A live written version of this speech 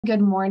Good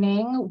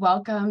morning.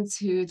 Welcome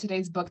to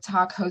today's book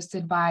talk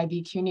hosted by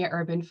the CUNY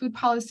Urban Food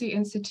Policy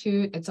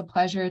Institute. It's a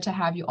pleasure to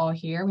have you all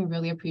here. We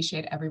really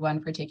appreciate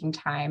everyone for taking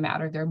time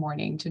out of their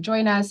morning to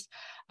join us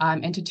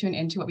and to tune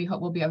into what we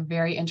hope will be a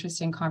very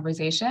interesting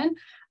conversation.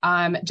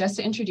 Just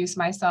to introduce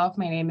myself,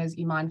 my name is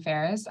Iman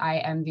Ferris.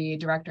 I am the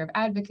Director of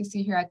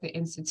Advocacy here at the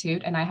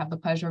Institute, and I have the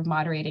pleasure of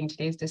moderating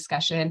today's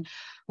discussion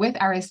with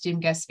our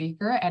esteemed guest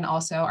speaker and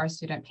also our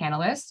student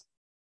panelists.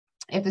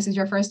 If this is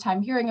your first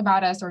time hearing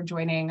about us or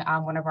joining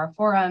one of our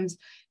forums,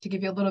 to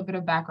give you a little bit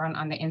of background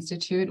on the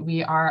Institute,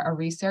 we are a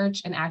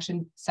research and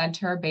action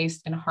center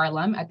based in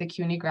Harlem at the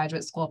CUNY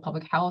Graduate School of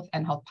Public Health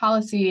and Health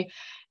Policy.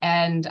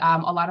 And a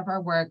lot of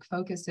our work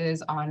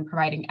focuses on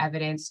providing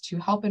evidence to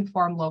help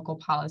inform local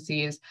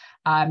policies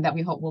that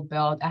we hope will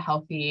build a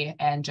healthy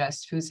and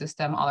just food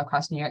system all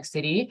across New York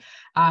City.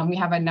 We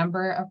have a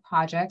number of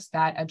projects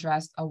that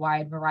address a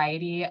wide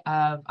variety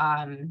of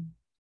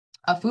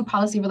food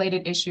policy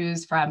related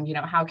issues, from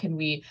how can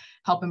we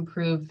help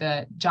improve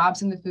the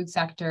jobs in the food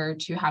sector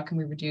to how can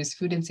we reduce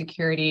food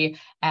insecurity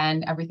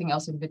and everything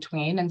else in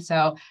between. And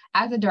so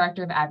as a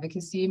director of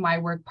advocacy, my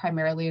work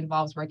primarily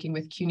involves working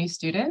with CUNY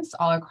students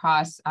all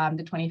across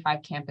the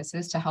 25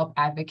 campuses to help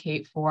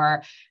advocate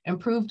for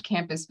improved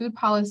campus food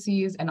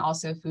policies and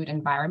also food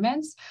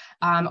environments.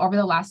 Over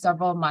the last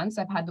several months,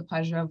 I've had the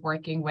pleasure of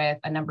working with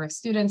a number of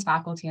students,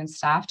 faculty, and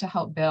staff to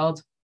help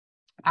build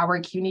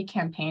our CUNY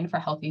campaign for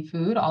healthy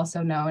food,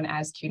 also known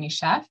as CUNY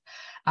Chef.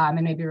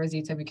 And maybe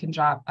Rosita, we can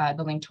drop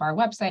the link to our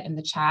website in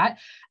the chat.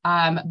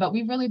 But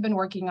we've really been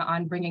working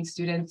on bringing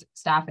students,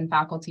 staff, and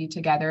faculty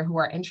together who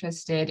are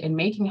interested in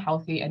making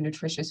healthy and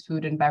nutritious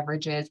food and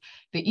beverages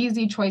the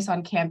easy choice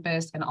on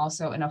campus and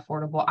also an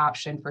affordable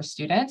option for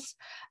students.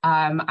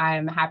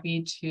 I'm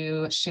happy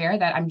to share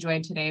that I'm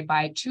joined today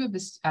by two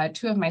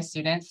of my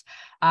students,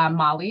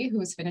 Molly, who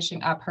is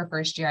finishing up her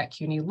first year at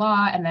CUNY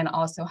Law, and then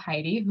also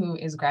Heidi, who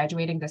is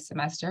graduating this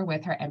semester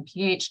with her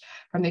MPH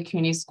from the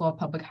CUNY School of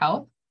Public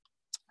Health.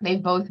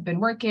 They've both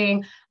been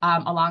working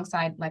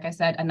alongside, like I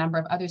said, a number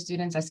of other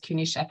students as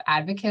CUNY Chef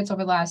advocates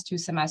over the last 2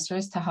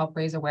 semesters to help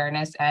raise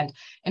awareness and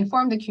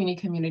inform the CUNY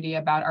community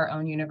about our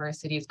own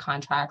university's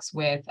contracts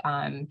with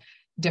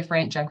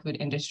different junk food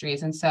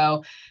industries. And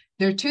so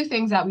there are 2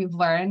 things that we've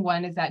learned.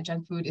 One is that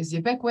junk food is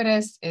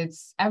ubiquitous,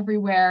 it's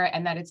everywhere,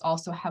 and that it's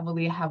also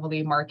heavily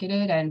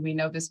marketed. And we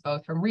know this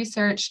both from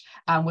research,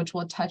 which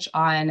we'll touch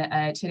on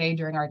today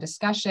during our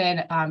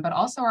discussion, but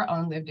also our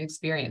own lived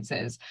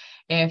experiences.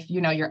 If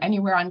you're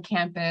anywhere on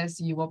campus,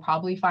 you will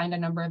probably find a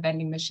number of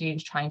vending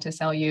machines trying to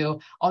sell you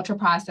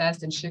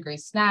ultra-processed and sugary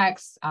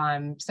snacks,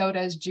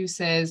 sodas,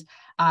 juices,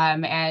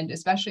 and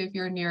especially if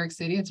you're in New York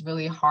City, it's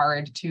really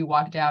hard to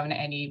walk down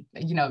any,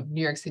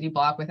 New York City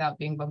block without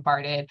being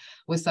bombarded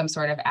with some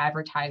sort of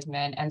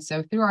advertisement. And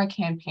so through our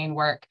campaign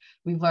work,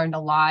 we've learned a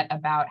lot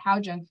about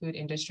how junk food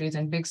industries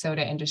and big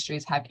soda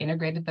industries have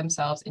integrated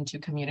themselves into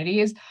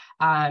communities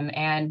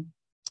and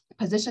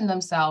position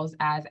themselves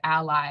as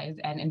allies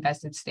and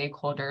invested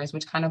stakeholders,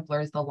 which kind of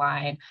blurs the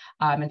line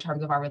in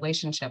terms of our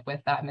relationship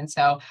with them. And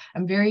so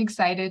I'm very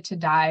excited to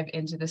dive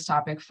into this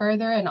topic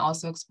further and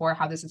also explore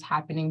how this is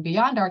happening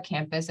beyond our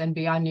campus and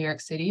beyond New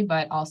York City,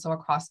 but also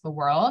across the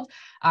world.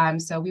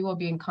 So we will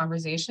be in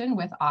conversation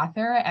with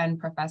author and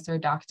Professor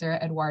Dr.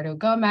 Eduardo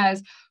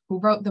Gómez, who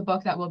wrote the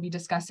book that we'll be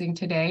discussing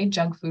today,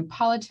 Junk Food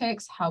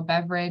Politics: How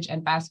Beverage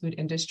and Fast Food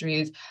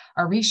Industries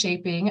Are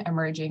Reshaping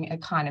Emerging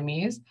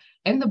Economies.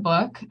 In the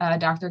book,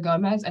 Dr.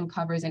 Gómez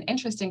uncovers an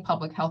interesting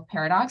public health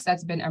paradox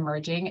that's been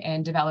emerging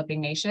in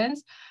developing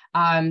nations.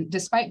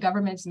 Despite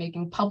governments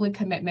making public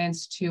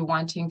commitments to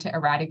wanting to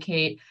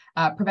eradicate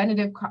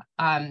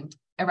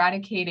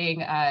eradicating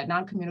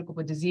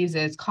non-communicable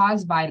diseases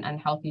caused by an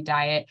unhealthy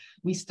diet,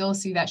 we still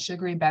see that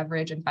sugary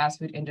beverage and fast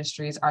food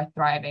industries are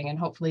thriving. And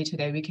hopefully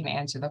today we can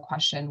answer the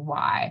question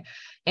why.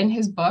 In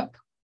his book,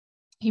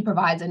 he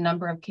provides a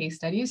number of case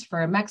studies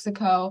for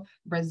Mexico,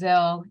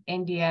 Brazil,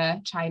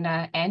 India,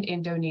 China, and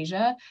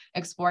Indonesia,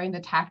 exploring the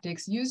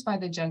tactics used by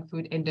the junk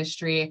food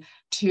industry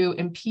to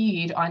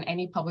impede on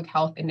any public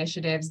health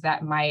initiatives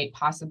that might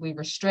possibly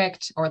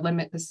restrict or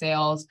limit the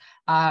sales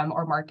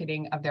or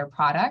marketing of their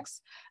products.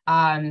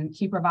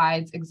 He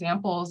provides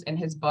examples in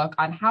his book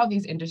on how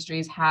these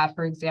industries have,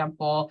 for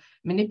example,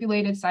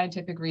 manipulated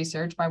scientific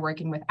research by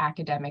working with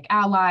academic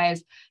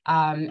allies,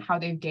 how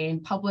they've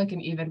gained public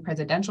and even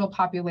presidential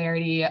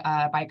popularity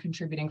by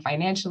contributing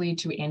financially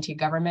to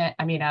anti-poverty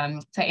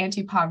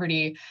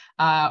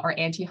or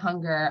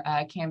anti-hunger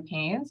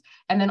campaigns,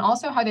 and then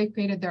also how they've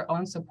created their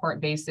own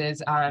support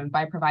bases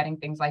by providing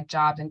things like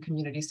jobs and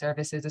community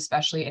services,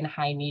 especially in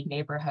high-need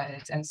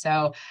neighborhoods. And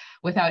so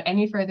without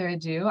any further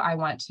ado, I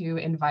want to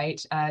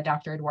invite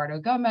Dr.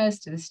 Eduardo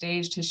Gómez to the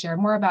stage to share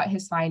more about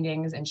his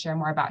findings and share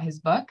more about his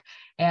book.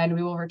 And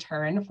we will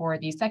return for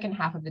the second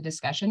half of the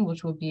discussion,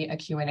 which will be a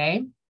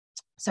Q&A.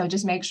 So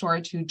just make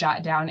sure to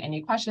jot down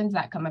any questions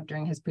that come up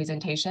during his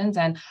presentations,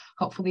 and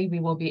hopefully we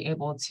will be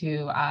able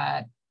to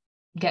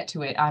get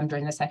to it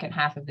during the second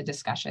half of the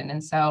discussion.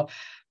 And so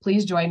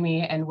please join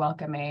me in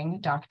welcoming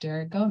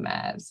Dr.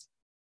 Gómez.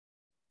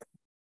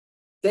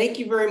 Thank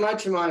you very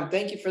much, Iman.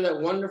 Thank you for that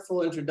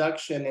wonderful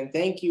introduction. And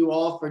thank you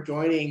all for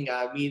joining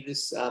me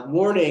this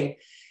morning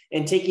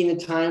and taking the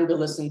time to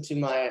listen to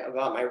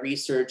about my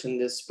research in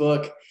this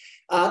book.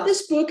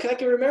 This book, I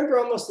can remember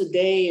almost the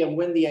day of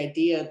when the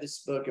idea of this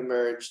book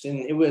emerged.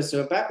 And it was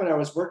back when I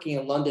was working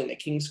in London at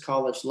King's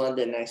College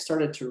London. I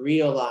started to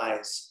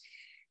realize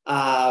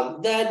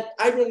that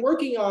I've been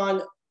working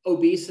on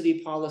obesity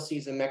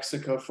policies in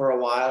Mexico for a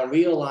while, and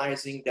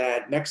realizing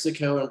that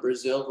Mexico and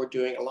Brazil were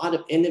doing a lot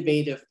of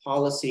innovative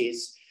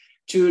policies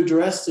to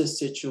address this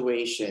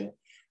situation.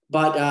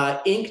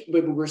 But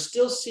we're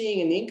still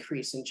seeing an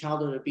increase in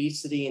childhood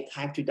obesity and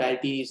type 2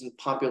 diabetes in the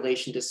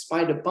population,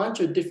 despite a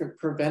bunch of different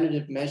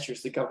preventative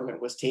measures the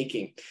government was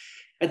taking.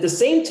 At the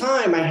same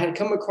time, I had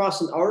come across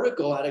an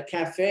article at a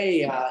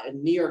cafe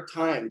in New York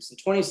Times in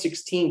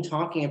 2016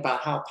 talking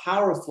about how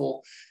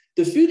powerful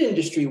the food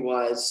industry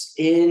was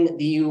in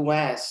the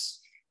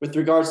US with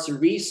regards to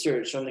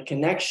research on the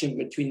connection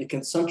between the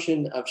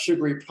consumption of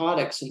sugary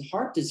products and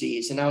heart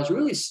disease. And I was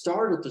really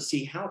startled to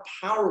see how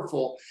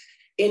powerful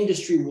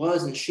industry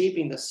was in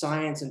shaping the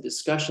science and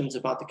discussions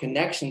about the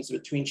connections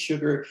between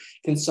sugar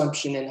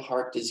consumption and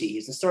heart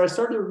disease. And so I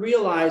started to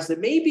realize that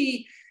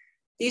maybe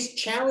these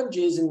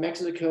challenges in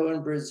Mexico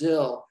and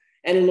Brazil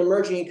and in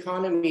emerging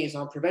economies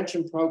on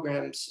prevention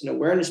programs and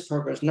awareness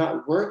programs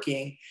not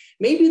working,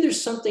 maybe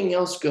there's something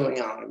else going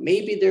on.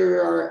 Maybe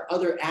there are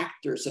other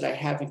actors that I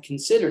haven't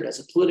considered. As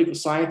a political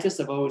scientist,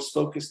 I've always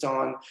focused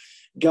on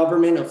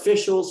government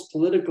officials,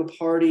 political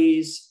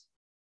parties,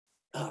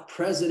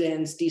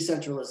 presidents,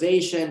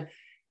 decentralization,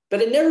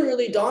 but it never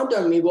really dawned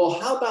on me, well,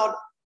 how about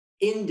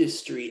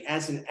industry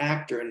as an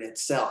actor in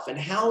itself? And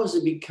how is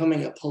it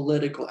becoming a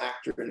political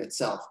actor in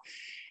itself?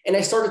 And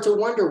I started to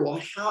wonder,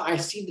 well, how I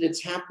see that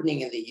it's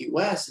happening in the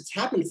US, it's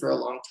happened for a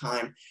long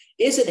time.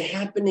 Is it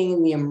happening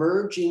in the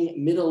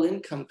emerging middle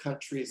income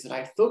countries that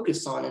I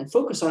focus on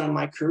in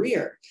my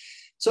career?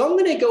 So I'm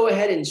going to go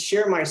ahead and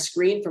share my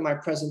screen for my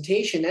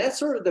presentation. And that's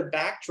sort of the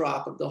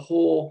backdrop of the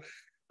whole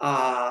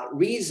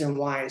reason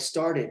why I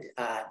started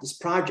this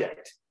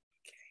project.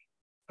 Okay.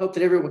 Hope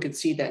that everyone can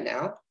see that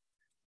now.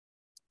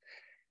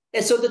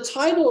 And so the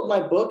title of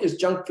my book is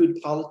Junk Food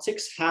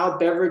Politics: How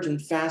Beverage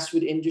and Fast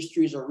Food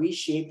Industries Are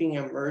Reshaping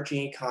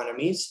Emerging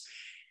Economies.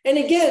 And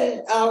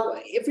again,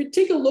 if we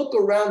take a look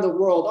around the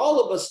world, all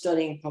of us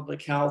studying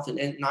public health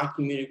and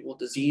non-communicable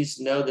disease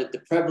know that the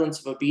prevalence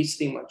of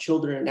obesity among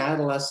children and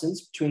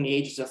adolescents between the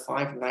ages of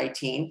 5 and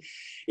 19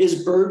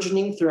 is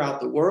burgeoning throughout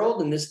the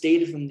world. And this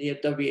data from the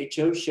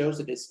WHO shows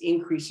that it's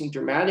increasing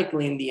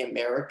dramatically in the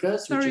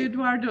Americas. Sorry,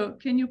 Eduardo,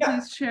 can you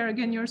please share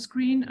again your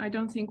screen? I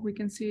don't think we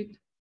can see it.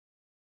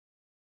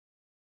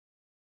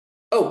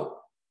 Oh,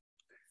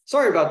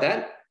 sorry about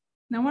that.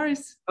 No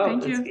worries. Oh,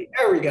 thank you.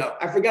 There we go.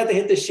 I forgot to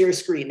hit the share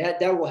screen.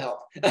 That will help.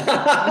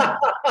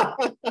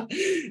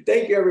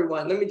 Thank you,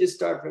 everyone. Let me just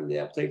start from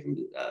the play from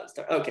the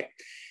start. Okay.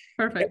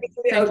 Perfect.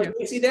 Thank you. Can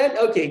you see that?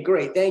 Okay,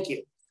 great. Thank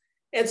you.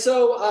 And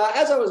so,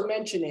 as I was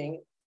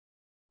mentioning,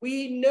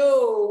 we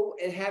know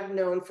and have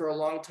known for a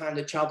long time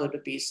that childhood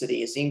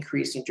obesity is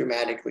increasing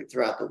dramatically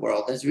throughout the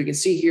world. As we can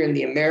see here in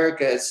the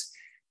Americas,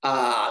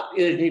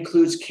 it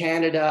includes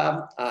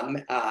Canada,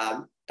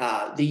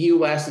 the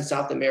US and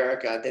South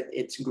America, that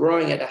it's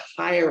growing at a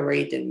higher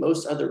rate than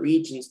most other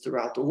regions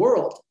throughout the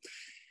world.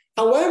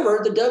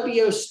 However, the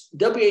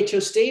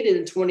WHO stated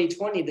in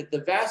 2020 that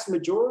the vast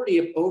majority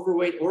of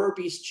overweight or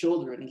obese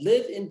children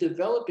live in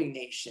developing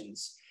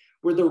nations,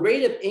 where the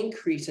rate of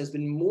increase has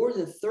been more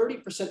than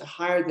 30%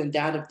 higher than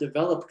that of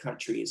developed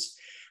countries.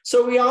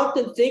 So we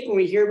often think when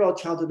we hear about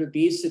childhood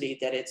obesity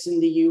that it's in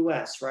the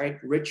US, right?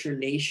 Richer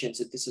nations,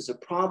 that this is a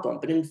problem.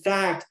 But in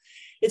fact,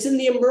 it's in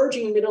the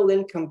emerging middle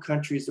income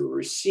countries that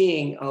we're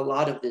seeing a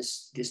lot of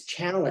this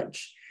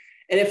challenge.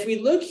 And if we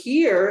look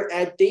here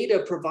at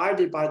data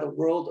provided by the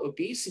World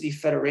Obesity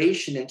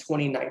Federation in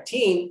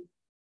 2019,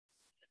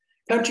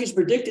 countries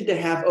predicted to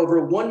have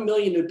over 1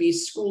 million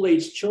obese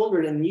school-age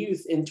children and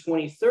youth in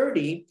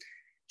 2030.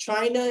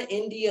 China,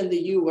 India, and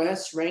the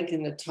US rank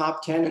in the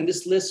top 10, and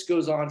this list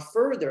goes on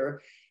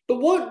further. But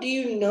what do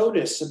you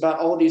notice about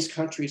all these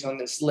countries on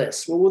this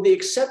list? Well, with the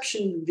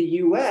exception of the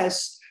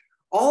US,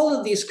 all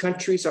of these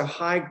countries are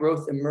high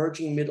growth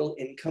emerging middle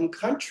income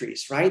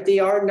countries, right? They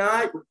are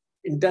not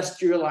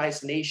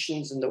industrialized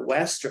nations in the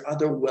West or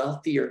other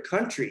wealthier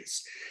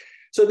countries.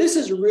 So this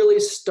is really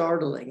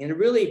startling, and it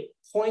really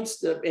points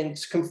to and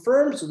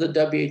confirms what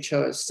the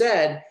WHO has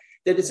said,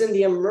 that it's in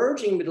the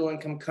emerging middle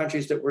income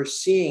countries that we're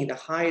seeing the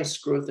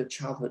highest growth of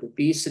childhood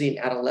obesity and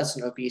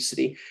adolescent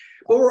obesity.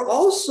 But we're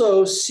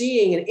also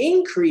seeing an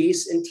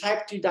increase in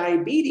type 2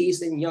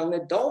 diabetes in young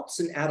adults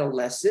and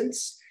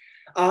adolescents.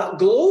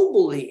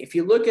 Globally, if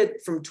you look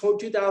at from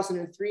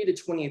 2003 to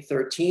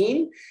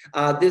 2013,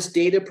 this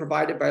data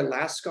provided by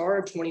Laskar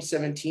in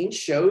 2017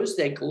 shows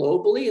that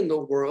globally in the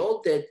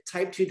world that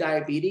type 2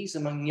 diabetes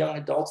among young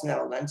adults and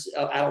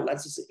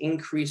adolescents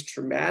increased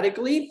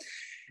dramatically.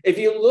 If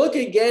you look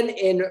again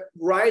in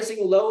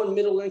rising low and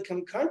middle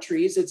income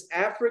countries, it's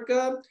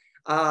Africa,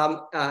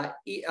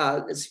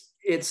 it's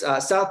it's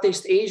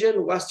Southeast Asia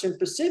and Western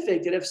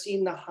Pacific that have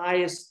seen the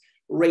highest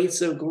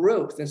rates of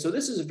growth. And so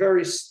this is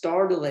very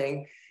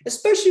startling,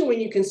 especially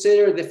when you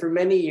consider that for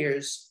many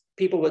years,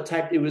 people with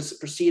it was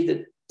perceived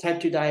that type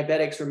 2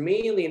 diabetics were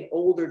mainly in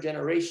older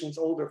generations,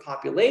 older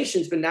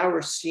populations, but now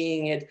we're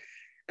seeing it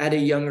at a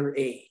younger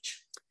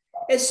age.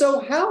 And so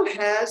how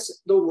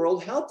has the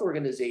World Health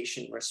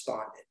Organization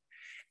responded?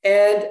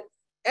 And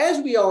as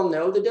we all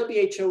know, the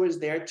WHO is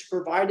there to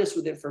provide us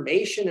with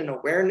information and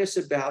awareness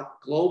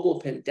about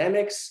global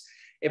pandemics.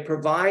 It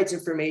provides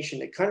information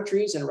to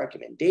countries and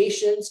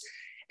recommendations.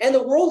 And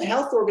the World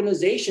Health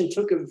Organization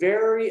took a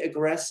very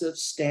aggressive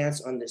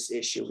stance on this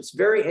issue. It's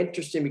very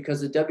interesting because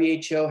the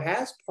WHO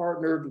has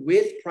partnered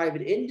with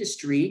private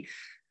industry.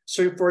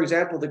 So, for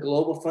example, the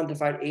Global Fund to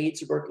Fight AIDS,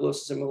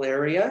 Tuberculosis, and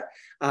Malaria,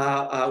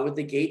 with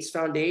the Gates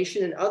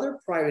Foundation and other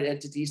private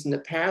entities in the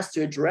past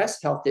to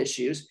address health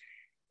issues.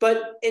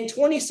 But in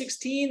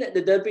 2016,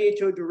 the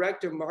WHO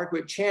director,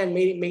 Margaret Chan,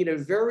 made a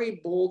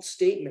very bold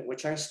statement,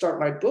 which I start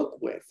my book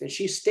with. And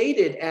she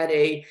stated at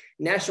a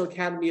National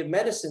Academy of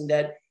Medicine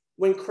that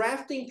when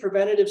crafting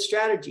preventative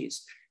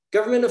strategies,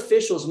 government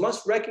officials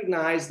must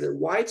recognize that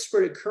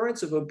widespread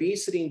occurrence of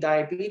obesity and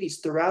diabetes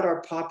throughout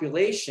our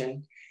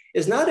population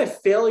is not a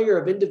failure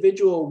of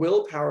individual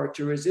willpower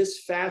to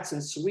resist fats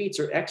and sweets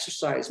or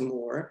exercise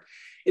more.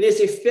 It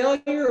is a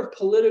failure of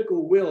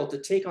political will to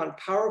take on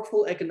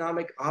powerful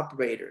economic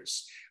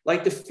operators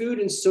like the food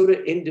and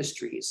soda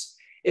industries.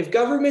 If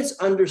governments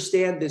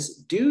understand this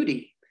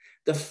duty,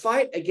 the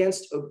fight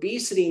against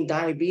obesity and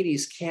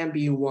diabetes can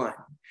be won.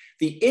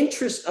 The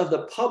interests of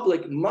the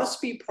public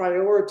must be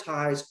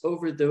prioritized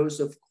over those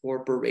of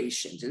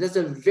corporations. And that's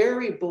a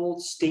very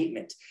bold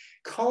statement,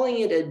 calling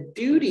it a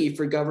duty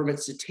for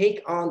governments to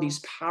take on these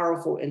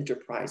powerful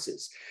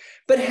enterprises.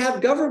 But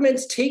have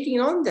governments taken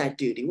on that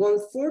duty? Well,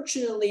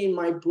 unfortunately, in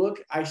my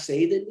book, I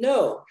say that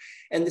no.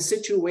 And the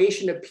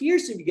situation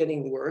appears to be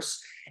getting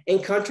worse in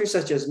countries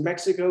such as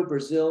Mexico,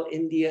 Brazil,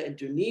 India,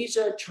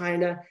 Indonesia,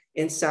 China,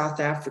 and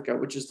South Africa,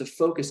 which is the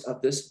focus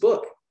of this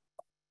book.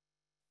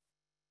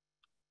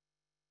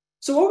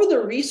 So what were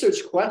the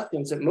research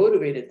questions that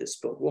motivated this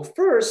book? Well,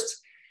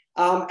 first,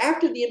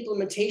 after the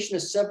implementation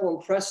of several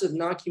impressive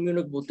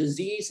non-communicable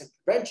disease and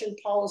prevention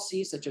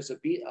policies, such as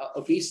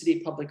obesity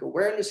public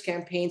awareness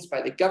campaigns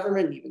by the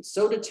government, and even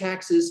soda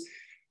taxes,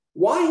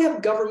 why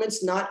have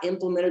governments not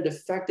implemented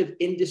effective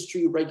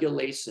industry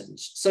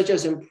regulations, such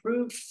as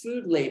improved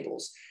food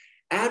labels,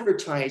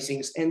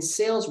 advertisings, and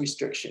sales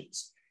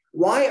restrictions?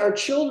 Why are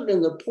children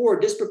and the poor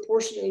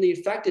disproportionately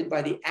affected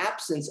by the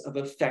absence of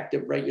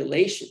effective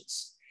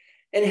regulations?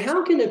 And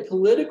how can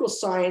political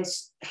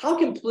science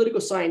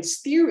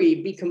theory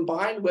be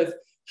combined with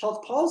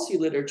health policy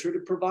literature to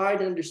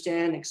provide,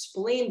 understand, and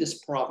explain this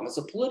problem? As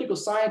a political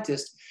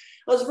scientist,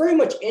 I was very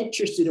much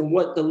interested in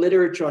what the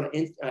literature on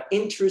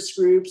interest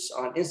groups,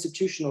 on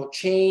institutional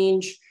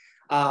change,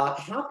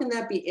 how can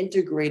that be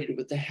integrated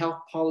with the health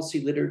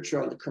policy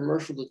literature on the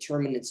commercial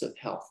determinants of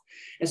health?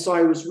 And so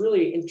I was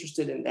really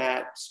interested in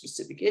that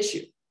specific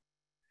issue.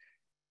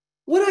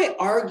 What I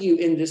argue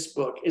in this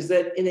book is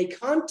that in a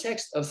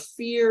context of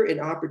fear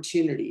and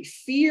opportunity,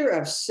 fear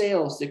of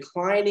sales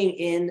declining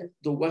in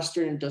the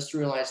Western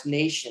industrialized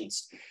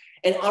nations,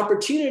 and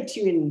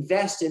opportunity to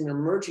invest in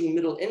emerging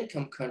middle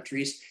income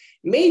countries,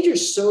 major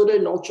soda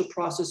and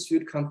ultra-processed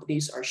food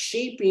companies are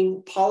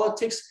shaping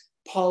politics,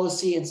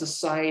 policy, and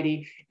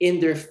society in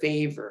their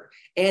favor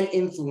and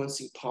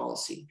influencing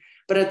policy.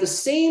 But at the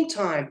same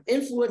time,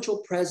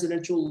 influential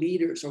presidential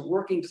leaders are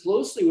working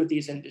closely with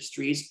these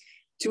industries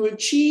to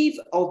achieve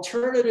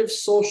alternative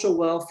social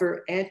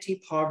welfare,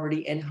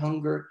 anti-poverty, and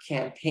hunger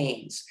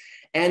campaigns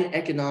and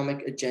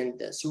economic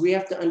agendas. So we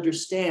have to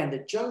understand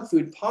that junk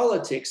food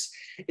politics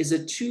is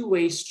a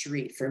two-way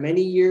street. For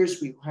many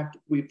years,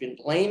 we've been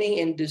blaming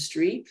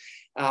industry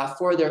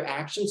for their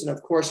actions. And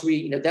of course,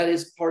 that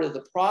is part of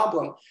the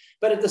problem.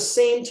 But at the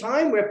same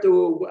time, we have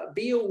to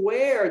be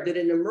aware that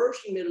in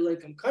emerging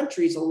middle-income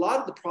countries, a lot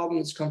of the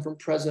problems come from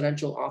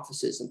presidential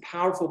offices and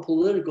powerful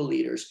political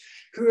leaders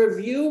who are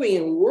viewing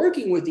and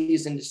working with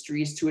these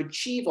industries to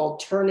achieve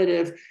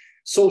alternative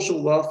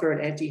social welfare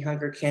and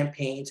anti-hunger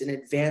campaigns and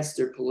advance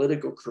their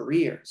political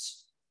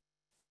careers.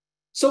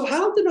 So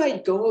how did I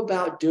go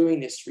about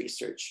doing this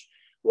research?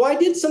 Well, I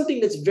did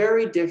something that's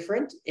very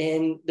different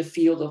in the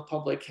field of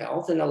public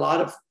health, and a lot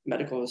of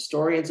medical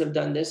historians have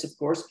done this, of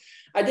course.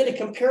 I did a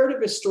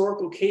comparative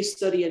historical case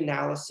study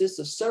analysis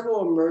of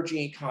several emerging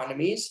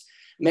economies: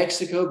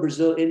 Mexico,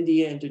 Brazil,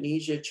 India,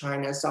 Indonesia,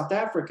 China, South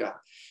Africa.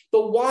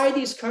 But why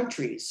these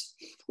countries?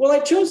 Well, I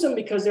chose them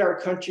because they are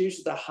countries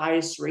with the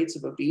highest rates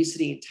of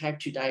obesity and type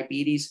 2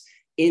 diabetes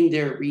in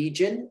their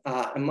region,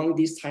 among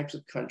these types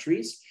of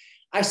countries.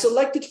 I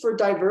selected for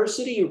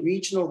diversity and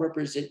regional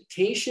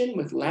representation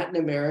with Latin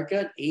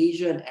America,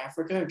 Asia, and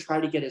Africa, and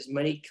tried to get as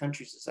many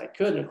countries as I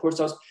could. And of course,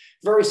 I was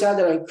very sad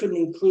that I couldn't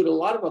include a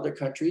lot of other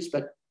countries,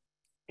 but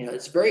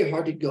it's very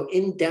hard to go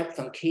in depth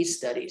on case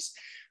studies,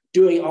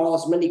 doing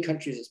as many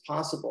countries as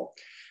possible.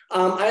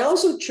 I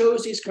also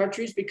chose these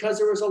countries because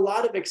there was a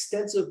lot of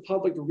extensive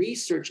public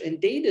research and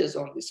data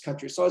on these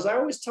countries. So as I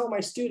always tell my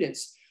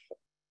students,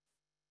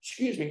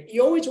 excuse me,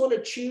 you always want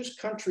to choose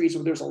countries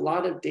where there's a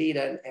lot of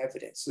data and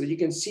evidence so you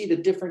can see the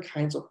different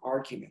kinds of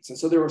arguments. And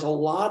so there was a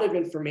lot of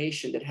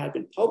information that had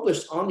been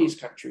published on these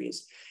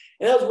countries.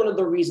 And that was one of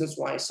the reasons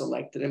why I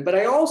selected them. But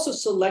I also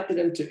selected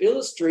them to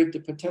illustrate the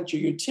potential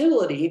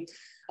utility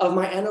of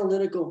my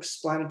analytical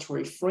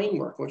explanatory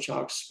framework, which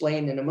I'll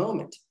explain in a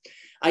moment.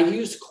 I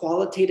used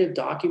qualitative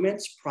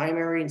documents,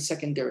 primary and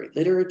secondary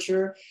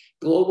literature,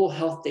 global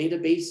health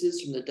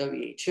databases from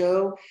the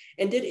WHO,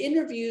 and did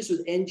interviews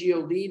with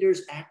NGO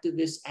leaders,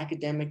 activists,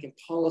 academic, and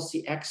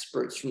policy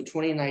experts from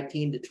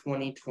 2019 to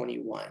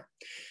 2021.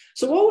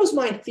 So what was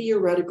my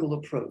theoretical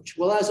approach?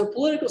 Well, as a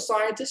political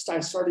scientist,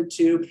 I started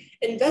to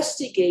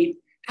investigate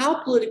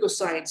how political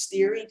science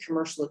theory,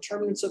 commercial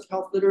determinants of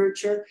health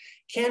literature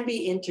can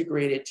be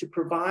integrated to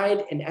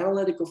provide an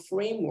analytical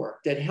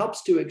framework that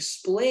helps to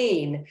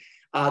explain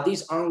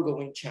these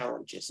ongoing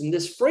challenges. And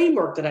this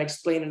framework that I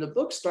explain in the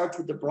book starts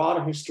with the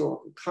broader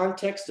historical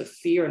context of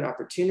fear and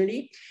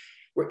opportunity,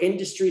 where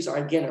industries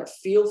are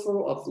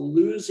fearful of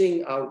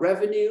losing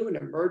revenue in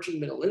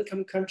emerging middle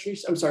income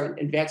countries, advanced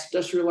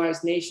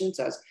industrialized nations,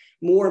 as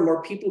more and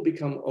more people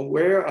become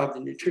aware of the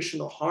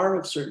nutritional harm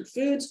of certain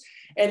foods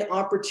and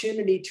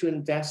opportunity to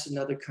invest in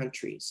other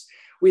countries.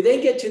 We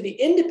then get to the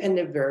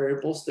independent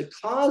variables, the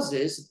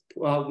causes,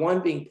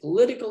 one being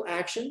political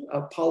action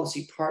of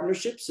policy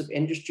partnerships of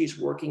industries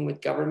working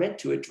with government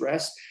to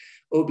address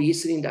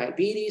obesity and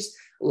diabetes,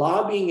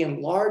 lobbying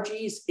and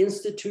largesse,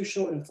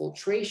 institutional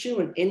infiltration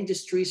when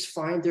industries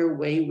find their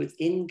way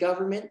within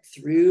government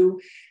through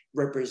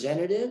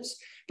representatives,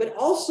 but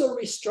also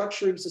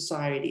restructuring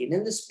society. And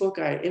in this book,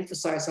 I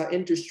emphasize how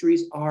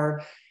industries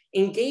are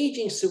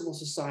engaging civil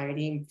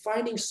society and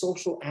finding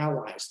social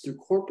allies through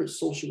corporate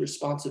social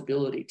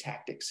responsibility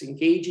tactics,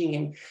 engaging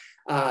in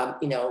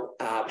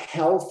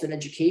health and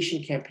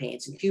education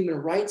campaigns and human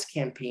rights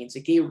campaigns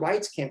and gay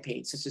rights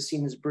campaigns, such as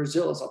seen as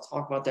Brazil, as I'll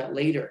talk about that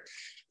later.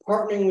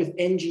 Partnering with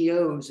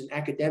NGOs and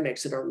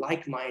academics that are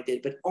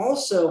like-minded, but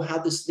also how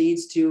this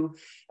leads to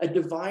a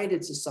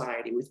divided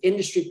society with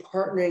industry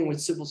partnering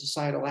with civil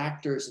societal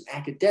actors and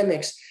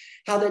academics,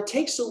 how that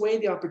takes away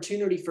the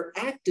opportunity for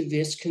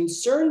activists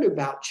concerned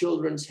about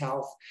children's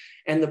health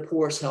and the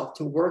poor's health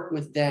to work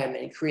with them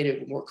and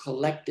create a more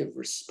collective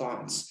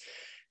response.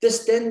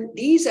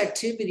 These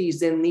activities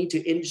then lead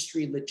to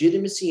industry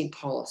legitimacy and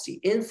policy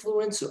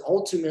influence, and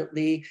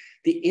ultimately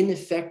the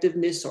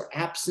ineffectiveness or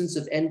absence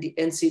of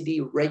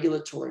NCD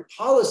regulatory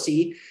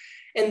policy.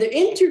 And the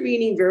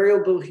intervening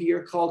variable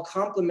here called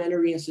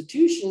complementary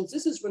institutions,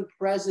 this is when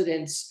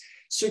presidents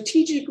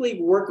strategically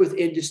work with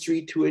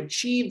industry to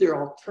achieve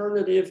their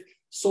alternative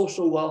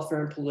social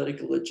welfare and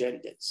political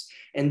agendas.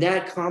 And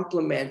that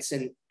complements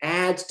and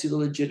adds to the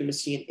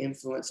legitimacy and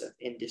influence of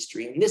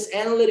industry. And this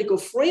analytical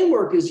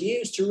framework is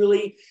used to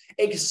really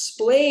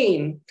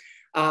explain,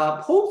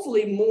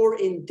 hopefully more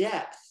in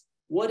depth,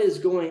 what is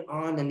going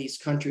on in these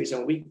countries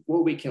and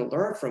what we can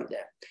learn from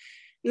them.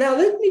 Now,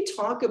 let me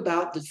talk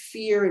about the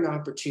fear and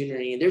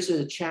opportunity. And there's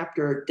a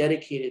chapter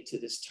dedicated to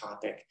this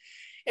topic.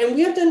 And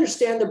we have to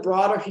understand the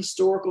broader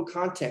historical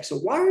context. So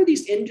why are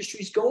these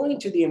industries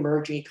going to the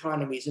emerging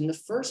economies in the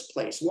first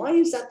place? Why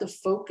is that the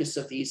focus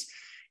of these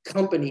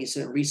companies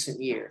in recent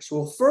years?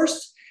 Well,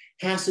 first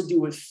has to do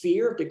with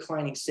fear of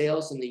declining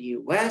sales in the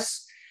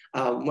US,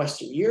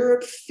 Western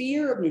Europe,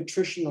 fear of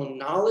nutritional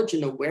knowledge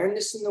and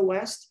awareness in the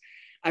West.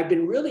 I've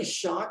been really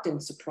shocked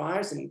and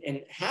surprised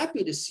and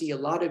happy to see a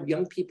lot of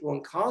young people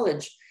in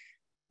college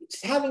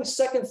having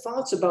second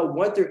thoughts about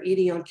what they're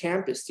eating on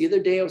campus. The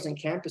other day I was on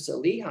campus at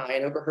Lehigh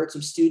and overheard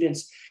some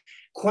students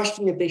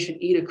questioning if they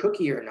should eat a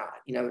cookie or not,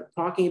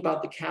 talking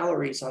about the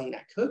calories on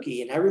that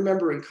cookie. And I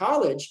remember in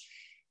college,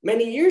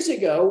 many years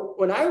ago,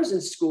 when I was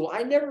in school,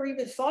 I never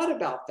even thought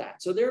about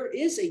that. So there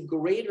is a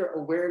greater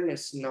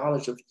awareness and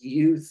knowledge of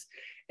youth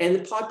and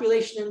the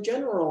population in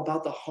general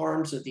about the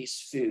harms of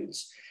these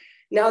foods.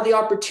 Now, the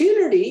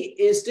opportunity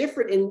is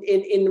different in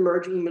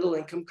emerging middle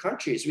income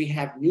countries. We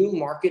have new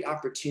market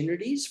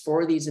opportunities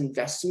for these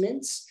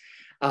investments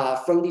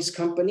from these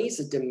companies,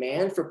 a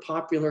demand for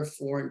popular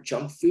foreign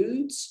junk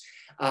foods.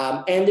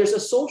 And there's a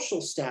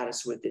social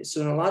status with this. So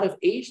in a lot of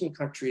Asian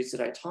countries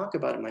that I talk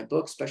about in my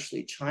book,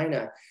 especially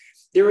China,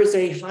 there is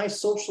a high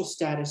social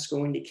status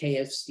going to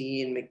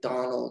KFC and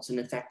McDonald's. And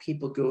in fact,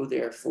 people go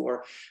there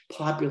for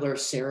popular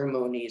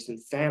ceremonies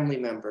and family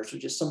members,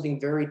 which is something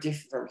very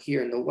different from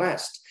here in the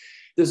West.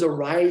 There's a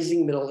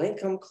rising middle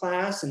income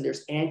class, and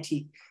there's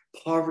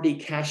anti-poverty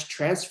cash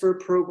transfer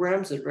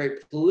programs that are very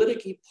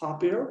politically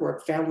popular, where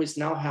families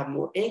now have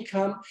more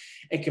income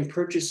and can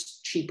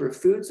purchase cheaper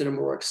foods that are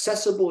more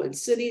accessible in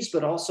cities,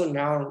 but also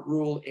now in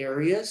rural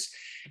areas.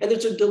 And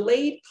there's a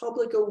delayed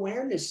public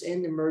awareness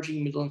in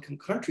emerging middle income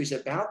countries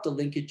about the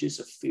linkages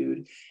of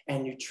food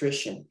and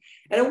nutrition.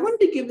 And I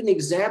wanted to give an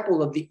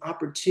example of the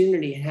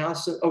opportunity and how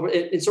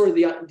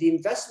the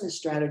investment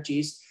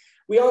strategies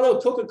We all know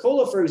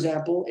Coca-Cola, for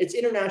example, its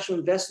international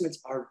investments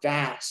are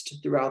vast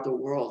throughout the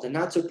world. And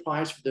not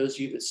surprised for those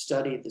of you that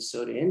study the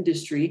soda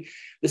industry.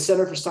 The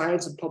Center for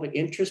Science and Public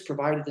Interest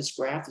provided this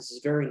graph. This is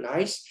very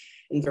nice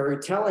and very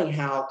telling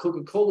how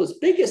Coca-Cola's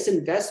biggest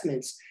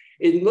investments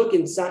in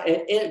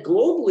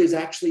globally has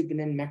actually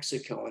been in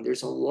Mexico. And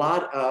there's a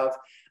lot of,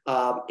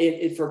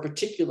 for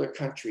particular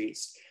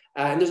countries.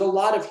 And there's a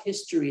lot of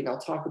history, and I'll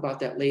talk about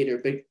that later,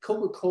 but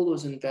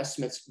Coca-Cola's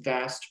investments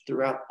vast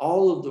throughout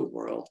all of the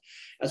world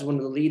as one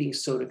of the leading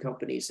soda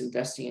companies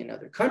investing in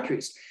other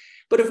countries.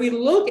 But if we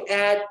look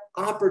at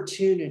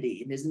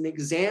opportunity, and as an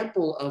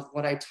example of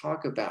what I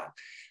talk about,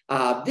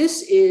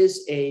 this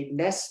is a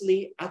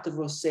Nestle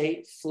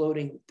Atterosé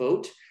floating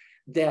boat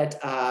that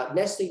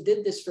Nestle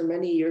did this for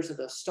many years, and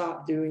they'll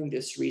stop doing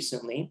this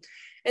recently.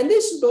 And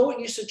this boat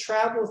used to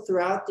travel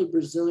throughout the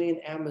Brazilian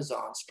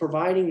Amazons,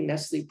 providing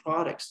Nestle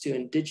products to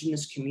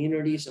indigenous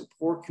communities and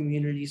poor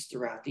communities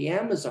throughout the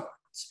Amazons.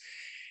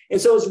 And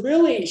so it's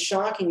really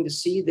shocking to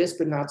see this,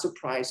 but not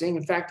surprising.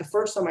 In fact, the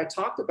first time I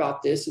talked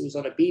about this, it was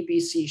on a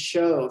BBC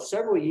show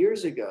several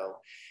years ago.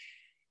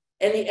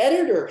 And the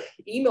editor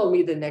emailed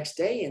me the next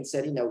day and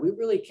said, we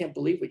really can't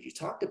believe what you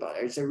talked about.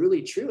 Is it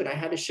really true? And I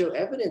had to show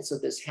evidence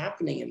of this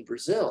happening in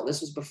Brazil.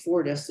 This was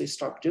before Nestle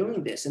stopped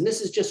doing this. And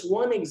this is just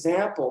one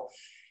example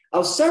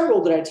of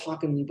several that I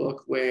talk in the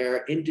book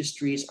where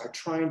industries are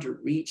trying to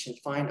reach and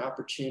find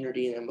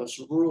opportunity in the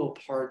most rural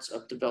parts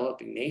of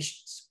developing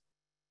nations.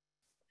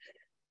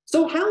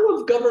 So how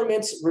have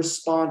governments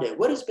responded?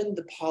 What has been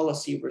the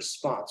policy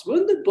response? Well,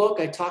 in the book,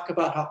 I talk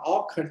about how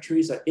all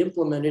countries have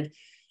implemented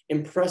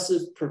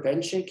impressive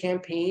prevention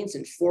campaigns,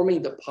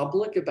 informing the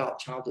public about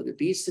childhood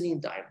obesity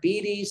and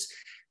diabetes.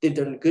 They've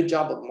done a good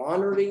job of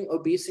monitoring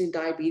obesity and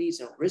diabetes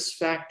and risk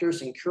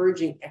factors,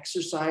 encouraging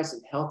exercise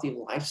and healthy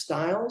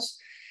lifestyles.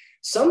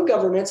 Some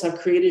governments have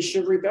created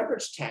sugary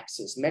beverage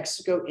taxes,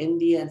 Mexico,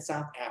 India, and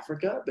South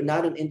Africa, but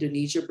not in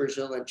Indonesia,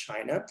 Brazil, and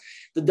China.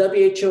 The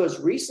WHO has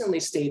recently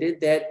stated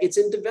that it's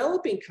in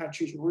developing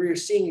countries where we're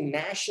seeing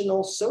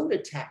national soda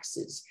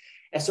taxes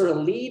as sort of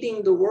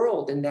leading the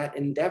world in that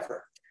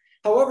endeavor.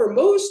 However,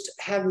 most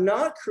have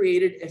not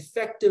created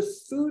effective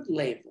food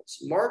labels,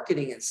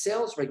 marketing, and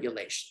sales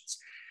regulations.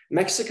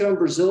 Mexico and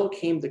Brazil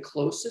came the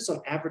closest on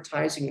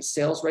advertising and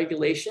sales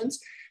regulations.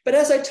 But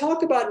as I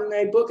talk about in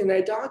my book and I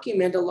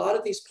document, a lot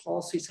of these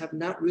policies have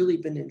not really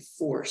been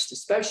enforced,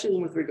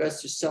 especially with regards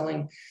to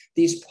selling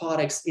these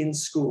products in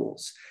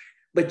schools.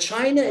 But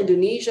China,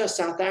 Indonesia,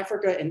 South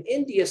Africa, and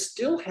India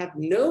still have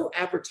no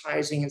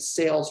advertising and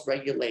sales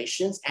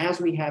regulations, as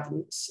we have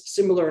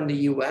similar in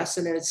the US,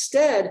 and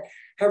instead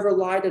have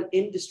relied on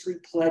industry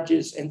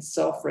pledges and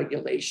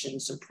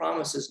self-regulations and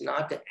promises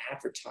not to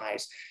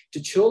advertise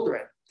to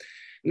children.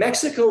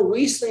 Mexico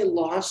recently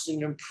launched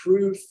and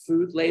improved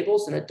food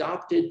labels and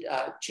adopted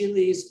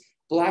Chile's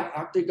Black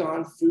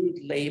Octagon food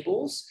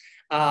labels,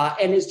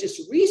 and has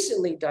just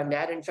recently done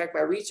that. In fact,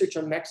 my research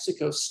on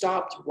Mexico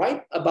stopped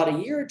right about a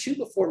year or two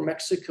before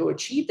Mexico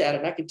achieved that,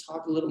 and I can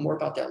talk a little more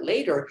about that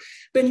later.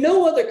 But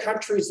no other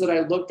countries that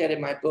I looked at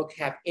in my book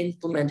have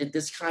implemented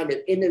this kind of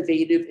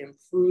innovative,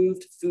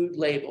 improved food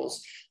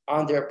labels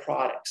on their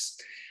products.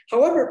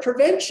 However,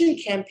 prevention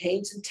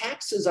campaigns and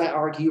taxes, I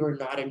argue, are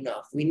not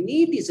enough. We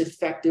need these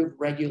effective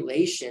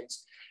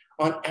regulations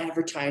on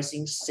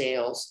advertising,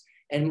 sales,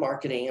 and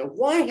marketing. And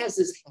why has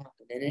this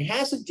happened? And it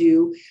has to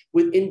do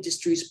with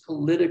industry's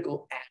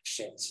political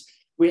actions,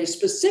 where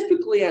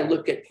specifically I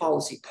look at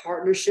policy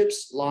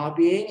partnerships,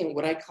 lobbying, and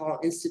what I call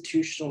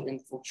institutional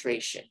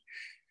infiltration.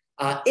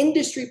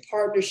 Industry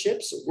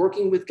partnerships,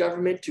 working with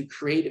government to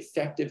create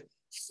effective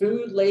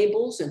food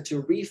labels and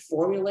to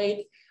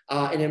reformulate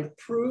and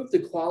improve the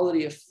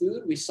quality of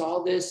food. We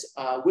saw this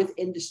with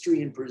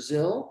industry in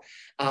Brazil.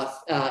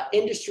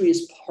 Industry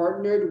has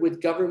partnered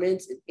with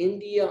governments in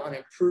India on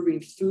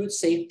improving food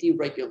safety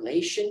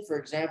regulation. For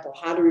example,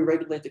 how do we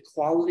regulate the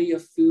quality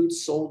of food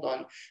sold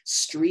on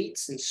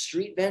streets and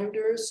street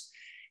vendors?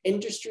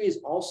 Industry has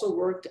also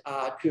worked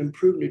to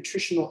improve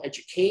nutritional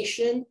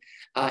education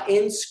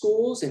in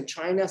schools in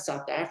China,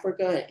 South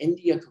Africa,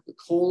 India,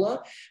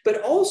 Coca-Cola.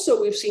 But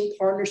also we've seen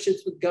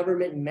partnerships with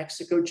government in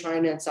Mexico,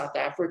 China, and South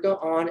Africa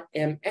on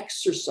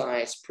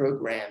exercise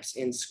programs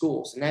in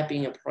schools, and that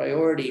being a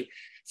priority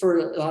for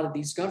a lot of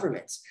these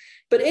governments.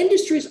 But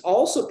industries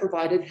also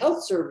provided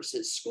health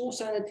services, school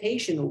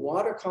sanitation,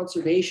 water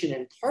conservation,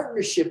 and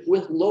partnership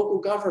with local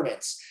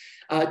governments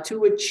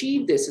to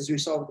achieve this, as we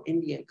saw with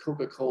India and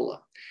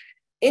Coca-Cola.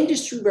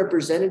 Industry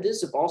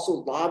representatives have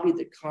also lobbied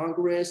the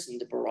Congress and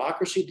the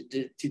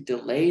bureaucracy to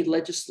delay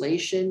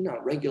legislation,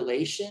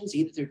 regulations,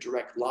 either through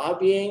direct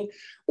lobbying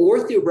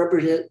or through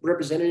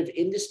representative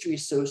industry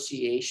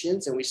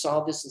associations. And we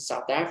saw this in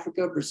South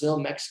Africa, Brazil,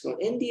 Mexico,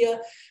 and India,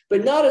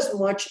 but not as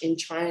much in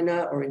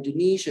China or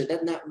Indonesia.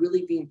 That's not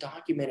really being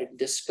documented and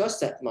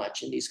discussed that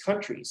much in these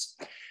countries.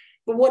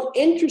 But one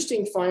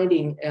interesting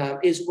finding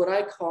is what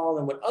I call,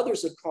 and what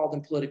others have called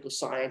in political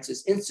science,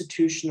 is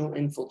institutional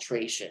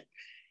infiltration.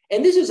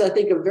 And this is, I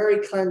think, a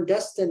very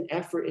clandestine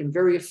effort and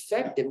very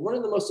effective, one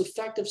of the most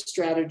effective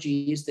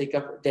strategies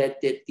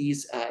that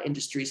these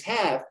industries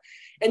have.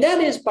 And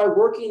that is by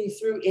working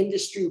through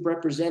industry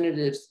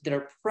representatives that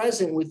are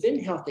present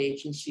within health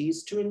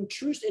agencies to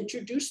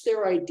introduce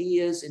their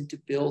ideas and to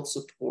build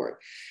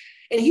support.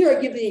 And here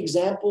I give the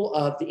example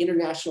of the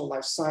International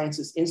Life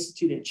Sciences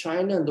Institute in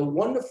China and the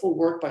wonderful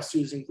work by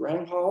Susan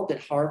Granholm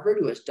at Harvard,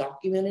 who has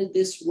documented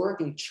this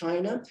work in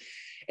China,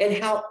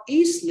 and how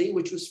Eastleigh,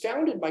 which was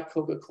founded by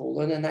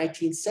Coca-Cola in the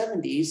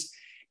 1970s,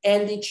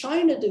 and the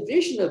China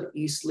division of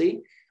Eastleigh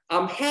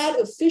had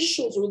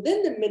officials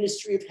within the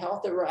Ministry of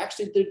Health that were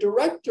actually the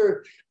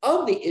director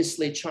of the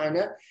Eastleigh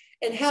China,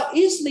 and how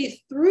Eastleigh,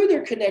 through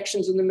their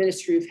connections in the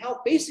Ministry of Health,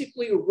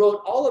 basically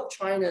wrote all of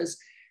China's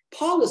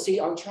policy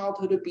on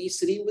childhood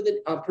obesity with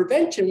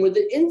prevention with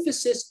an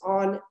emphasis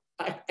on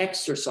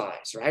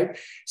exercise, right?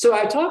 So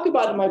I talk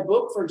about in my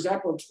book, for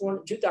example, in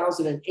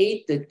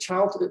 2008,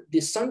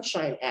 the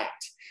Sunshine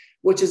Act,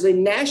 which is a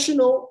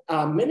national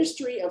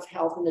Ministry of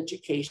Health and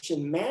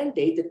Education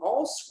mandate that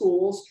all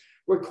schools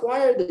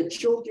require that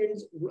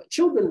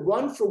children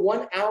run for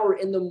 1 hour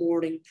in the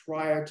morning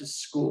prior to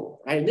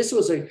school, right? And this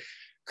was a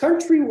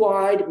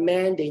countrywide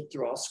mandate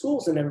through all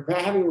schools. And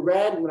having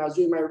read, when I was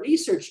doing my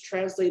research,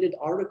 translated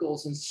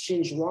articles in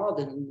Xinhua,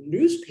 the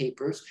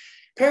newspapers,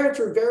 parents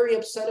were very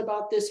upset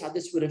about this, how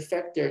this would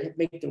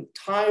make them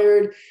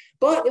tired.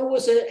 But it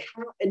was an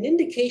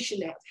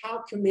indication of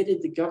how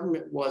committed the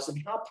government was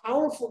and how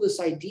powerful this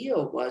idea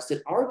was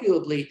that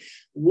arguably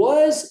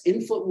was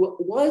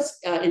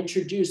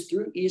introduced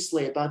through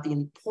Eastleigh about the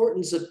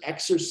importance of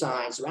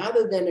exercise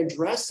rather than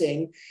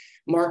addressing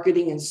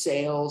marketing and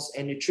sales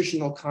and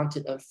nutritional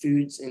content of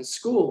foods in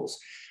schools.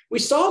 We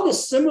saw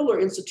this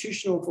similar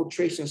institutional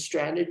infiltration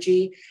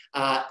strategy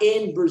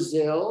in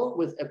Brazil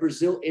with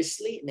Brazil,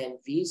 Eastleigh, and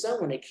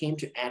Anvisa when it came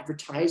to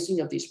advertising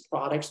of these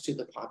products to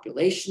the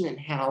population, and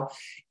how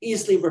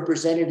Eastleigh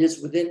representatives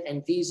within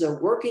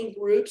Anvisa working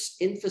groups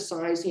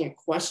emphasizing and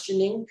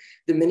questioning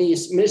the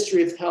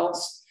Ministry of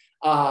Health's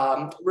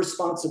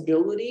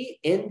responsibility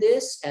in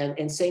this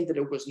and saying that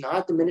it was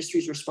not the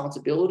ministry's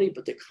responsibility,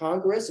 but the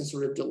Congress, and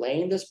sort of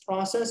delaying this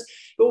process.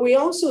 But we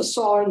also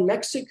saw in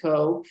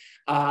Mexico,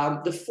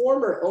 the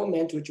former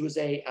OMENT, which was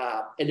an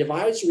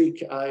advisory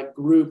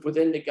group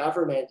within the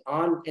government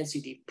on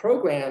NCD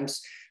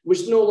programs,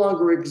 which no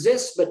longer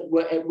exists, but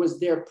it was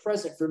there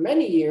present for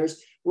many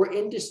years, where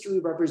industry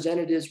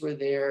representatives were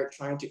there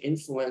trying to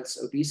influence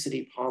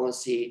obesity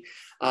policy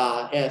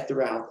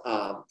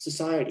throughout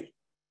society.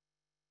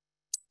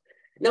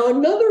 Now,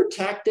 another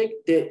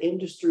tactic that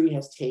industry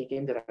has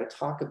taken that I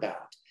talk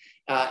about,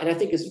 and I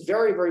think is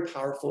very, very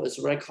powerful, is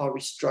what I call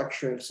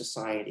restructuring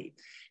society,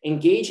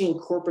 engaging in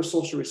corporate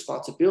social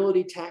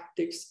responsibility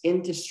tactics,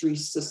 industry,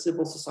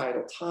 civil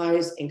societal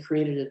ties, and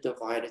created a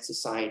divided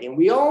society. And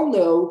we all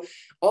know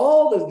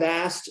all the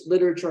vast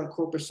literature on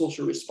corporate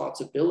social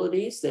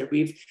responsibilities that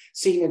we've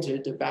seen into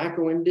the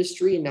tobacco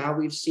industry, and now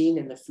we've seen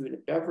in the food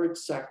and beverage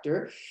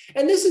sector.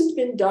 And this has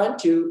been done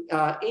to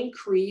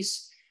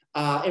increase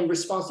in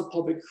response to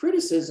public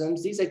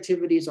criticisms. These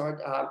activities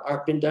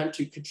are been done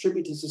to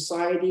contribute to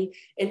society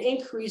and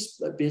increase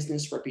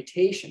business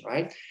reputation,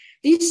 right?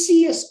 These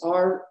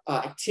CSR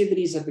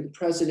activities have been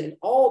present in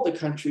all the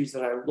countries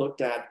that I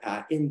looked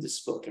at in this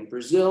book. In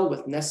Brazil,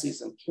 with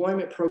Nestle's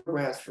employment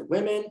programs for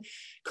women,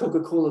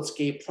 Coca-Cola's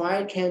gay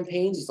pride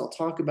campaigns, as I'll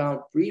talk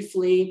about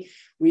briefly.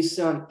 We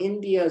saw in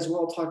India as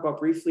well, talk about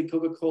briefly,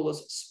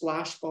 Coca-Cola's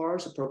splash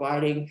bars are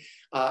providing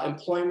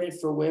employment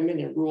for women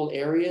in rural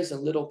areas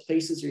and little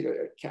places,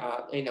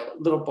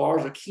 little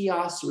bars or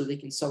kiosks where they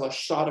can sell a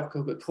shot of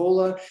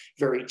Coca-Cola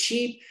very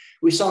cheap.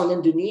 We saw in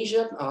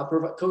Indonesia,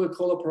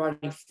 Coca-Cola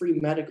providing free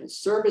medical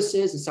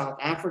services. In South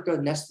Africa,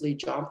 Nestle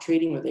job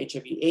trading with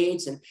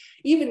HIV/AIDS, and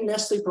even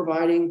Nestle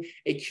providing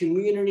a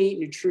community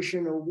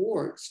nutrition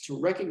awards to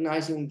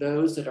recognizing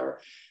those that are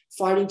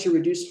fighting to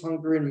reduce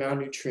hunger and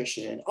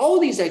malnutrition. And all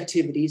of these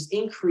activities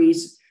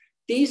increase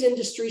these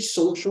industries'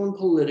 social and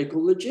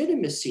political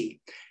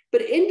legitimacy.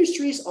 But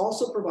industry is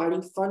also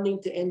providing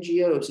funding to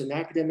NGOs and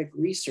academic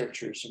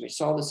researchers. And we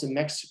saw this in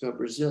Mexico,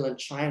 Brazil, and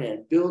China,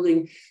 and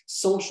building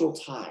social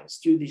ties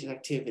through these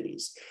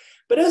activities.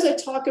 But as I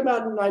talk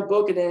about in my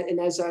book, and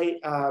as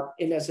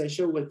I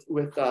show with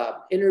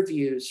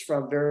interviews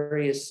from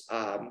various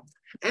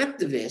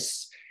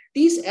activists,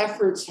 these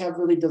efforts have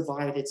really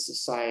divided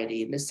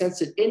society in the sense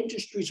that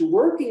industries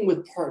working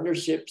with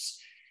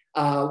partnerships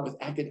with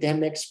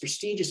academics,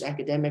 prestigious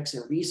academics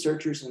and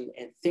researchers and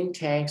think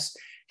tanks,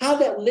 how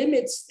that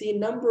limits the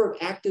number of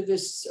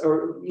activists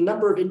or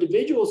number of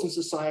individuals in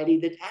society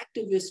that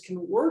activists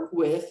can work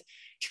with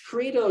to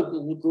create a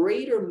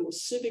greater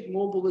civic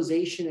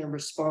mobilization and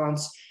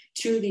response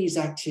to these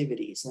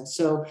activities. And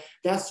so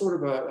that's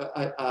sort of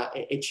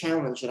a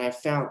challenge that I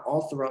found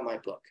all throughout my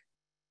book.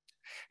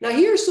 Now,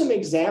 here are some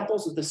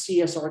examples of the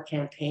CSR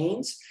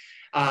campaigns.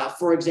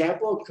 For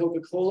example,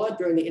 Coca-Cola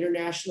during the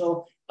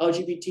International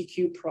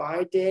LGBTQ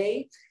Pride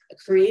Day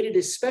created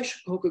a special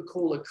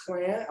Coca-Cola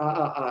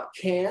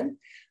can,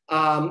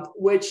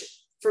 which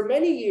for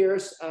many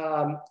years,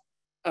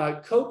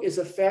 Coke is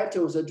a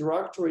Fanta was a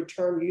derogatory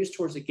term used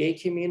towards the gay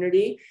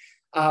community.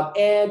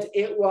 And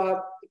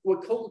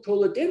what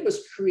Coca-Cola did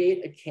was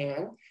create a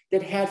can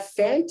that had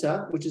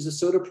Fanta, which is a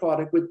soda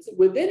product,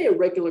 within a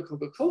regular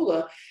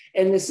Coca-Cola,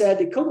 and they said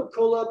that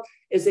Coca-Cola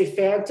is a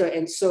Fanta,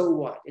 and so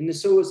what? And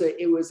so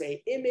it was an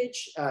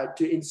image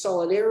in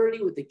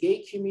solidarity with the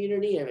gay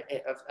community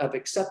of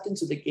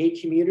acceptance of the gay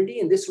community,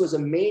 and this was a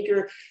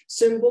major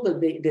symbol that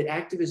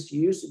activists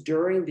used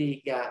during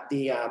the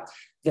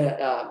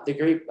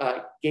great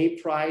Gay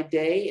Pride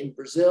Day in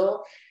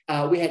Brazil.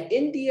 We had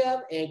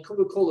India and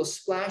Coca-Cola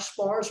splash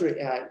bars,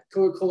 where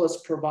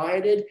Coca-Cola's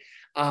provided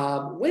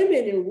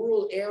women in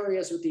rural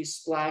areas with these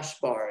splash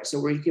bars, so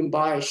where you can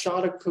buy a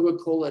shot of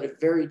Coca-Cola at a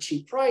very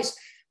cheap price,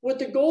 with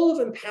the goal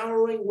of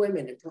empowering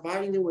women and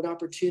providing them with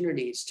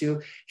opportunities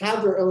to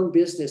have their own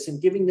business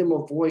and giving them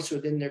a voice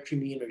within their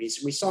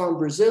communities. We saw in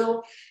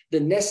Brazil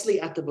the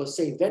Nestle at the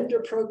Você vendor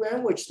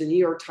program, which the New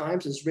York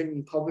Times has written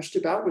and published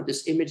about, where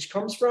this image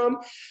comes from,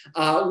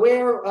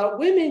 where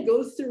women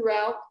go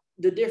throughout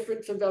the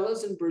different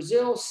favelas in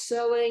Brazil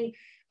selling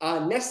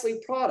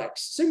Nestle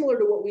products, similar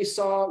to what we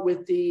saw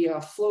with the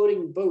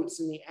floating boats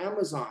in the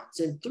Amazons.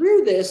 And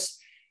through this,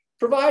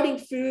 providing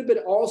food, but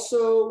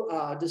also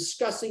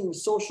discussing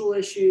social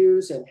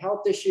issues and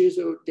health issues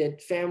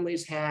that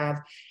families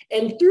have.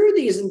 And through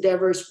these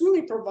endeavors,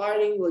 really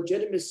providing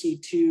legitimacy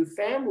to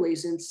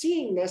families and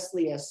seeing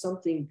Nestle as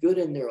something good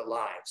in their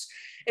lives.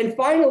 And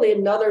finally,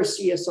 another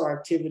CSR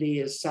activity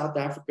is South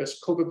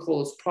Africa's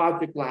Coca-Cola's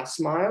Project Last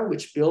Mile,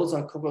 which builds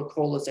on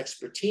Coca-Cola's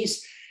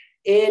expertise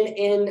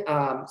in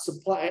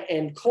supply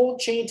and cold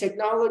chain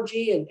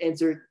technology and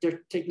their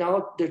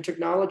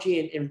technology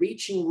in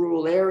reaching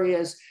rural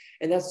areas.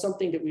 And that's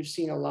something that we've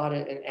seen a lot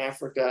in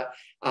Africa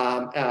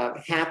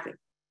happen.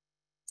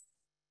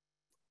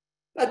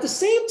 At the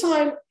same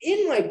time,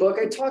 in my book,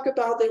 I talk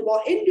about that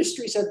while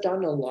industries have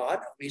done a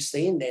lot,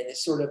 obviously, and they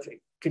sort of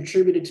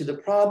contributed to the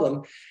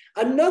problem,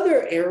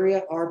 another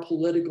area are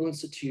political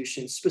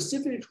institutions,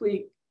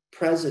 specifically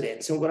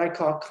presidents and what I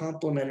call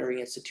complementary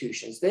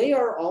institutions. They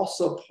are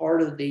also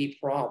part of the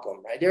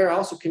problem, right? They're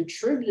also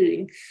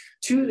contributing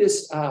to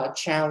this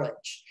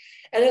challenge.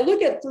 And I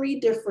look at three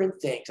different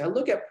things. I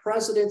look at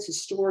presidents'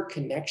 historic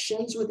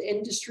connections with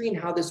industry and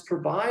how this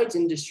provides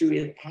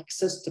industry with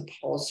access to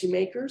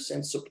policymakers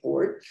and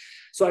support.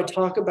 So I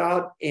talk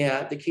about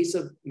the case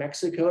of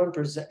Mexico and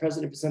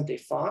President Vicente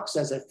Fox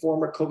as a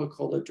former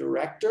Coca-Cola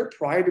director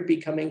prior to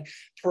becoming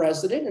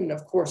president. And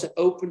of course, it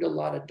opened a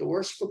lot of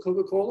doors for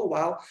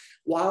Coca-Cola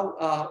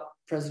while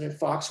President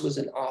Fox was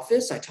in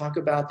office. I talk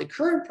about the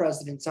current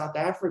president in South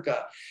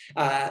Africa,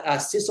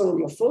 Cyril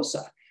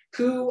Ramaphosa,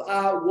 who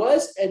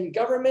was in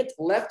government,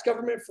 left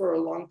government for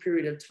a long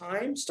period of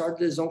time,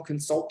 started his own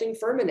consulting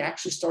firm and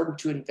actually started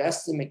to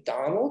invest in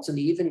McDonald's and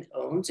even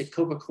owns a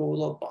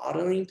Coca-Cola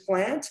bottling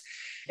plant,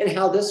 and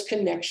how this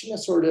connection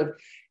has sort of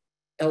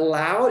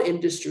allowed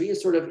industry,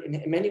 is sort of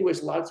in many ways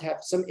allowed to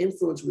have some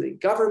influence within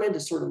government,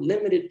 has sort of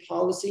limited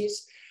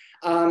policies.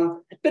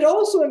 But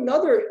also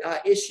another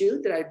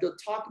issue that I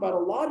talk about a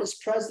lot is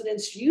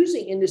presidents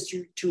using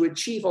industry to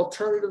achieve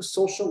alternative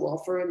social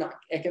welfare and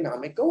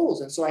economic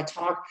goals. And so I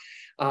talk,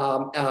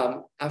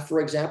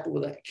 for example,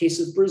 with the case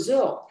of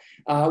Brazil,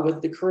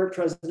 with the current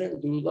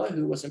president Lula,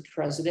 who was a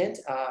president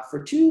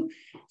for two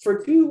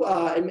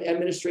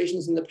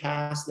administrations in the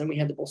past. Then we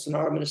had the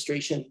Bolsonaro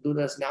administration.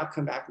 Lula has now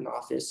come back in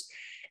office.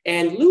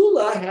 And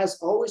Lula has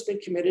always been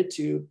committed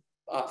to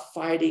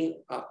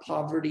fighting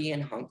poverty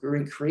and hunger,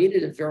 and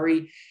created a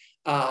very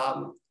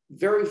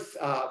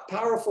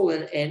powerful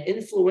and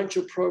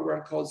influential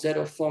program called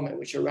Zero Fome,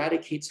 which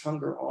eradicates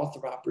hunger all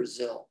throughout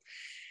Brazil.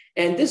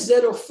 And this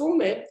Zero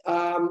Fome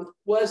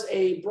was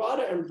a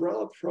broader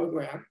umbrella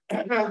program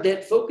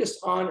that focused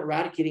on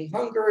eradicating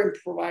hunger and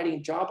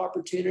providing job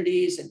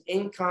opportunities and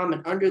income.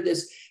 And under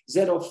this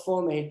Zero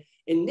Fome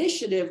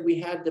initiative, we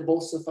had the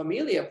Bolsa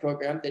Familia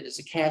program, that is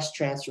a cash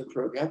transfer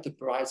program that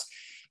provides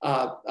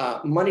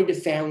money to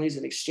families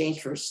in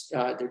exchange for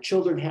their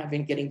children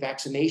getting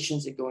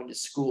vaccinations and going to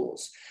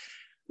schools.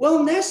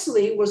 Well,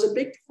 Nestle was a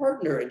big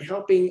partner in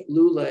helping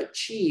Lula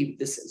achieve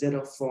this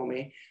Zero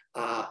Fome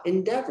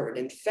endeavor.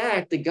 In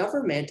fact, the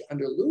government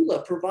under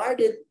Lula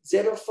provided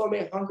Zero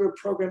Fome Hunger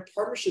Program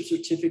Partnership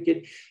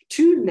Certificate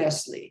to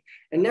Nestle.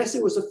 And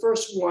Nestle was the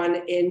first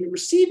one in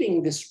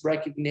receiving this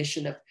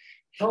recognition of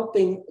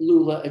helping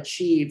Lula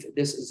achieve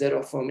this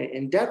Zero Fome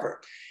endeavor.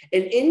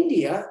 In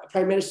India,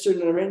 Prime Minister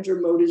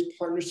Narendra Modi's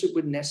partnership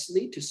with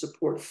Nestle to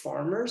support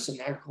farmers and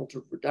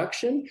agricultural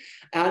production.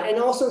 And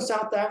also in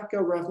South Africa,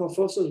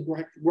 Ramaphosa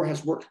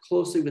has worked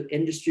closely with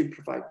industry to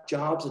provide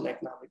jobs and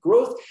economic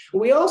growth.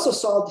 We also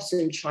saw this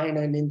in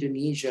China and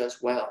Indonesia as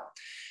well.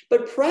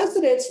 But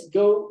presidents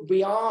go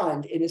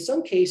beyond, and in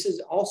some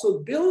cases also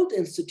build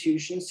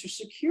institutions to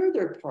secure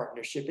their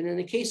partnership. And in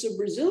the case of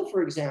Brazil,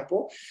 for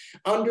example,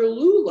 under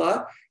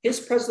Lula, his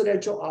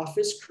presidential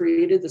office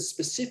created the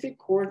specific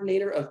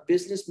coordinator of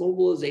business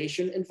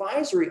mobilization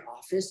advisory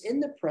office in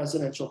the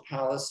presidential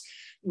palace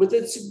with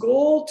its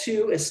goal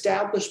to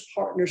establish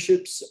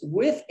partnerships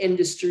with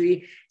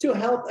industry to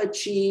help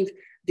achieve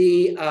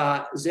the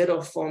Zero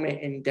Fome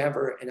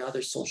endeavor and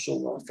other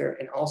social welfare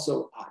and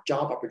also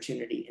job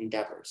opportunity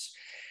endeavors.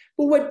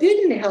 But what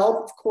didn't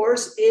help, of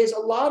course, is a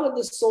lot of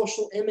the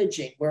social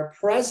imaging where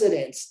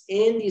presidents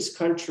in these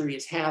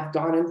countries have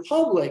gone in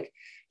public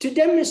to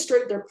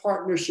demonstrate their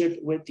partnership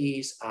with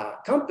these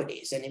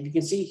companies. And you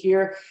can see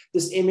here,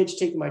 this image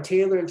taken by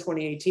Taylor in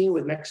 2018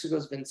 with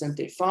Mexico's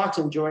Vicente Fox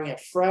enjoying a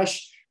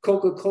fresh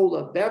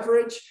Coca-Cola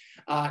beverage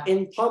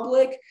in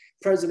public.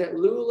 President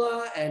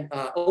Lula and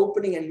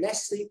opening a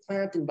Nestle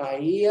plant in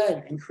Bahia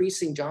and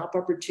increasing job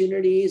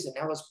opportunities. And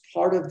that was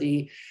part of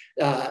the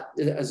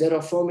Zero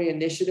Fome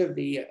initiative,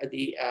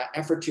 the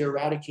effort to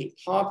eradicate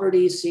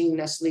poverty, seeing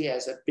Nestle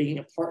as being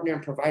a partner in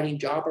providing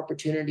job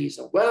opportunities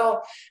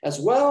as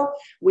well.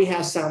 We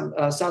have some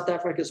South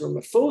Africa's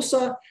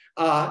Ramaphosa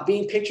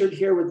being pictured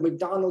here with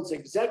McDonald's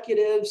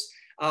executives.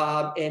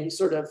 And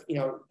sort of,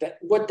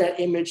 what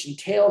that image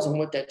entails and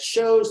what that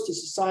shows to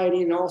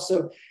society, and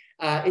also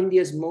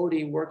India's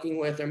Modi working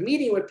with or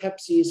meeting with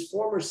Pepsi's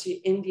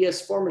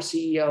India's former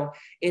CEO,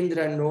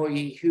 Indra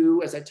Nooyi,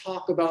 who, as I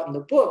talk about in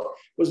the book,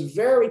 was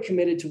very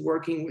committed to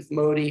working with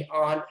Modi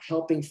on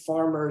helping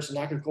farmers and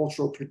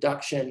agricultural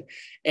production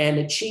and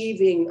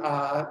achieving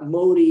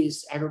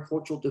Modi's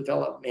agricultural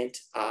development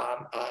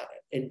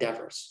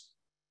endeavors.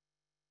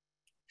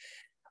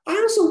 I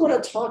also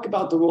want to talk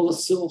about the role of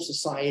civil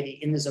society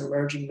in these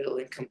emerging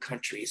middle-income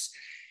countries.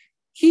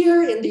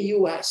 Here in the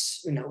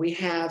US, we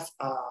have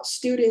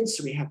students,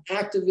 we have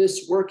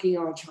activists working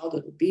on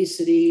childhood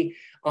obesity,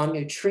 on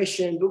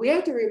nutrition, but we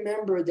have to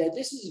remember that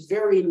this is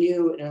very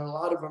new in a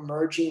lot of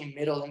emerging and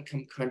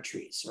middle-income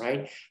countries,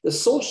 right? The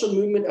social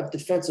movement of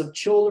defense of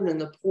children and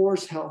the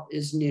poor's health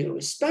is new,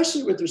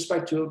 especially with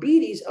respect to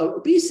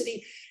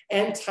obesity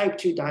and type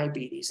 2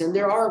 diabetes. And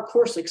there are, of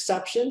course,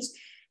 exceptions.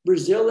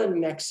 Brazil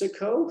and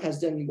Mexico has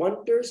done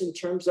wonders in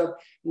terms of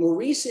more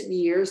recent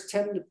years,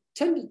 10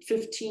 to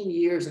 15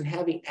 years, and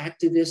having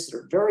activists that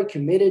are very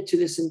committed to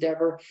this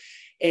endeavor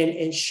and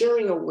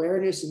ensuring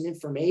awareness and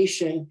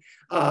information.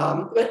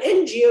 But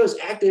NGOs,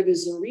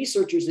 activists, and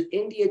researchers in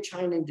India,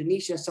 China,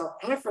 Indonesia, South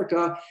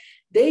Africa,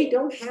 they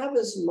don't have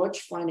as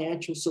much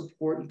financial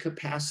support and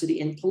capacity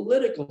and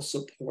political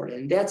support.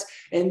 And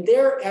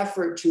their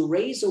effort to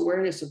raise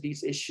awareness of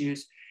these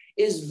issues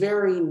is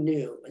very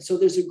new. And so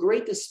there's a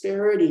great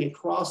disparity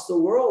across the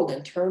world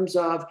in terms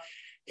of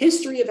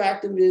history of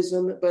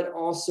activism, but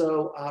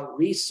also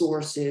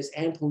resources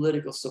and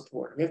political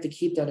support. We have to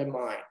keep that in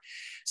mind.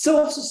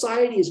 Civil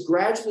society is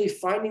gradually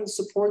finding the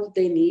support that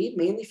they need,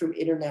 mainly from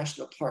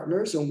international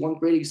partners. And one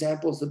great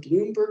example is the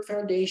Bloomberg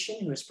Foundation,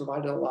 who has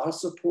provided a lot of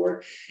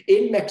support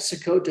in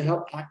Mexico to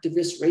help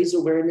activists raise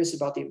awareness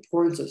about the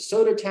importance of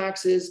soda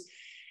taxes.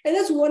 And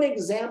that's one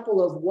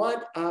example of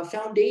what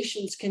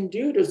foundations can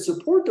do to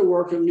support the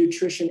work of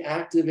nutrition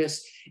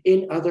activists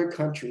in other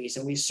countries.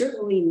 And we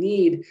certainly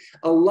need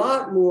a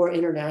lot more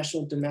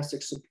international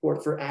domestic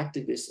support for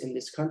activists in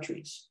these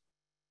countries.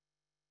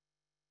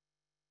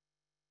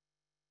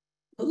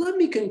 But let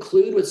me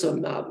conclude with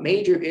some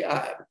major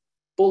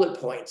bullet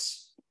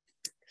points.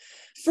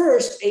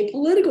 First, a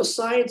political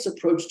science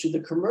approach to the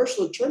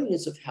commercial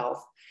determinants of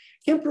health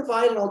can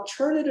provide an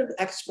alternative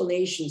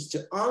explanations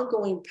to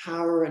ongoing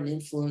power and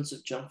influence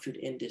of junk food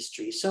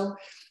industry. So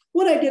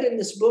what I did in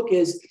this book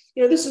is,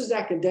 this is an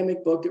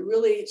academic book that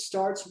really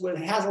starts with,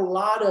 has a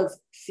lot of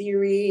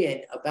theory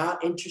and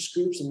about interest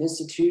groups and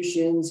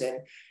institutions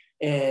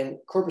and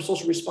corporate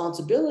social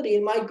responsibility.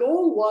 And my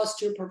goal was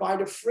to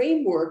provide a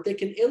framework that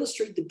can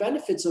illustrate the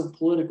benefits of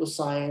political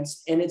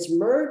science and its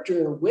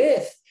merger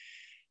with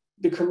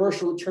the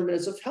commercial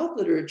determinants of health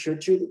literature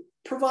to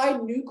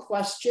provide new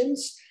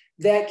questions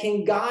that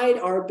can guide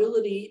our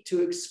ability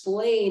to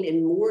explain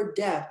in more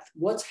depth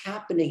what's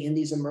happening in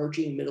these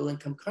emerging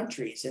middle-income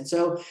countries. And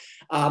so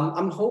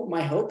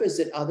my hope is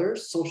that other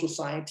social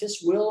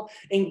scientists will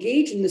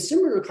engage in the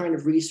similar kind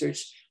of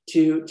research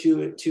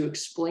to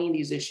explain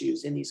these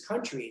issues in these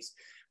countries.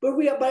 But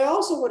I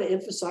also want to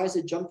emphasize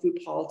that junk food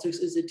politics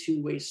is a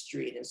two-way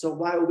street. And so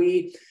while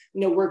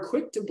we're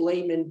quick to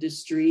blame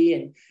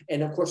industry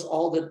and of course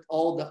all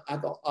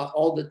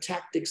the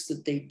tactics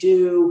that they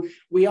do,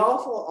 we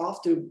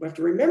often have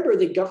to remember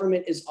that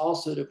government is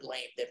also to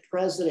blame. That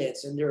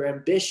presidents and their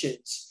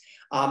ambitions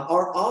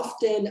are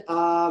often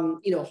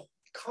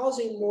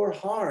causing more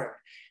harm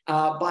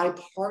by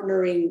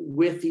partnering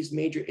with these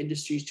major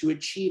industries to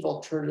achieve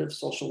alternative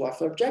social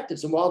welfare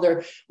objectives. And while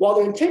their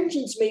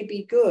intentions may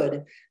be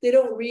good, they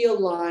don't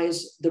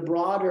realize the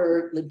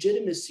broader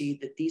legitimacy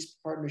that these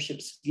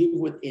partnerships give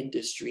with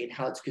industry and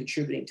how it's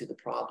contributing to the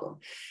problem.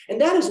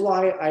 And that is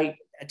why I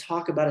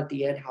talk about at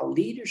the end how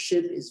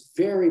leadership is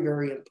very,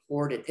 very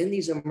important in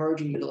these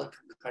emerging middle-income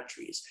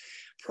countries.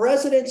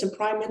 Presidents and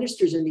prime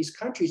ministers in these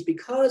countries,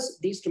 because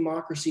these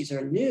democracies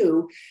are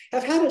new,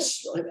 have had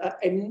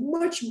a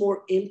much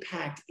more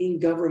impact in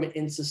government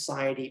and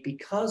society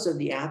because of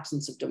the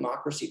absence of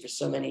democracy for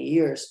so many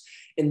years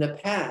in the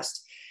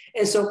past.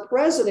 And so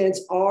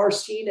presidents are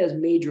seen as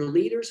major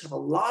leaders, have a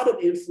lot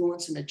of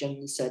influence in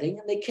agenda setting,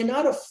 and they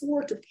cannot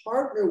afford to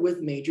partner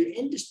with major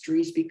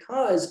industries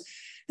because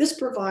this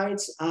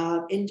provides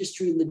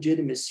industry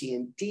legitimacy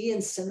and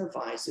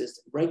de-incentivizes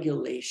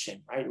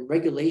regulation, right?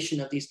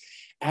 Regulation of these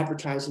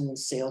advertising and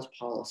sales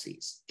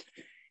policies.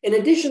 In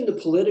addition to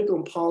political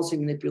and policy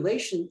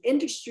manipulation,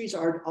 industries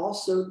are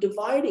also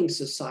dividing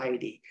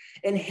society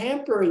and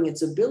hampering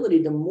its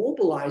ability to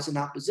mobilize in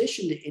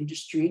opposition to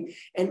industry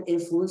and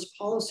influence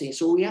policy.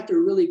 So we have to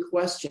really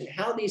question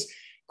how these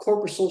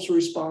corporate social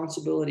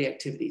responsibility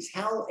activities,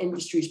 how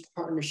industry's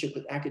partnership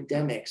with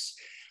academics,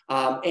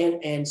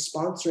 and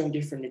sponsoring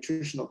different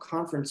nutritional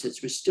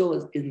conferences, which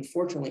still,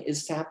 unfortunately,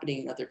 is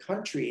happening in other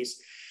countries,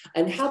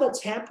 and how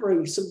that's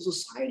hampering civil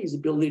society's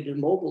ability to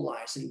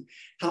mobilize, and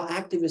how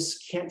activists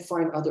can't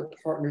find other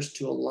partners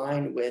to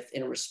align with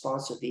in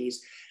response to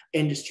these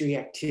industry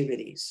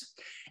activities.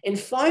 And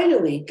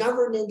finally,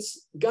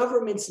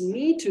 governments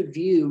need to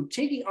view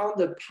taking on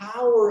the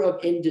power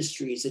of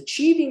industries,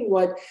 achieving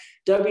what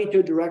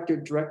WTO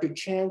Director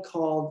Chan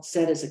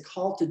said as a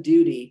call to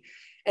duty,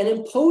 and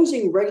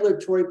imposing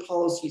regulatory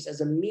policies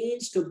as a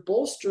means to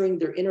bolstering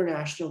their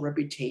international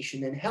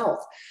reputation and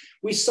health.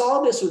 We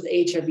saw this with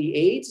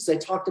HIV/AIDS, as I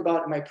talked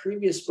about in my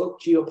previous book,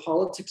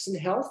 Geopolitics and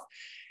Health.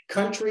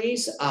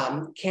 Countries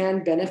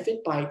can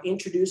benefit by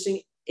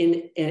introducing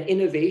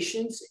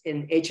innovations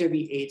in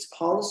HIV/AIDS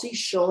policy,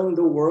 showing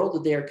the world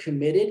that they are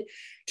committed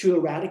to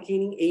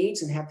eradicating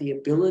AIDS and have the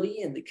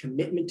ability and the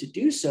commitment to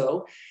do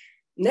so.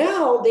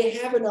 Now they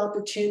have an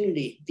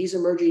opportunity, these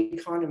emerging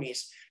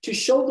economies, to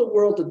show the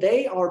world that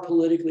they are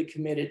politically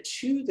committed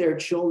to their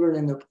children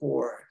and the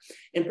poor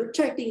and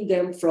protecting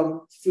them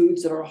from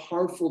foods that are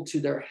harmful to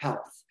their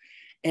health.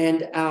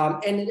 And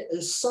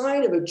a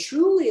sign of a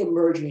truly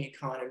emerging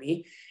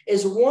economy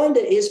is one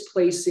that is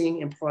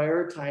placing and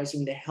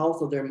prioritizing the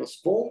health of their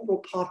most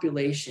vulnerable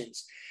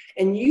populations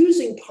and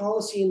using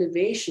policy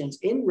innovations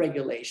in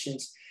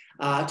regulations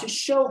to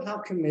show how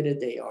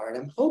committed they are. And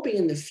I'm hoping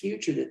in the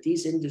future that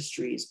these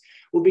industries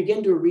will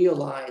begin to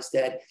realize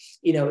that,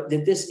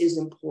 that this is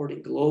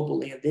important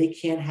globally, and they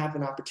can have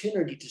an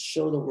opportunity to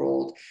show the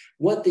world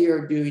what they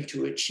are doing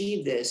to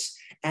achieve this,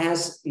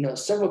 as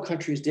several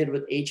countries did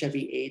with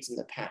HIV/AIDS in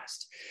the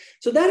past.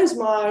 So that is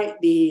my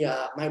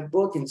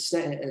book in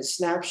a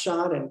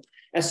snapshot. And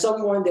as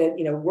someone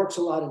that works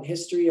a lot in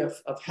history of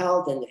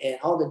health and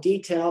all the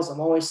details, I'm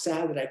always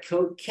sad that I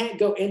can't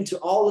go into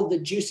all of the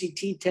juicy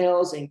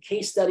details and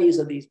case studies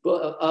of these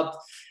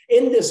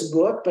in this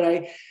book. But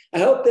I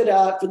hope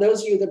that for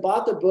those of you that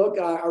bought the book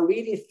are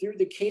reading through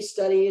the case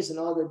studies and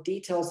all the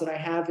details that I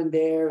have in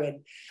there.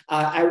 And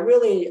I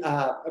really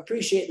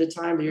appreciate the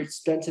time that you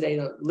spent today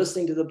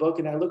listening to the book,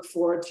 and I look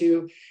forward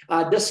to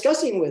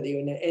discussing with you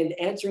and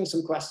answering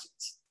some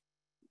questions.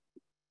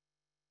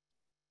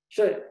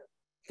 Sure.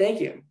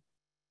 Thank you.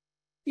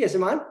 Yes,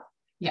 Iman?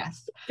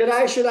 Yes.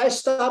 Should I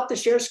stop the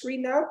share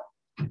screen now?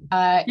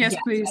 Yes,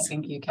 please. I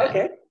think you can.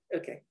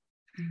 Okay.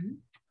 Mm-hmm.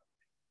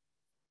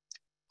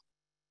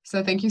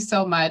 So thank you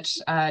so much,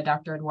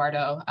 Dr.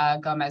 Eduardo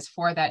Gómez,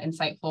 for that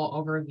insightful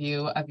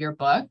overview of your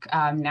book.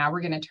 Now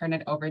we're going to turn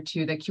it over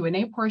to the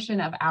Q&A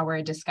portion of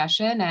our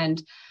discussion.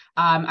 And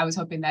I was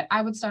hoping that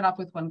I would start off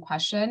with one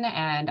question,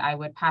 and I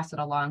would pass it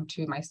along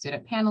to my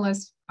student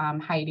panelists,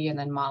 Heidi and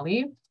then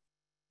Molly.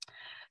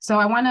 So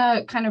I want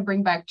to kind of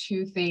bring back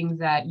two things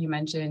that you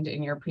mentioned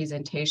in your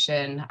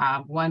presentation.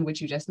 One,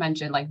 which you just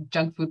mentioned, like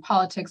junk food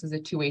politics is a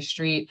two-way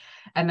street.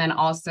 And then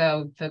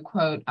also the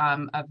quote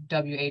of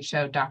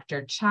WHO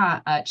Dr.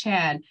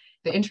 Chan,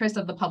 the interests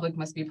of the public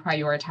must be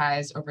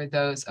prioritized over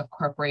those of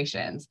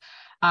corporations.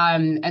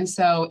 And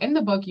so in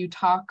the book, you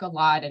talk a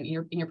lot, and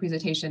in your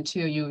presentation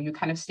too, you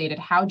kind of stated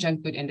how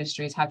junk food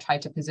industries have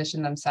tried to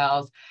position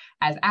themselves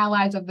as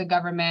allies of the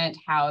government,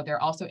 how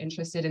they're also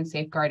interested in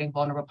safeguarding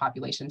vulnerable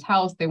populations'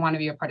 health. They want to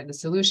be a part of the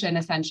solution,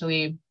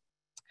 essentially.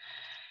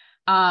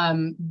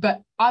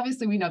 But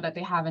obviously we know that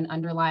they have an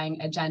underlying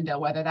agenda,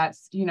 whether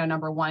that's,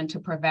 number one, to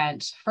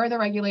prevent further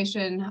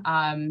regulation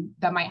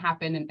that might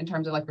happen in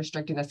terms of like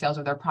restricting the sales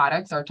of their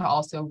products, or to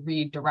also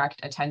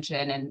redirect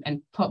attention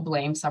and put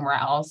blame somewhere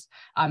else.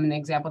 An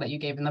example that you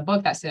gave in the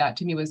book that stood out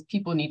to me was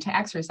people need to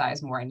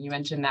exercise more. And you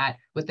mentioned that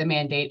with the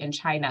mandate in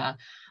China.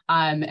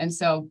 And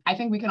so I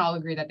think we can all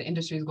agree that the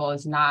industry's goal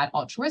is not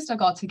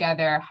altruistic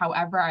altogether.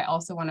 However, I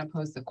also want to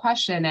pose the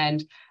question,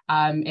 and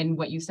in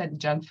what you said,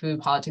 junk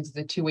food politics is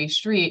a two-way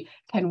street.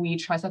 Can we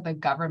trust that the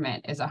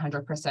government is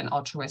 100%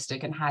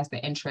 altruistic and has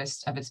the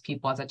interests of its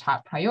people as a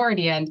top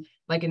priority? And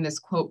like in this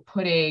quote,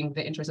 putting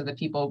the interests of the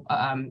people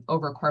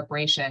over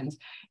corporations.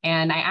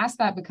 And I asked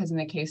that because in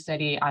the case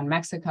study on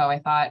Mexico, I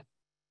thought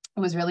it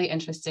was really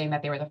interesting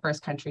that they were the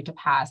first country to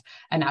pass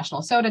a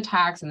national soda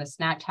tax and the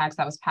snack tax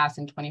that was passed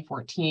in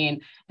 2014,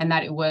 and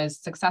that it was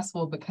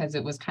successful because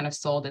it was kind of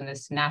sold in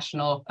this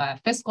national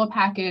fiscal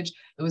package.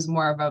 It was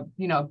more of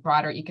a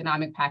broader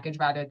economic package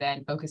rather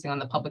than focusing on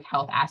the public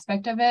health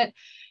aspect of it.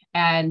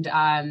 And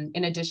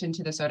in addition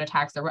to the soda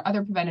tax, there were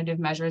other preventative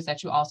measures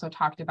that you also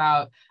talked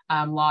about,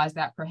 laws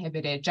that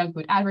prohibited junk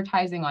food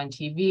advertising on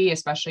TV,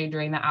 especially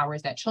during the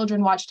hours that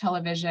children watch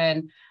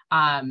television,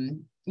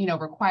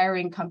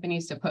 requiring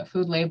companies to put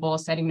food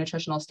labels, setting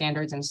nutritional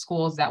standards in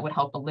schools that would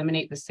help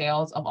eliminate the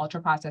sales of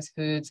ultra-processed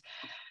foods.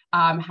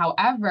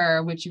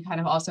 However, which you kind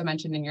of also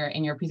mentioned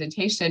in your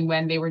presentation,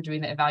 when they were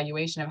doing the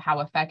evaluation of how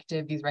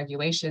effective these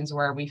regulations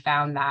were, we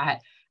found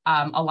that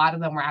a lot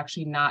of them were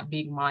actually not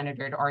being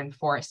monitored or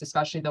enforced,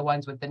 especially the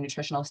ones with the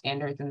nutritional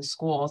standards in the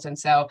schools. And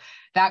so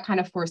that kind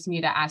of forced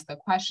me to ask the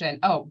question,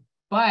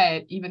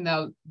 but even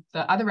though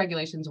the other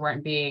regulations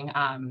weren't being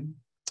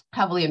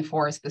heavily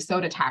enforced, the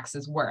soda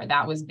taxes were.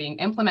 That was being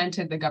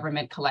implemented. The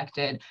government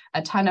collected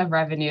a ton of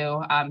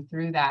revenue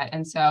through that.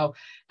 And so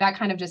that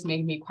kind of just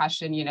made me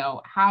question,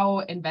 how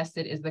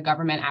invested is the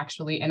government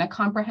actually in a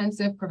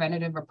comprehensive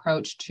preventative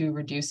approach to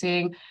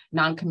reducing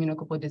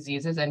non-communicable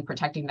diseases and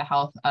protecting the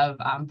health of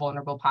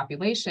vulnerable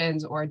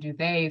populations? Or do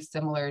they,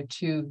 similar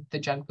to the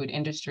junk food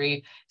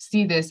industry,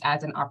 see this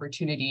as an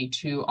opportunity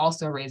to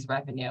also raise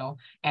revenue?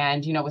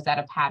 And, was that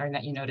a pattern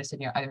that you noticed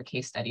in your other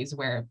case studies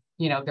where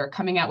they're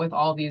coming out with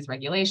all these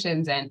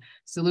regulations and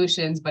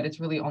solutions, but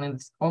it's really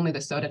only the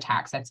soda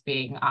tax that's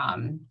being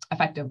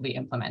effectively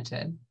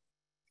implemented?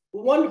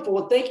 Wonderful.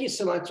 Well, thank you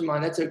so much,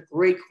 Iman. That's a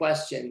great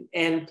question.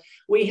 And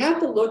we have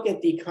to look at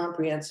the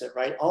comprehensive,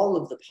 right? All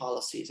of the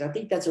policies. I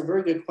think that's a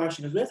very good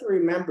question, because we have to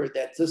remember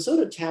that the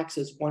soda tax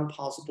is one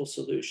possible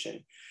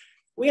solution.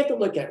 We have to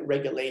look at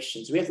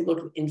regulations. We have to look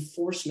at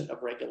enforcement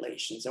of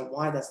regulations and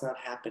why that's not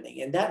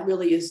happening. And that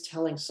really is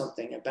telling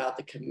something about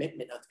the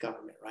commitment of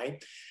government,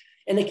 right?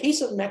 In the case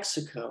of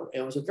Mexico,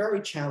 it was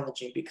very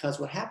challenging because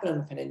what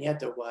happened in Peña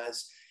Nieto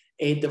was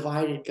a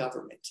divided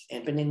government.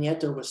 And Peña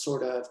Nieto was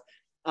sort of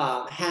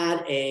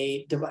had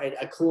a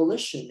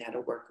coalition that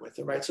to work with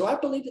it, right? So I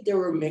believe that there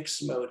were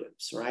mixed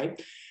motives,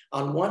 right?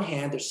 On one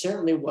hand, there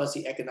certainly was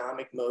the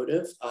economic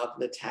motive of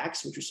the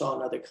tax, which we saw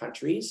in other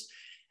countries.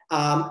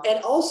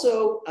 And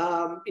also,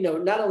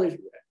 not only,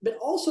 but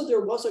also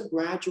there was a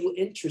gradual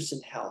interest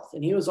in health.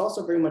 And he was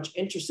also very much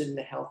interested in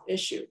the health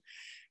issue.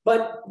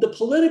 But the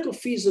political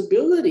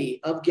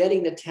feasibility of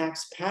getting the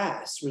tax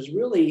passed was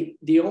really,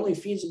 the only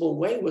feasible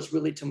way was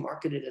really to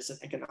market it as an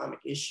economic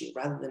issue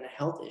rather than a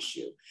health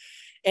issue,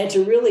 and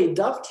to really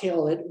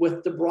dovetail it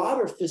with the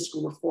broader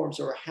fiscal reforms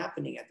that were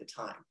happening at the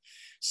time.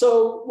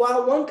 So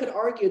while one could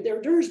argue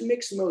there's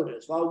mixed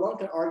motives, while one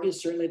could argue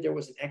certainly there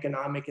was an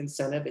economic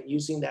incentive in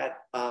using that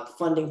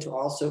funding to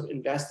also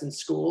invest in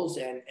schools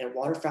and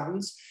water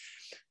fountains,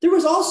 there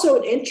was also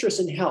an interest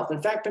in health.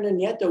 In fact, Peña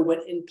Nieto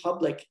went in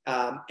public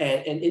and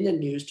in the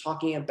news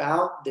talking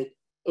about the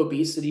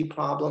obesity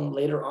problem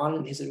later on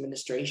in his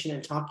administration,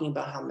 and talking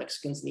about how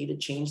Mexicans need to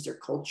change their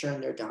culture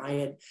and their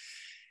diet.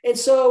 And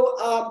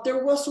so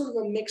there was sort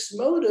of a mixed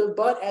motive,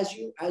 but as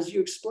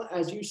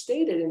you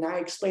stated, and I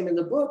explained in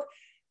the book,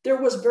 there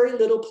was very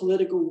little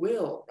political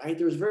will, right?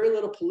 There was very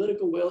little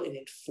political will in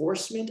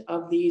enforcement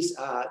of these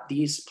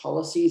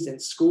policies in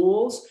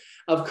schools,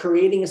 of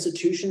creating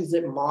institutions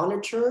that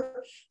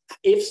monitor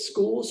if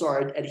schools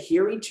are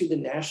adhering to the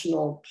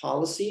national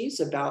policies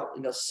about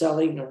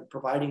selling and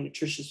providing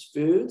nutritious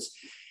foods.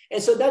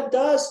 And so that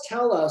does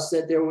tell us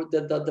that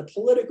the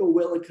political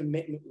will and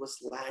commitment was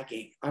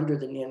lagging under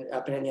the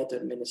Peña Nieto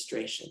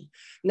administration.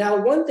 Now,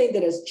 one thing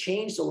that has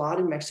changed a lot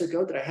in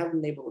Mexico that I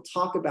haven't been able to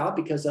talk about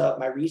because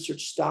my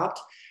research stopped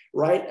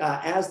right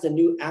as the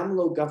new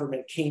AMLO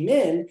government came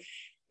in,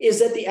 is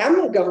that the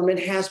AMLO government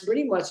has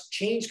pretty much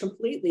changed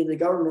completely the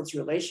government's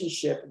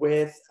relationship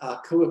with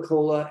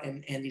Coca-Cola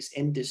and these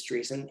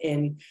industries. And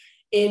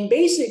in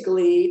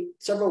basically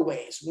several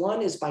ways.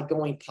 One is by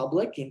going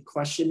public and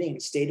questioning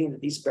and stating that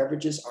these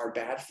beverages are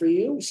bad for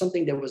you,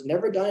 something that was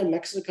never done in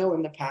Mexico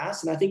in the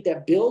past. And I think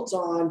that builds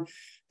on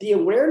the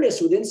awareness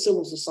within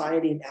civil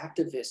society and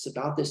activists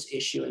about this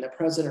issue, and the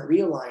president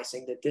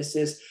realizing that this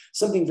is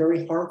something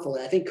very harmful.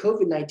 And I think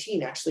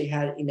COVID-19 actually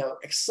had,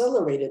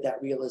 accelerated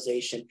that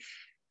realization.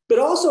 But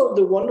also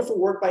the wonderful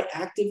work by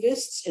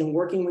activists in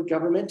working with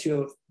government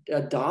to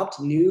adopt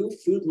new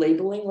food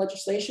labeling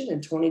legislation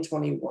in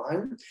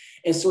 2021,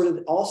 and sort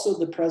of also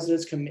the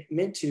president's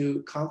commitment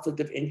to conflict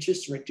of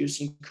interest and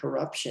reducing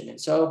corruption.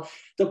 And so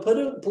the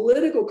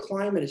political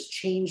climate has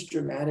changed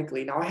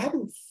dramatically. Now, I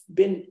haven't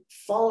been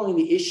following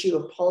the issue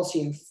of policy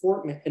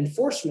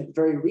enforcement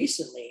very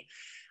recently,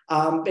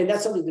 and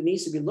that's something that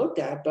needs to be looked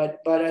at,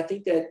 but I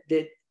think that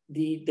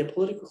the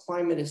political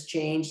climate has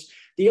changed.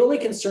 The only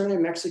concern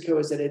in Mexico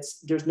is that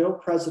there's no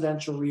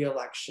presidential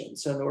re-election.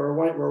 So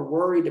we're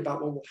worried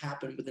about what will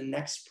happen with the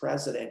next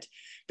president,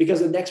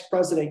 because the next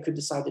president could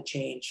decide to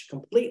change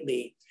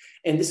completely.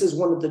 And this is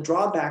one of the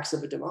drawbacks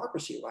of a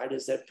democracy, right?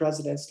 Is that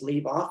presidents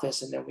leave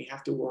office and then we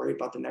have to worry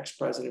about the next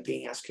president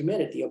being as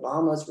committed. The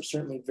Obamas were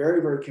certainly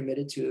very, very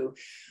committed to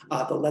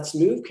the Let's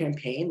Move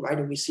campaign, right?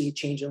 And we see a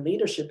change in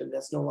leadership, and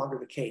that's no longer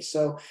the case.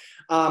 So,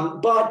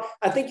 but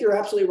I think you're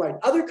absolutely right.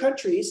 Other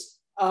countries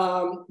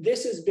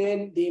there's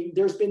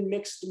been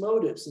mixed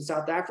motives. In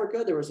South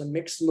Africa, there was a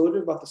mixed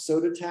motive about the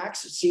soda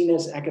tax, seen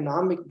as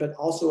economic, but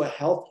also a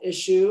health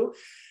issue.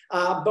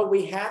 But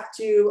we have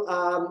to,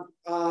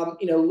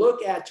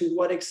 look at to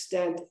what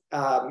extent,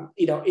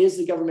 is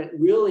the government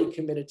really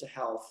committed to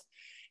health?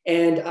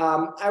 And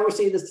I would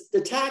say this,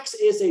 the tax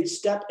is a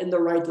step in the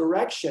right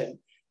direction.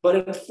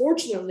 But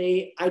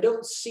unfortunately, I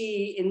don't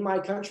see in my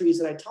countries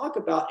that I talk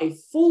about a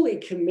fully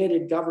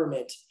committed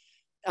government,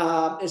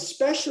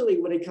 especially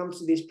when it comes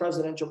to these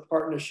presidential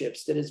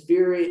partnerships that is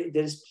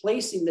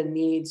placing the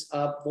needs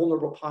of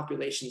vulnerable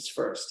populations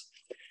first.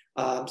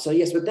 So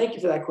yes, but thank you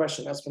for that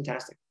question. That's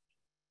fantastic.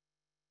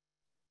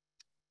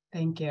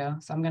 Thank you.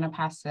 So I'm going to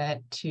pass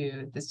it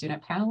to the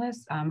student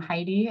panelists,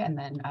 Heidi, and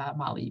then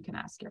Molly, you can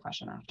ask your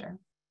question after.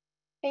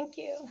 Thank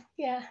you.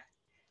 Yeah.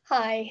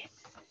 Hi.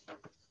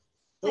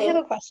 Hello. I have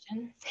a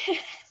question.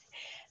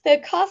 The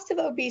cost of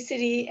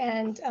obesity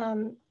and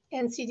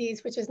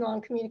NCDs, which is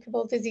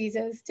non-communicable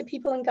diseases, to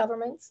people and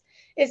governments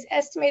is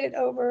estimated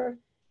over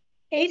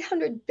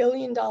 $800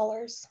 billion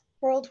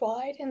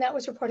worldwide, and that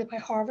was reported by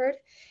Harvard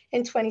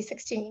in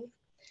 2016.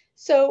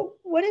 So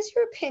what is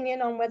your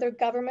opinion on whether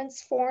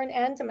governments, foreign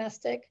and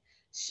domestic,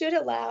 should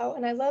allow,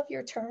 and I love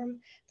your term,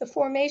 the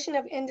formation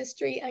of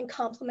industry and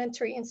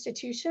complementary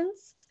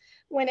institutions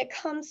when it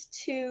comes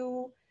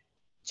to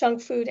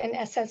junk food and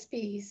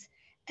SSBs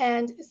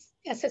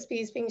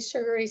being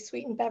sugary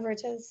sweetened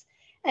beverages?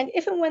 And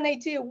if and when they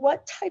do,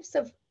 what types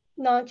of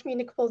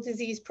non-communicable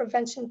disease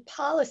prevention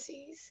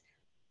policies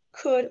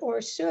could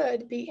or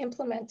should be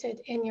implemented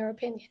in your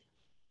opinion?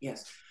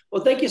 Yes.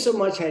 Well, thank you so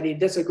much, Heidi.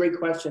 That's a great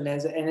question.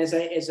 As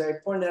I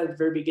pointed out at the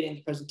very beginning of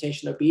the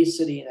presentation,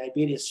 obesity and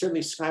diabetes is certainly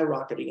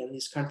skyrocketing in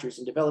these countries,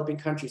 in developing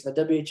countries. The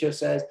WHO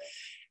says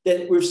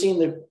that we're seeing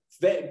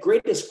the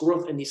greatest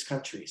growth in these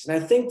countries. And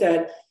I think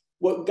that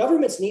what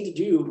governments need to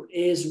do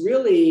is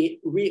really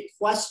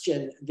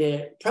question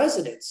the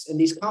presidents, and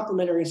these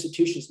complementary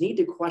institutions need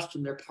to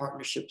question their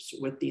partnerships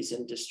with these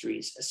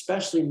industries,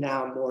 especially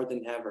now more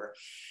than ever.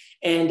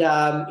 And,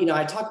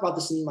 I talk about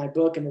this in my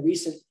book in a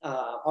recent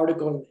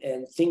article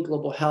in Think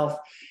Global Health.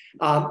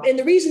 And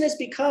the reason is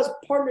because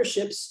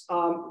partnerships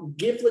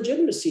give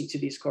legitimacy to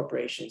these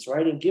corporations,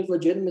 right? And give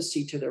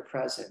legitimacy to their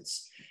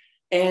presence.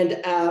 And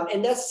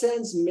that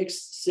sends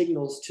mixed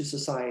signals to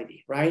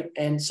society, right?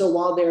 And so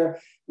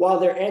while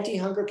their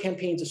anti-hunger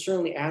campaigns are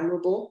certainly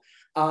admirable,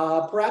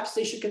 perhaps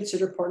they should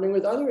consider partnering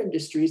with other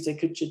industries that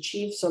could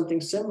achieve something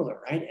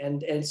similar, right?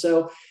 And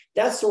so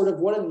that's sort of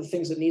one of the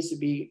things that needs to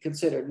be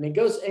considered. And it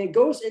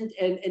goes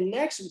in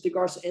next with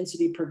regards to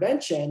NCD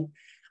prevention.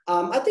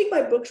 I think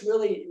my book's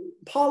really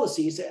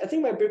policies. I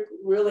think my book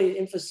really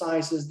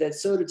emphasizes that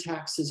soda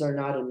taxes are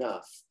not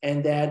enough,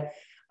 and that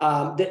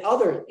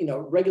other,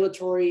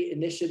 regulatory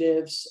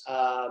initiatives,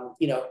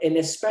 and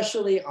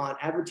especially on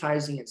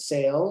advertising and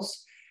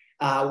sales.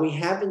 We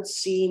haven't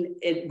seen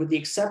it, with the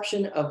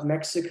exception of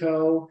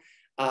Mexico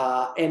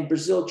and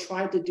Brazil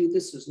tried to do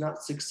this, was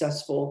not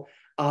successful.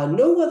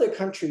 No other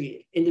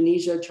country,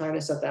 Indonesia,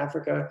 China, South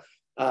Africa,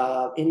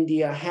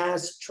 India,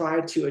 has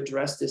tried to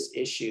address this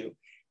issue.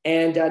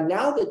 And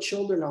now that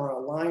children are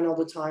online all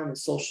the time and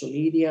social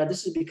media,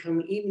 this is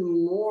becoming even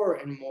more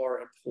and more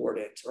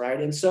important,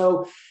 right? And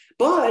so,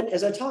 but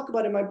as I talk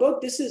about in my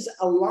book, this is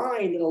a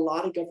line that a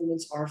lot of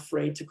governments are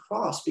afraid to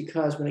cross,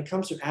 because when it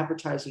comes to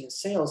advertising and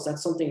sales,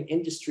 that's something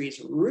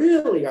industries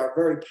really are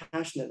very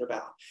passionate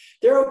about.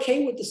 They're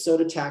okay with the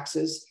soda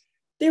taxes.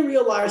 They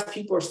realize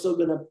people are still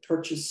going to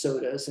purchase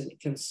sodas and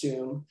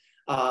consume,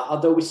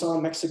 although we saw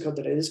in Mexico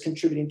that it is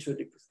contributing to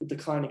a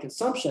decline in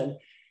consumption.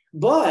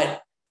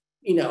 But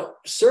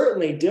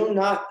certainly do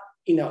not,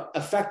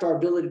 affect our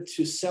ability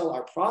to sell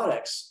our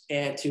products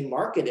and to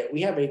market it.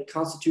 We have a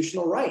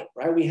constitutional right?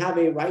 We have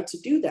a right to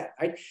do that,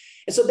 right?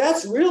 And so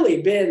that's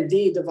really been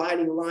the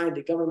dividing line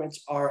that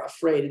governments are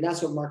afraid. And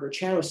that's what Margaret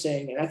Chan was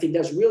saying. And I think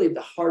that's really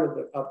the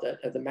heart of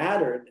the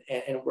matter,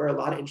 and where a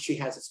lot of industry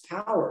has its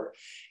power,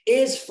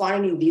 is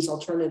finding these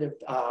alternative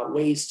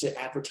ways to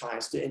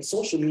advertise. And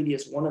social media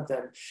is one of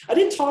them. I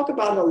didn't talk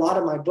about it a lot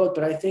in my book,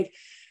 but I think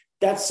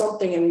that's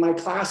something in my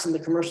class in the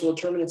commercial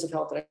determinants of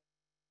health that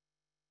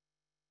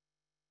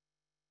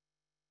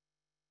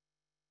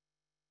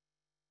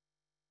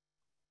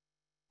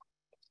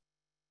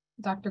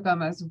Dr.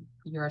 Gómez,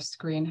 your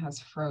screen has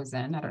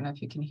frozen. I don't know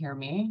if you can hear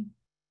me.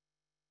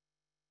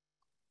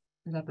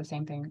 Is that the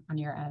same thing on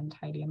your end,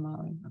 Heidi and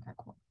Molly? Okay,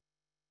 cool.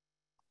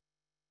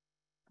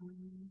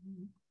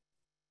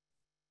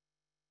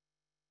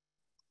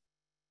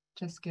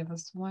 Just give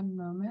us one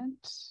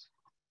moment.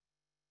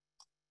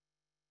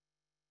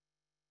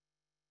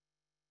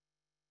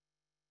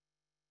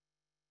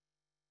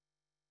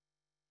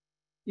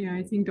 Yeah,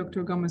 I think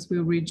Dr. Gómez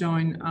will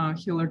rejoin.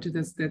 He alerted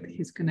us that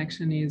his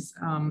connection is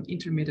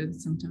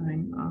intermittent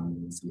sometime.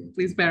 So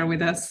please bear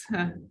with us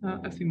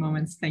a few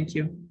moments. Thank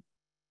you.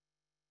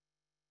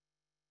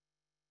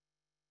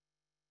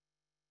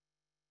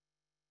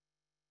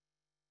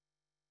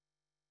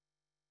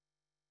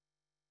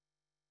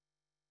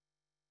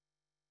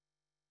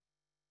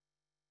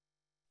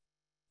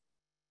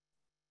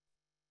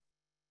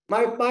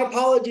 My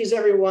apologies,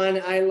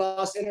 everyone. I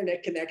lost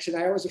internet connection.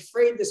 I was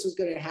afraid this was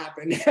going to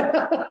happen.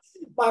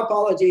 My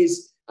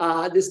apologies.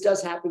 This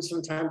does happen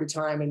from time to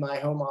time in my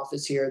home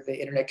office here. The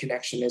internet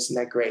connection isn't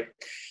that great.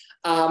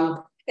 And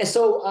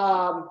so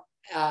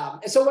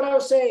what I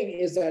was saying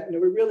is that we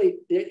really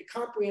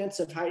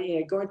comprehensive,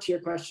 Heidi, going to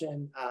your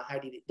question,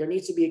 Heidi, there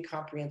needs to be a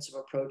comprehensive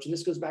approach. And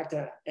this goes back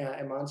to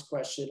Iman's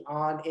question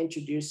on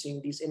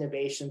introducing these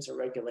innovations or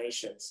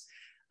regulations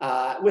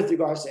with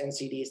regards to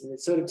NCDs, and the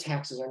soda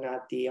taxes are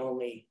not the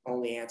only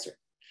answer.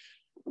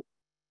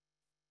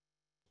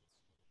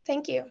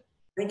 Thank you.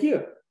 Thank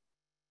you.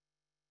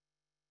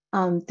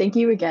 Thank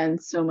you again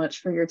so much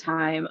for your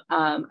time.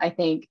 I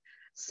think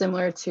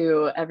similar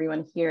to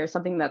everyone here,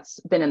 something that's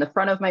been in the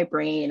front of my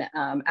brain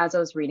as I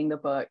was reading the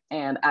book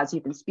and as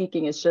you've been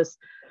speaking is just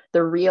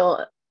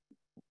the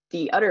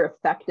utter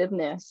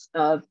effectiveness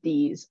of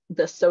the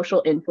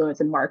social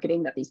influence and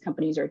marketing that these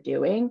companies are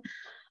doing.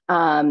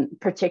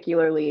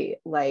 Particularly,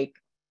 like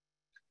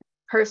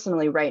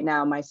personally right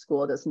now, my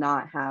school does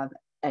not have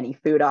any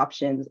food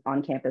options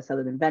on campus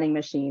other than vending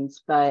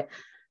machines, but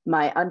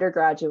my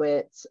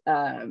undergraduate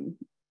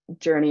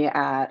journey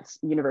at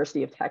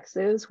University of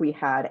Texas, we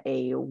had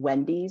a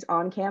Wendy's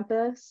on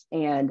campus,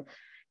 and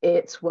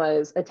it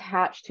was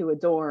attached to a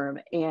dorm,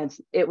 and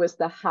it was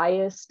the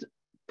highest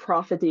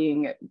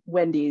profiting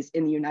Wendy's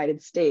in the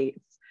United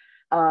States.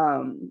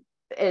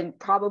 And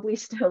probably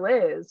still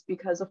is,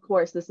 because of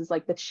course this is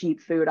like the cheap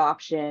food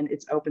option.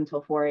 It's open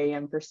till 4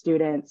 a.m. for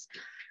students.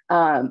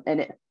 I'm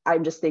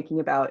just thinking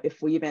about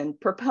if we even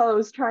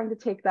propose trying to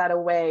take that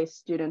away,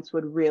 students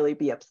would really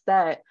be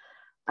upset.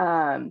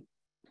 And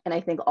I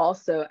think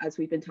also, as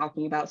we've been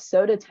talking about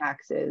soda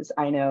taxes,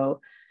 I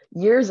know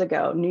years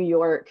ago, New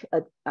York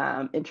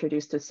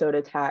introduced a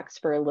soda tax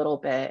for a little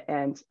bit.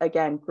 And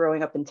again,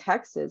 growing up in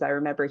Texas, I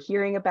remember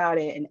hearing about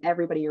it and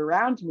everybody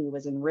around me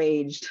was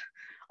enraged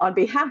on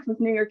behalf of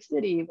New York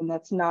City, even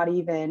that's not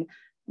even,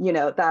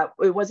 that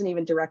it wasn't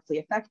even directly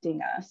affecting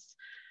us.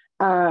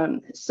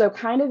 So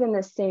kind of in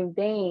the same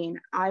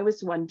vein, I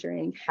was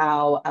wondering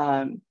how,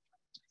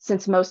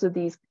 since most of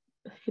these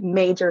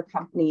major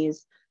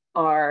companies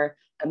are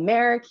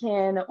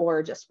American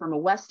or just from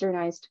a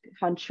westernized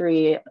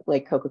country,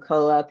 like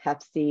Coca-Cola,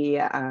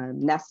 Pepsi,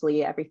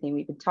 Nestle, everything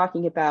we've been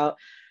talking about,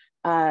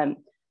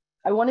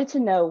 I wanted to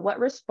know what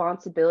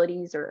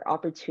responsibilities or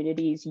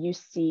opportunities you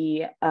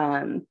see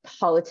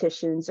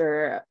politicians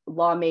or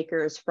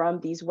lawmakers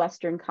from these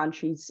Western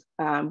countries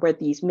where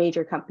these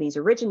major companies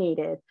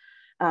originated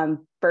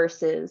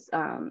versus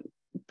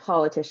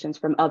politicians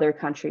from other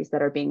countries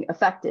that are being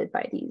affected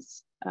by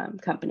these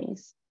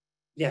companies.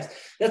 Yes,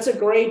 that's a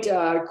great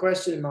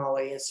question,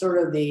 Molly. It's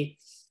sort of the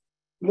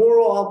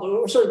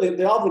moral, sort of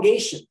the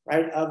obligation,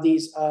 right, of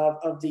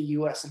the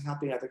U.S. and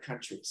helping other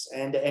countries,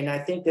 and I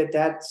think that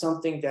that's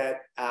something that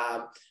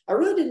I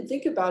really didn't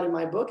think about in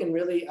my book, and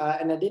really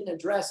and I didn't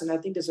address, and I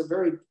think it's a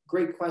very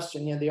great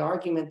question. The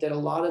argument that a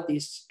lot of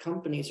these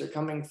companies are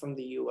coming from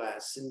the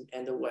U.S.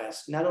 and the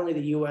West, not only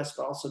the U.S.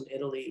 but also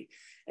Italy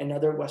and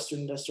other Western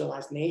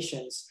industrialized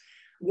nations.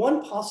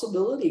 One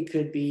possibility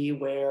could be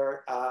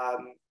where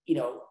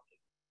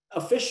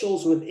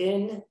officials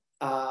within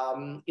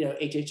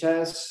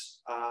HHS,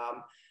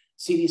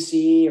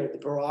 CDC, or the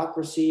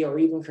bureaucracy, or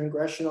even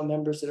congressional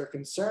members that are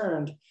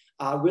concerned,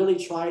 really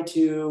try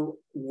to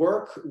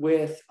work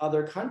with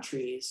other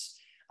countries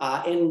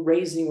in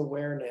raising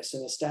awareness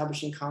and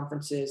establishing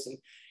conferences and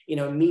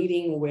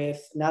meeting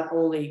with not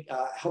only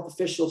health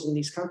officials in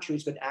these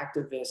countries, but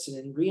activists,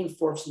 and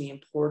reinforcing the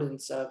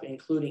importance of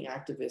including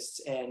activists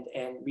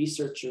and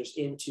researchers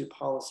into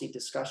policy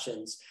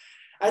discussions.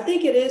 I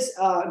think it is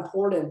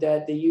important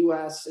that the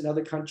US and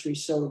other countries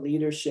show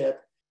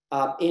leadership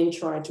in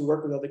trying to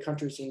work with other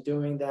countries in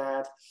doing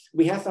that.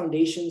 We have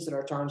foundations that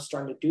are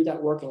starting to do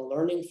that work and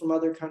learning from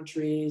other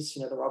countries,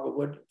 the Robert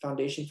Wood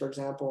Foundation, for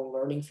example,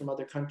 learning from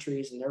other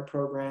countries and their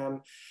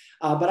program.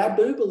 But I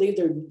do believe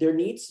there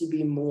needs to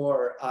be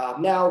more.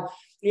 Now,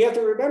 you have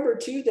to remember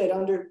too that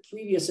under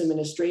previous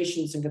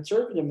administrations and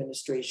conservative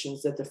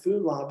administrations, that the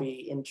food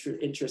lobby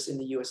interests in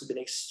the U.S. have been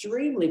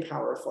extremely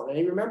powerful. And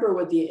I remember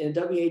with the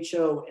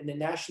WHO and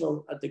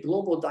the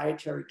global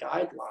dietary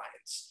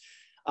guidelines,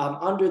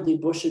 under the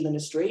Bush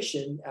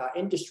administration,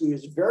 industry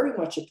was very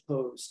much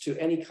opposed to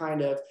any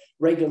kind of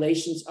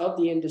regulations of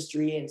the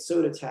industry and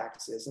soda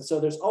taxes. And so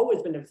there's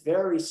always been a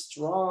very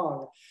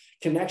strong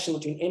connection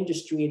between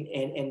industry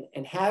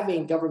and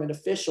having government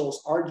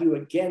officials argue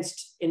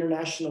against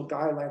international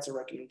guidelines and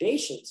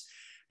recommendations.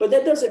 But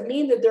that doesn't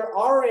mean that there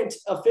aren't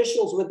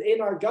officials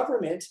within our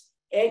government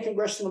and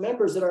congressional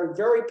members that are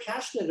very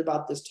passionate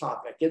about this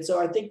topic. And so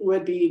I think it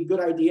would be a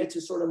good idea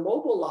to sort of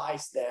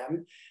mobilize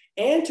them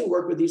and to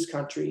work with these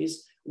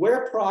countries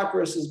where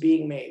progress is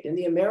being made. In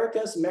the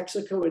Americas,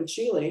 Mexico and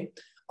Chile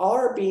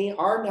are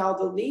now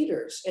the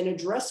leaders in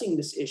addressing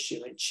this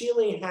issue. And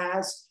Chile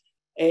has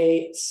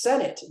a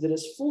Senate that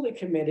is fully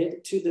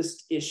committed to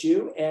this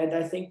issue. And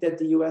I think that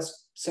the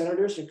US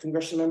senators and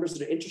congressional members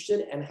that are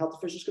interested and health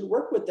officials could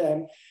work with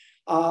them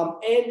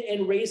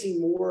and raising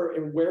more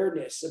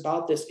awareness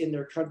about this in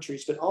their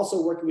countries, but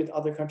also working with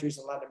other countries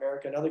in Latin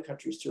America and other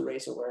countries to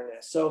raise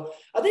awareness. So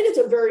I think it's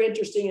a very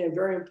interesting and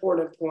very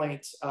important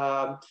point.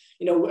 The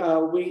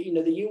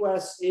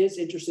U.S. is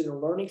interested in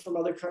learning from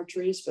other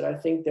countries, but I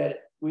think that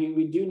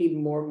we do need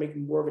make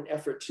more of an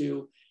effort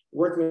to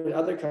work with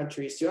other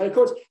countries too. And of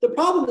course, the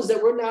problem is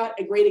that we're not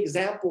a great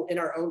example in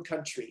our own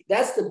country.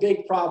 That's the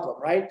big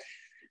problem, right?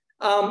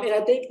 And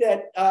I think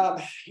that,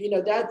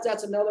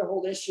 that's another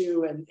whole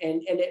issue. And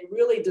it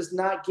really does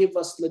not give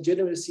us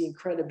legitimacy and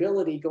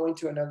credibility going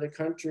to another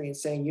country and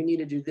saying, you need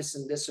to do this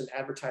and this in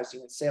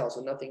advertising and sales,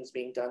 and nothing's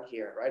being done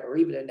here, right? Or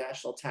even in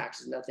national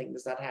taxes, nothing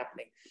is not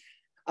happening.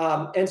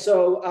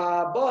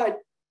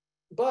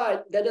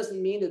 But that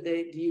doesn't mean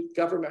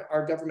that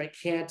our government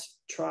can't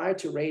try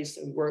to raise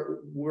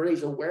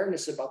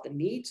awareness about the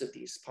needs of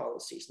these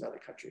policies in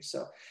other countries.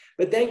 So,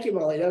 but thank you,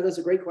 Molly. That was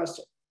a great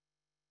question.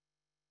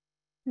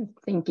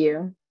 Thank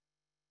you.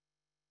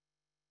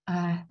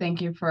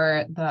 Thank you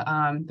for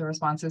the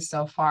responses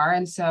so far.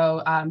 And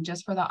so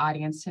just for the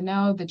audience to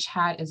know, the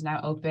chat is now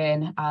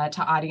open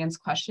to audience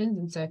questions.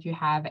 And so if you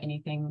have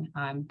anything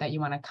that you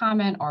want to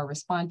comment or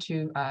respond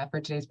to for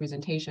today's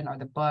presentation or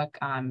the book,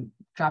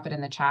 drop it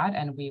in the chat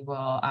and we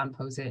will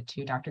pose it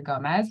to Dr.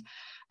 Gómez.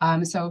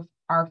 So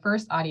our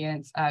first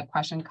audience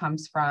question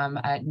comes from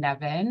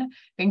Nevin.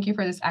 Thank you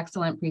for this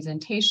excellent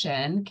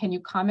presentation. Can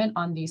you comment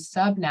on the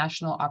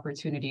subnational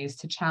opportunities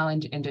to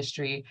challenge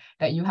industry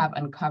that you have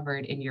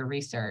uncovered in your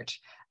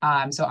research?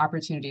 So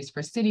opportunities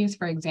for cities,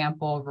 for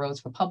example, roles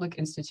for public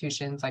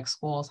institutions like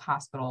schools,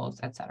 hospitals,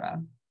 et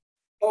cetera.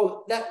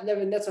 Oh,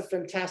 Nevin, that's a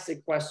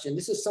fantastic question.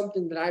 This is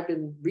something that I've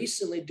been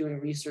recently doing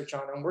research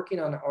on. I'm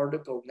working on an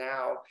article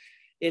now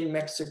in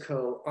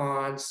Mexico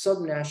on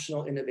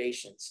subnational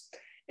innovations.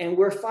 And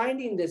we're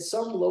finding that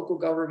some local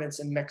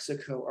governments in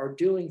Mexico are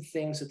doing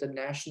things that the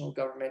national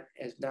government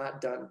has not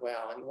done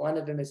well. And one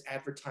of them is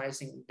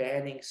advertising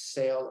banning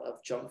sale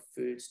of junk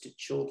foods to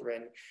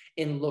children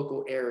in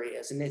local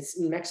areas. And it's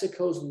in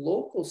Mexico's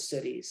local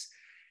cities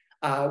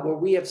where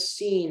we have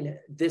seen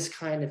this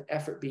kind of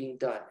effort being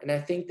done. And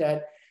I think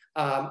that,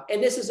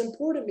 and this is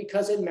important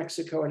because in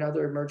Mexico and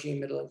other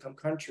emerging middle-income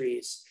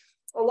countries,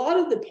 a lot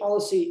of the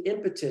policy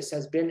impetus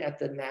has been at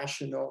the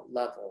national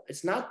level.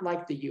 It's not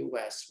like the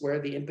US, where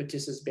the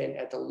impetus has been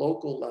at the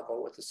local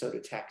level with the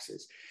soda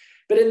taxes.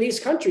 But in these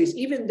countries,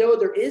 even though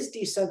there is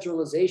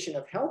decentralization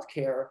of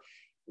healthcare,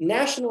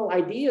 national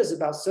ideas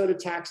about soda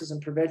taxes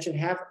and prevention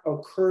have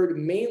occurred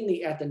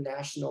mainly at the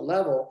national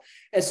level.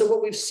 And so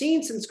what we've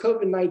seen since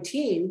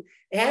COVID-19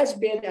 has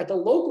been at the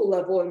local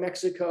level in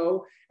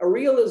Mexico, a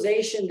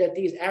realization that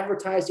these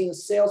advertising and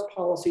sales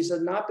policies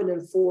have not been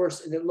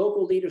enforced and that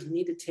local leaders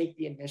need to take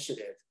the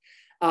initiative.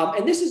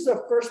 And this is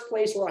the first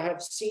place where I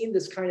have seen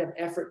this kind of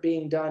effort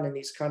being done in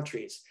these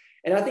countries.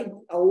 And I think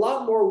a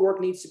lot more work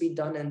needs to be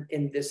done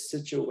in this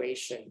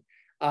situation.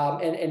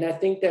 And I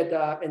think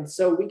that, and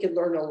so we can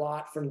learn a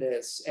lot from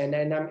this. And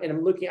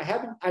I'm looking,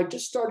 I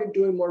just started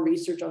doing more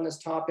research on this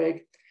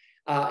topic.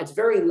 It's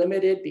very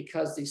limited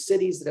because the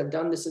cities that have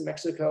done this in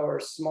Mexico are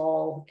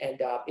small,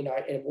 and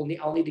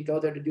I'll need to go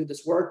there to do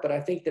this work. But I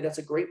think that that's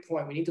a great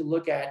point. We need to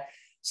look at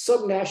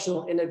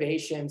subnational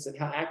innovations and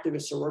how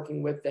activists are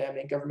working with them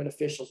and government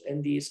officials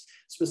in these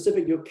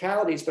specific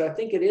localities. But I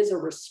think it is a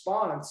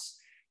response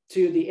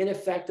to the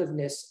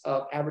ineffectiveness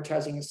of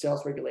advertising and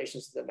sales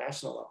regulations at the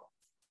national level.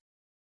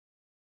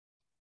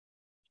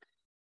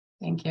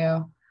 Thank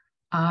you.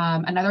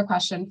 Another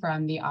question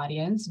from the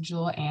audience,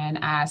 Jewel Ann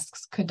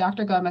asks, could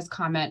Dr. Gómez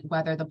comment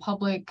whether the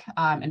public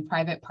and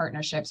private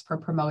partnerships for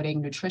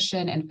promoting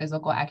nutrition and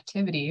physical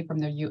activity from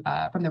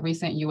the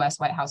recent U.S.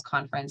 White House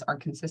conference are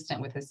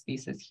consistent with his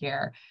thesis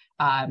here,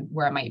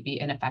 where it might be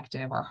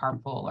ineffective or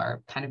harmful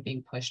or kind of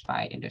being pushed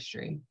by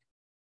industry?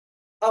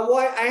 Well,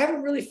 I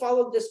haven't really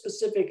followed this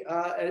specific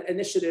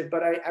initiative,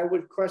 but I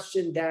would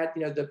question that,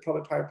 the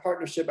public-private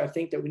partnership. I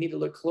think that we need to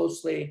look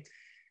closely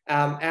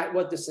at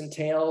what this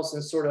entails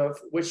and sort of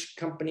which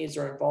companies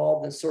are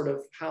involved and sort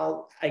of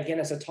how, again,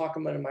 as I talk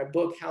about in my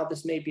book, how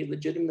this may be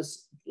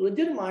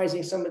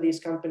legitimizing some of these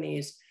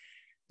companies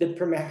that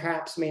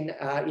perhaps may,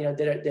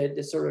 that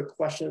are sort of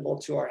questionable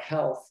to our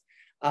health.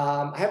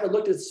 I haven't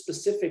looked at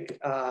specific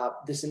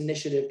this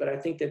initiative, but I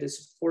think that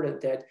it's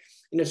important that,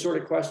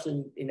 sort of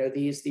question,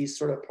 these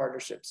sort of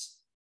partnerships.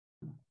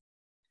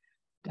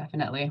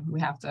 Definitely,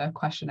 we have to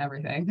question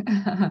everything.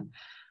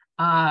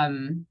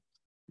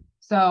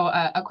 So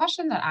a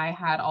question that I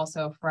had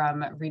also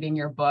from reading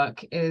your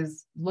book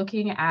is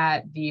looking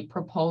at the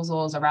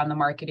proposals around the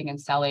marketing and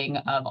selling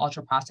of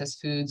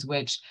ultra-processed foods,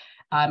 which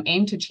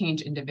aim to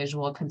change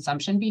individual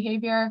consumption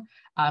behavior.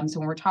 So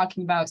when we're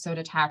talking about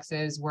soda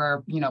taxes,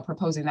 we're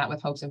proposing that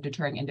with hopes of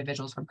deterring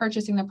individuals from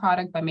purchasing the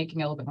product by making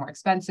it a little bit more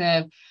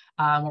expensive.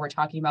 When we're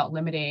talking about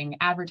limiting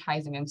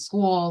advertising in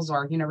schools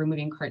or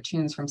removing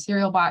cartoons from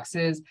cereal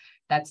boxes,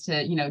 that's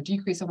to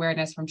decrease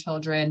awareness from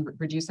children,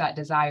 reduce that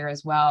desire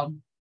as well.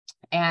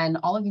 And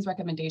all of these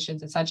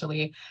recommendations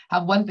essentially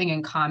have one thing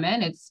in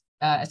common. It's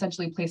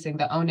essentially placing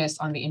the onus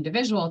on the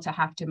individual to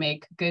have to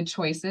make good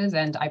choices.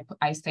 And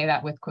I say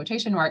that with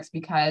quotation marks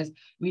because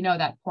we know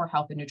that poor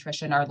health and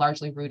nutrition are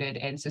largely rooted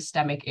in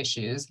systemic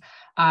issues.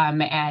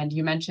 And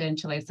you mentioned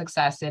Chile's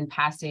success in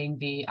passing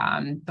the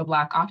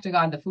Black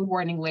Octagon, the food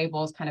warning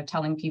labels, kind of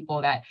telling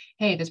people that,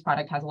 hey, this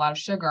product has a lot of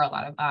sugar, a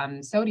lot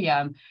of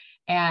sodium.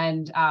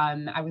 And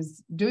I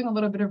was doing a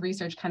little bit of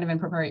research kind of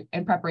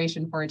in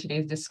preparation for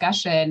today's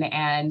discussion.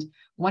 And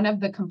one of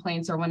the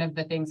complaints, or one of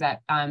the things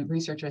that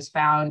researchers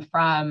found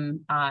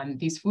from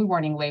these food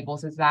warning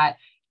labels, is that,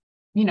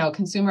 you know,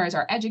 consumers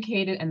are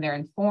educated and they're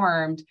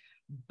informed,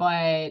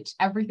 but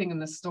everything in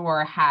the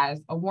store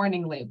has a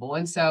warning label.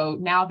 And so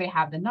now they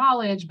have the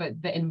knowledge, but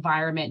the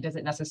environment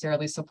doesn't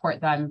necessarily support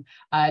them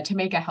to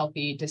make a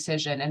healthy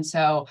decision. And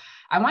so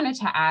I wanted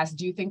to ask,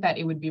 do you think that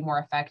it would be more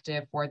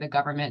effective for the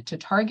government to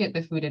target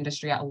the food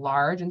industry at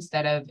large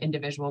instead of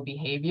individual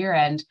behavior?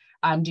 And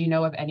do you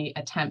know of any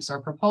attempts or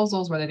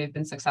proposals, whether they've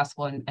been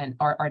successful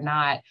or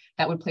not,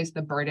 that would place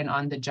the burden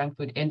on the junk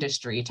food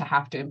industry to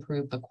have to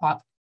improve the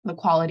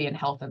quality and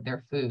health of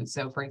their food?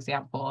 So for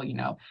example, you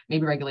know,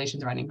 maybe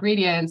regulations around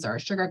ingredients or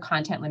sugar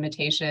content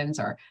limitations,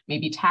 or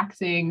maybe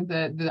taxing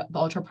the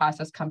ultra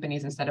processed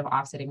companies instead of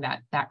offsetting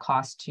that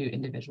cost to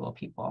individual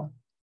people.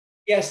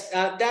 Yes,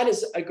 that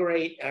is a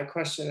great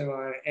question,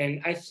 Amara.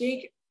 And I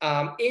think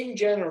in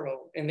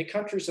general, in the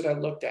countries that I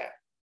looked at,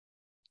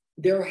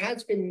 there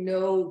has been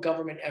no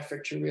government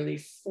effort to really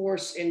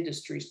force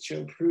industries to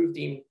improve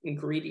the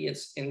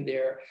ingredients in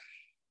their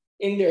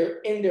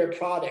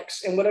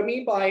products. And what I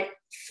mean by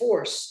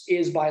force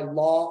is by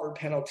law or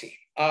penalty.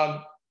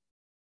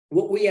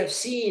 What we have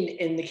seen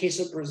in the case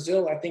of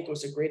Brazil, I think,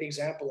 was a great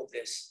example of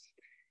this,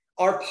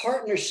 are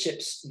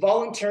partnerships,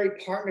 voluntary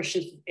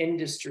partnerships with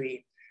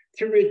industry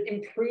to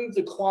improve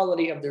the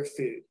quality of their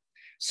food.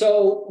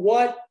 So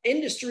what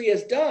industry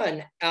has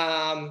done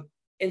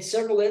in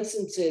several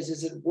instances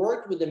is it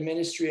worked with the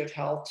Ministry of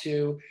Health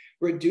to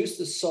reduce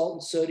the salt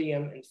and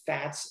sodium and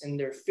fats in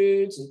their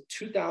foods. In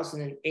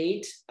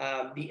 2008,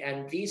 the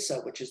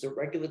Anvisa, which is the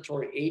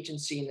regulatory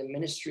agency in the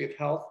Ministry of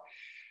Health,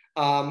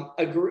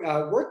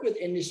 worked with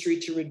industry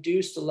to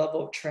reduce the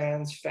level of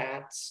trans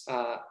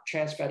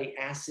fatty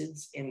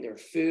acids in their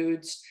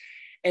foods.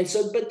 And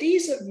so, but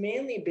these have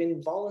mainly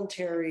been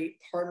voluntary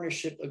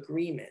partnership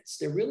agreements.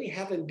 They really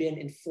haven't been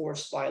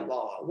enforced by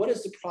law. What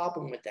is the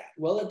problem with that?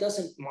 Well, it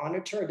doesn't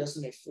monitor, it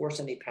doesn't enforce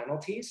any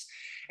penalties.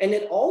 And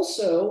it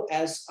also,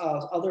 as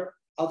other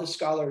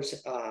scholars,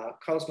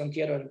 Carlos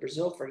Monteiro in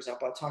Brazil, for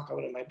example, I talk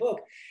about in my book,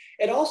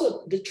 it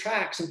also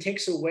detracts and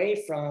takes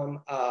away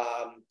from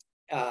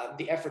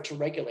the effort to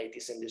regulate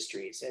these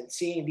industries, and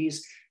seeing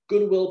these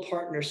goodwill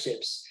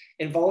partnerships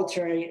and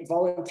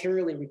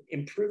voluntarily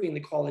improving the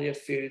quality of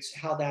foods,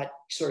 how that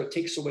sort of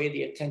takes away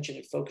the attention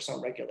and focus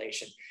on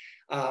regulation.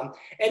 But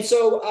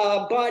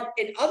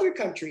in other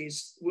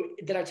countries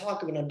that I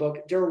talk about in the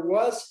book, there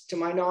was, to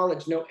my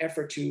knowledge, no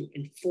effort to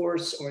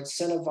enforce or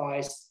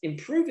incentivize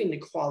improving the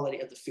quality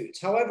of the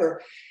foods.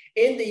 However,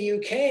 in the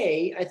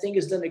UK, I think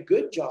has done a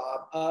good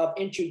job of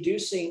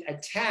introducing a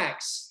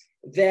tax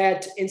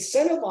that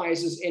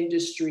incentivizes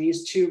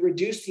industries to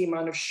reduce the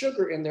amount of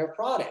sugar in their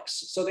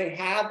products. So they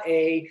have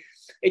a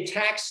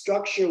tax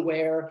structure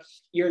where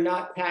you're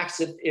not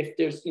taxed if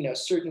there's, you know, a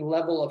certain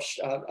level of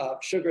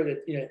sugar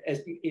that, you know,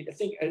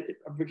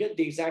 I forget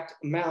the exact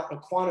amount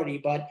of quantity,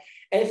 but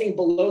anything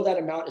below that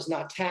amount is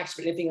not taxed,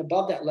 but anything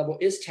above that level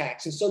is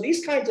taxed. And so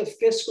these kinds of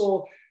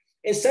fiscal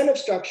incentive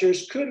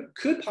structures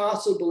could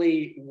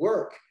possibly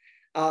work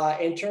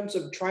in terms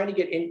of trying to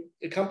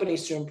get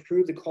companies to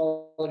improve the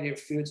quality of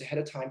foods ahead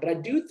of time. But I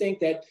do think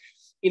that,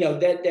 you know,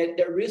 that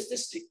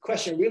this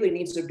question really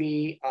needs to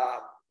be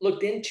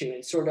looked into,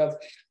 and sort of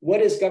what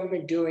is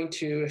government doing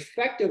to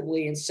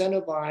effectively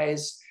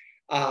incentivize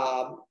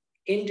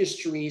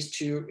industries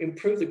to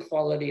improve the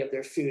quality of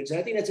their foods. And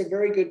I think that's a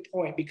very good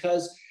point,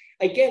 because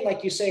again,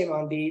 like you say,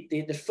 Iman,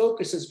 the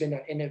focus has been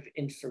on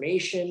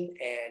information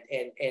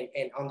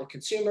and on the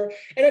consumer.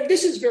 And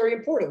this is very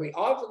important. We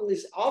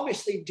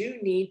obviously do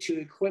need to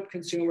equip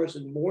consumers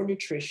with more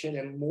nutrition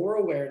and more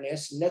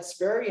awareness, and that's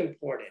very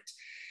important.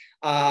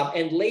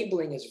 And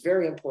labeling is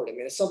very important. I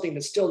mean, it's something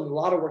that still a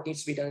lot of work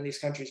needs to be done in these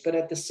countries, but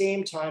at the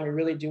same time, we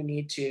really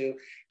do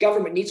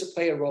government needs to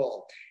play a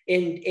role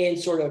in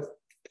sort of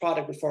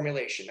product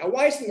reformulation. Now,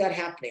 why isn't that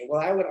happening?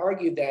 Well, I would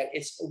argue that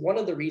it's one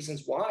of the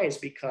reasons why is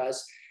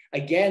because,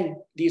 again,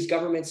 these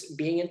governments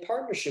being in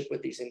partnership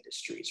with these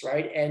industries,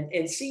 right?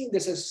 And seeing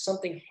this as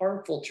something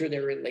harmful to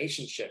their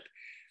relationship.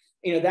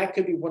 You know, that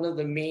could be one of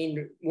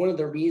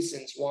the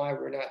reasons why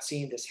we're not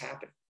seeing this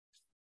happen.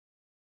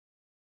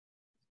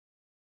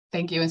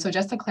 Thank you. And so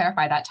just to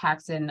clarify, that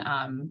tax in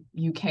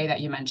UK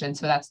that you mentioned,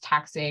 so that's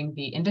taxing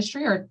the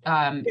industry, or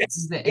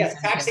yes,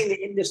 taxing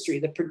the industry,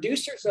 the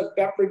producers of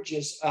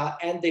beverages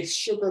and the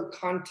sugar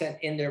content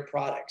in their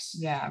products.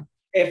 Yeah.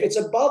 If it's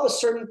above a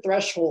certain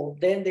threshold,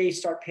 then they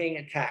start paying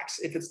a tax.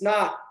 If it's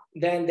not,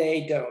 then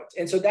they don't.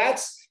 And so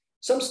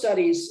some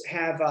studies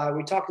have,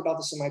 we talked about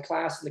this in my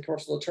class in the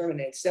course of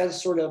determinants,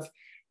 that's sort of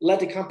led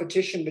to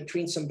competition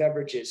between some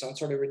beverages on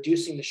sort of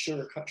reducing the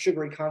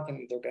sugary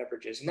content of their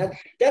beverages. And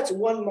that's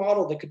one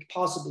model that could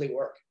possibly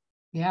work.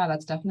 Yeah,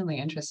 that's definitely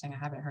interesting. I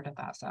haven't heard of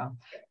that. So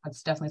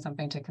that's definitely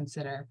something to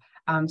consider.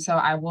 So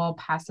I will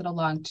pass it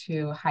along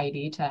to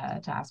Heidi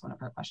to ask one of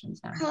her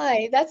questions now.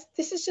 Hi,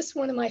 this is just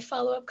one of my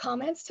follow-up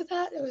comments to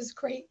that. It was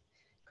great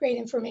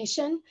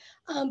information.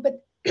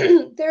 But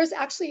there's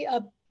actually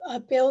a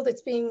bill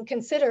that's being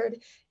considered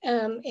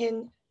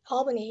in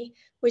Albany,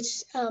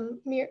 which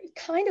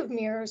kind of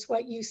mirrors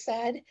what you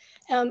said.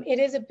 It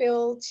is a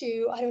bill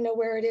to, I don't know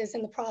where it is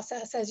in the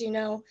process. As you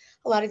know,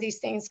 a lot of these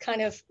things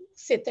kind of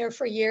sit there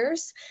for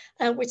years,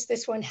 which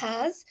this one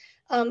has.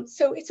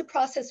 So it's a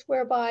process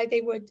whereby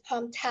they would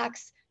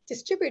tax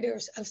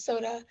distributors of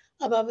soda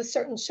above a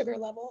certain sugar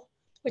level,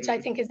 which I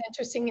think is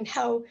interesting, and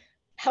how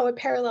it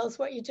parallels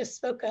what you just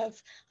spoke of.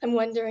 I'm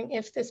wondering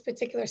if this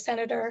particular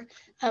senator,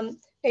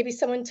 maybe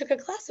someone took a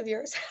class of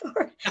yours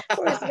or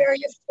is very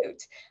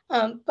astute.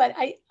 But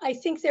I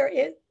think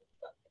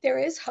there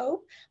is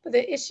hope, but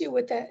the issue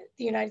with the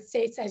United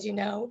States, as you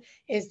know,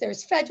 is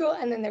there's federal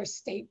and then there's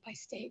state by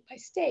state by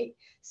state.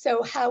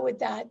 So how would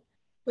that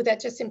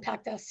just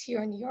impact us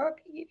here in New York?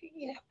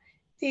 You know,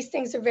 these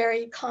things are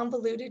very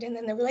convoluted, and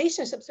then the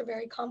relationships are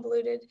very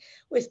convoluted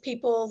with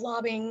people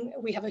lobbying.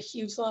 We have a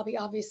huge lobby,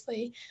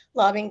 obviously,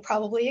 lobbying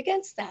probably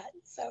against that.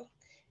 So,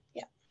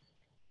 yeah.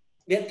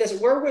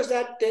 Where was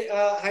that,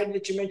 Heidi,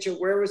 that you mentioned?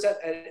 Where was that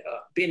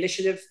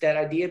initiative, that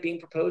idea being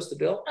proposed, the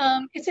bill?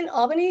 It's in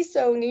Albany,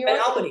 so New York. In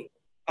Albany.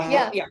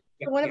 Yeah.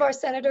 One of our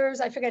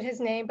senators, I forget his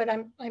name, but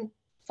I'm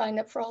signed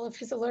up for all of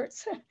his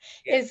alerts,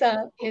 is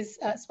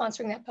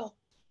sponsoring that bill.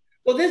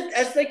 Well,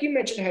 as like you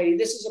mentioned, Heidi,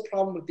 this is a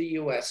problem with the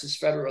U.S. is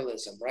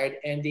federalism, right?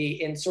 And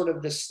in sort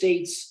of the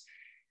states,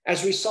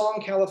 as we saw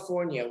in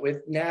California,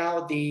 with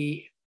now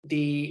the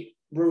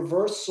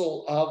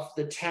reversal of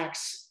the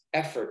tax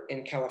effort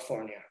in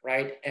California,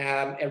 right?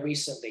 And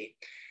recently,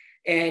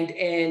 and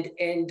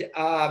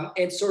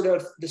sort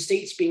of the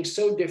states being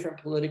so different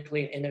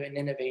politically in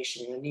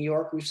innovation. In New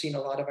York, we've seen a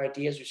lot of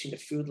ideas. We've seen the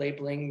food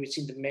labeling, we've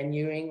seen the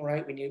menuing,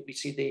 right? We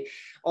see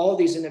all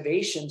these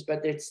innovations,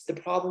 but the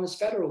problem is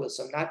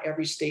federalism. Not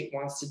every state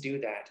wants to do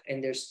that,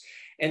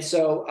 and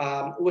so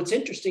what's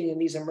interesting in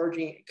these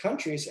emerging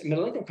countries,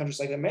 middle-income countries,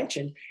 like I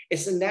mentioned,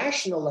 it's a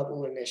national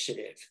level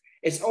initiative.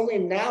 It's only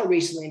now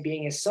recently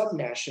being a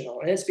subnational,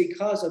 and it's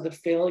because of the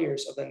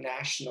failures of the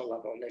national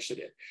level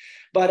initiative.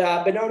 But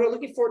no, we're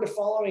looking forward to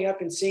following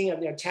up and seeing,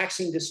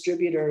 taxing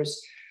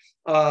distributors,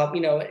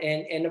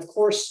 and of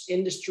course,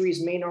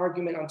 industry's main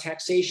argument on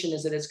taxation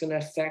is that it's going to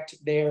affect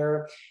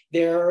their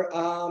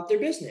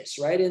business,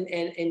 right,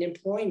 and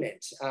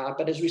employment.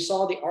 But as we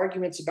saw the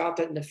arguments about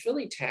that in the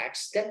Philly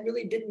tax, that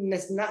really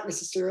not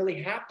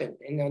necessarily happen.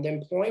 The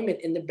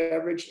employment in the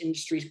beverage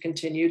industry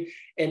continued,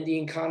 and the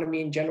economy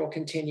in general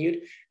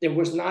continued. There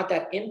was not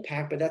that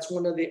impact, but that's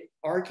one of the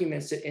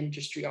arguments that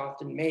industry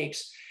often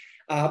makes.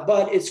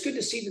 But it's good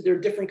to see that there are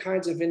different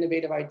kinds of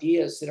innovative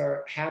ideas that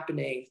are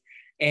happening.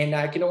 And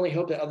I can only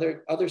hope that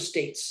other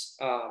states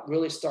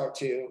really start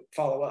to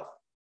follow up.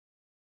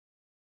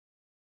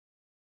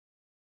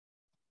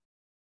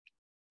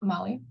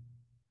 Molly?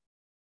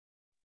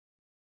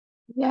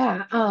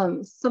 Yeah,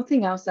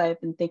 something else I've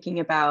been thinking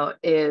about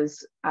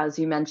is, as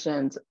you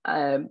mentioned,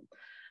 a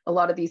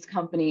lot of these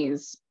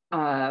companies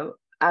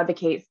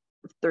advocate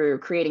through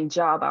creating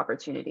job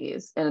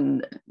opportunities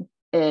in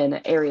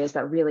areas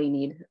that really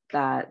need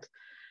that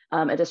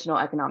additional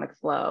economic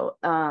flow.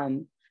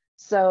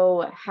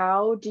 So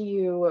how do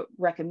you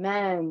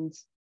recommend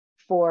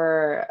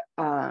for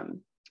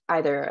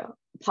either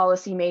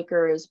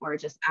policymakers or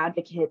just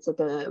advocates at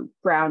the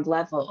ground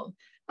level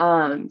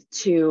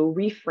to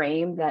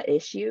reframe that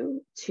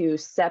issue, to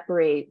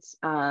separate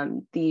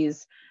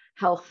these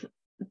health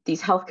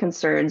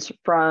concerns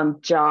from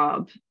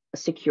job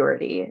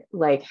security?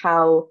 Like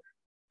how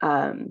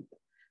do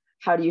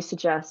you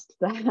suggest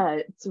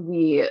that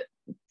we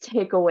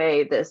take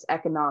away this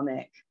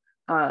economic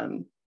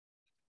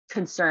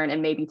concern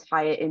and maybe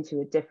tie it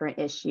into a different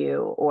issue,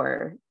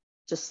 or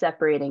just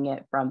separating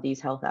it from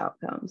these health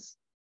outcomes?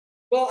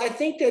 Well, I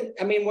think that,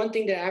 one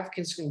thing that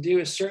advocates can do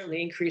is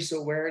certainly increase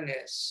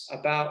awareness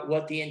about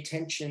what the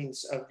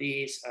intentions of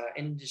these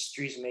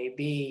industries may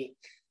be.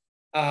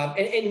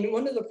 And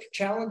one of the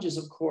challenges,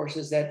 of course,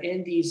 is that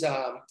in these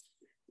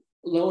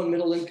low and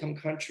middle income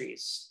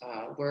countries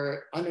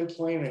where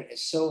unemployment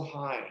is so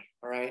high,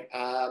 all right,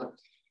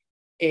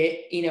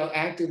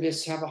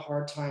 activists have a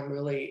hard time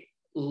really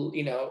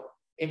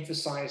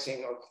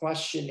emphasizing or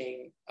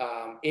questioning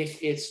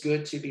if it's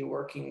good to be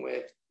working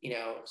with,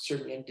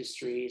 certain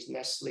industries,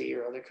 Nestle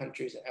or other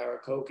countries,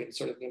 or Coke, and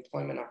sort of the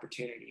employment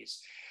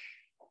opportunities.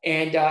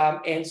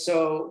 And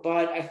so,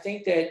 but I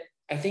think that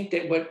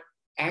what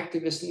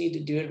activists need to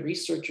do and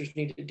researchers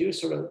need to do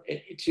is sort of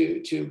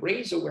to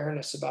raise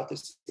awareness about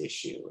this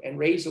issue, and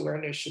raise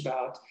awareness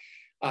about,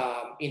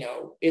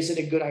 is it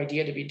a good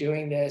idea to be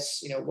doing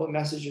this? What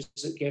messages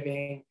is it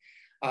giving?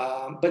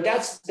 But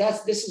this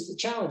is the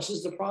challenge. This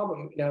is the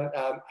problem,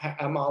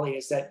 Molly,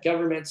 is that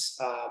governments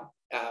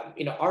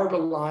are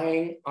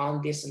relying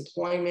on this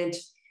employment.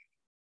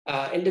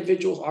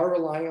 Individuals are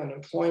relying on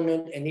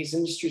employment, and these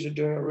industries are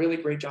doing a really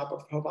great job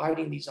of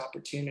providing these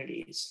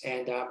opportunities.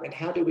 And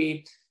how do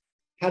we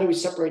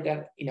separate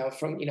that,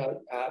 from,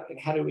 and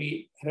how do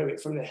we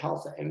from the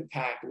health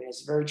impact? I mean,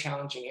 it's a very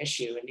challenging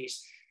issue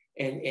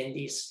in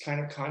these kind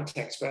of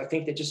contexts. But I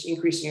think that just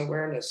increasing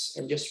awareness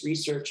and just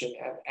research and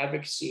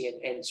advocacy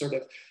and sort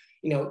of,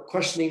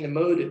 questioning the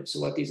motives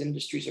of what these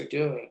industries are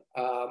doing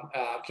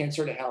can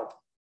sort of help.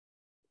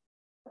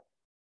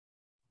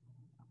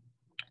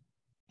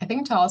 I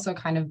think to also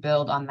kind of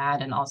build on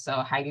that, and also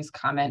Heidi's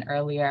comment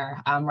earlier,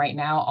 right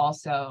now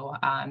also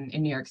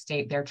in New York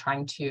State, they're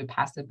trying to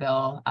pass a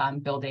bill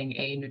building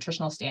a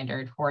nutritional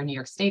standard for New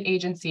York State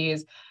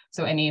agencies.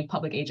 So any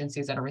public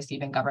agencies that are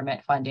receiving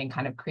government funding,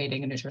 kind of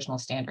creating a nutritional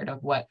standard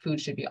of what food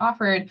should be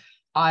offered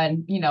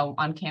on,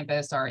 on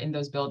campus or in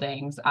those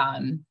buildings.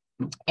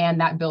 And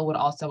that bill would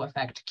also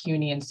affect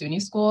CUNY and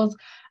SUNY schools.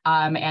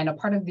 And a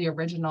part of the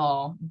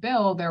original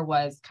bill, there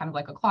was kind of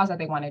like a clause that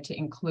they wanted to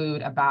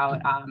include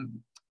about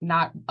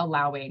not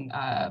allowing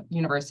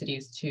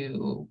universities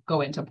to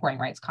go into pouring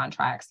rights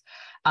contracts.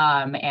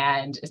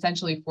 And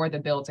essentially for the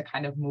bill to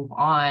kind of move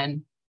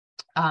on,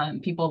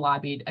 people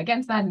lobbied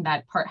against that, and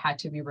that part had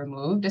to be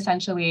removed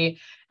essentially.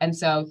 And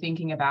so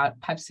thinking about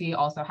Pepsi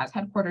also has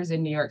headquarters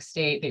in New York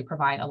State, they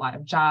provide a lot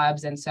of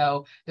jobs. And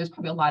so there's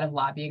probably a lot of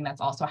lobbying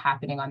that's also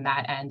happening on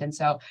that end. And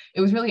so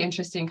it was really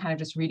interesting kind of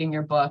just reading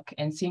your book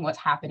and seeing what's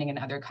happening in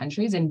other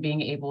countries and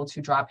being able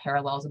to draw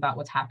parallels about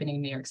what's happening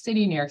in New York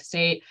City, New York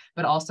State,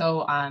 but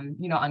also, on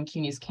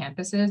CUNY's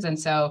campuses. And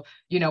so,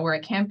 we're a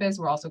campus,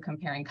 we're also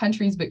comparing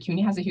countries, but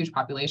CUNY has a huge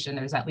population.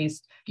 There's at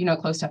least,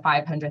 close to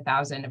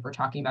 500,000 if we're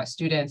talking about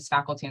students,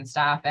 faculty, and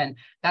staff. And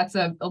that's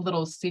a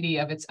little city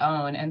of its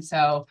own. And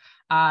so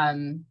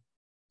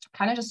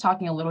kind of just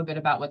talking a little bit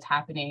about what's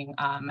happening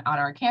on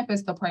our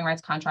campus. The pouring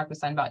rights contract was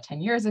signed about 10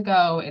 years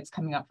ago. It's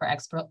coming up for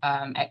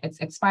it's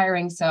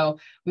expiring. So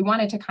we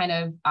wanted to kind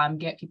of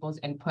get people's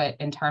input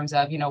in terms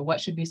of,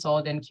 what should be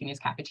sold in CUNY's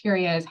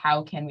cafeterias?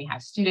 How can we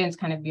have students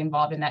kind of be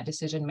involved in that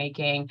decision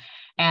making?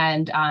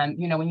 And,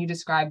 when you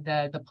describe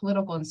the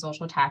political and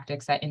social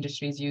tactics that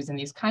industries use in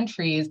these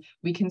countries,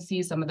 we can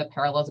see some of the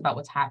parallels about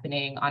what's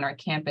happening on our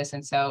campus.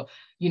 And so,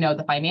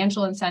 the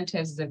financial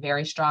incentives is a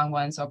very strong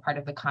one. So part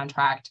of the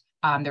contract,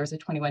 there was a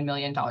 $21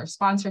 million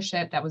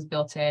sponsorship that was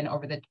built in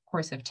over the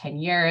course of 10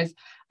 years.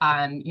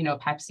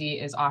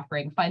 Pepsi is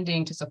offering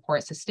funding to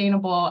support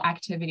sustainable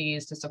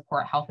activities, to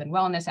support health and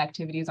wellness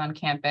activities on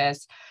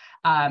campus.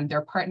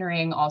 They're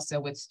partnering also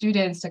with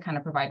students to kind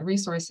of provide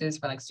resources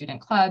for like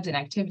student clubs and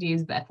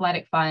activities, the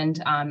athletic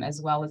fund,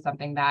 as well as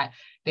something that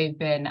they've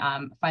been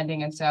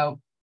funding. And so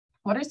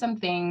what are some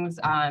things,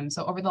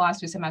 so over the last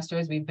 2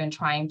 semesters, we've been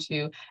trying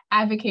to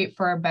advocate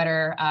for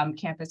better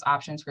campus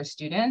options for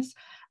students.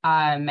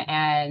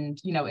 And,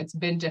 it's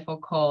been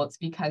difficult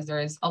because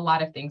there's a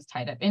lot of things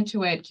tied up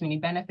into it. CUNY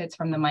benefits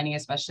from the money,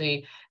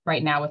 especially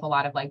right now with a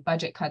lot of like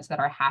budget cuts that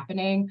are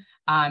happening.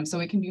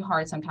 So it can be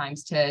hard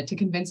sometimes to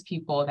convince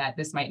people that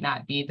this might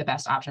not be the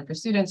best option for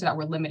students, or that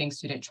we're limiting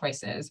student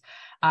choices.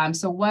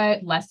 So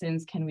what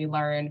lessons can we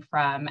learn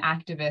from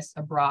activists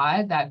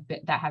abroad that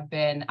have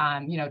been,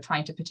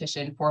 trying to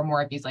petition for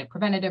more of these like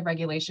preventative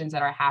regulations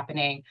that are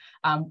happening?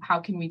 How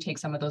can we take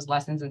some of those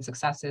lessons and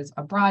successes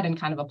abroad and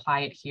kind of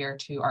apply it here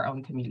to our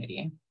own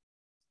community?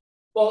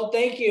 Well,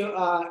 thank you,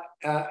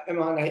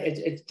 Iman.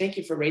 Thank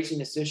you for raising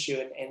this issue,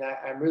 and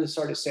I'm really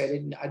sorry to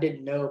say I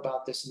didn't know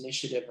about this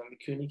initiative on the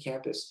CUNY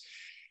campus.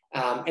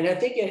 And I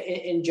think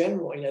in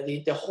general,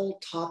 the whole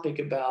topic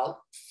about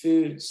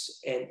foods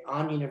and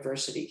on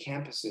university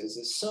campuses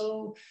is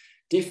so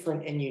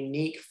different and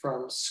unique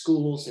from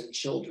schools and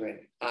children.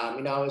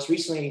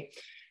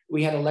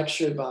 We had a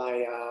lecture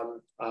by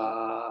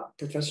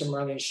Professor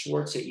Marlene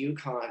Schwartz at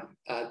UConn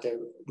at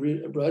the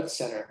Rutgers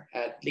Center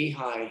at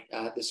Lehigh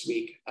this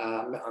week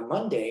on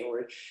Monday,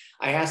 where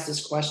I asked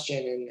this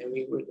question, and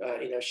we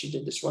were, she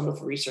did this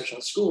wonderful research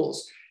on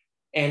schools,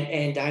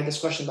 and I had this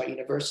question about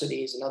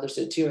universities, and others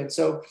did too. And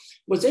so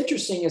what's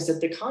interesting is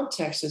that the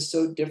context is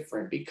so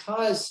different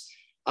because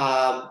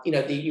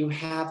you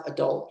have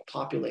adult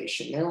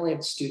population, not only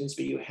have students,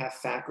 but you have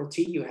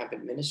faculty, you have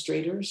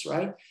administrators,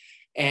 right?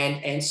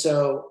 And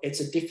so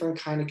it's a different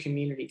kind of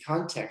community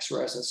context,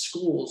 whereas in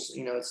schools,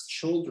 it's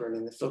children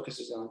and the focus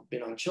has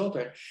been on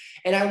children.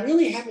 And I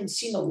really haven't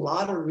seen a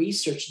lot of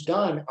research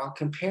done on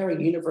comparing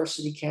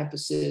university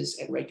campuses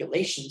and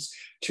regulations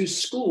to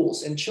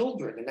schools and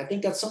children. And I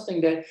think that's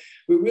something that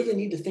we really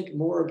need to think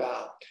more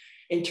about.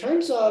 In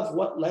terms of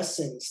what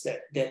lessons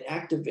that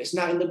activists,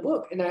 now in the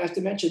book, and I have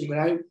to mention, when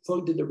I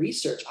did the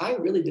research, I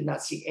really did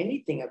not see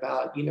anything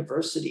about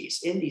universities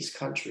in these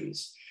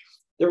countries.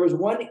 There was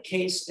one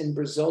case in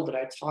Brazil that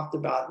I talked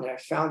about and I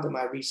found in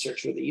my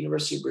research where the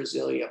University of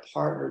Brasilia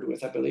partnered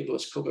with, I believe it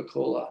was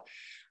Coca-Cola,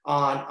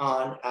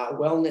 on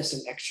wellness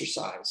and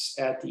exercise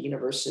at the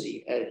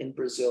university in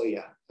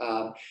Brasilia.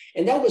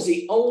 And that was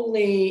the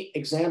only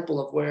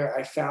example of where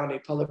I found a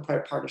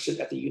public-private partnership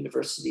at the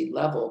university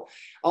level.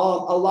 A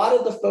lot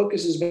of the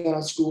focus has been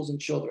on schools and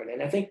children.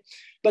 And I think,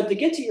 but to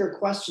get to your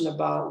question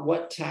about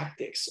what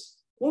tactics,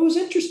 what was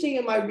interesting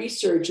in my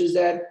research is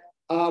that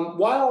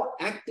while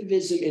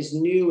activism is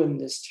new in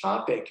this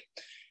topic,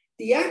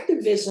 the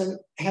activism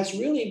has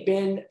really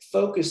been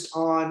focused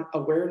on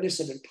awareness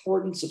of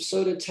importance of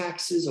soda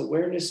taxes,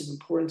 awareness of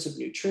importance of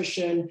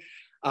nutrition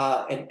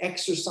and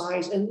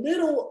exercise, and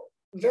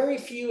very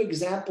few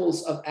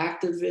examples of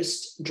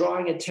activists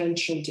drawing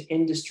attention to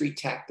industry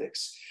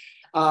tactics.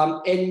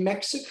 In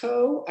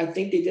Mexico, I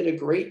think they did a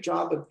great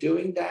job of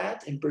doing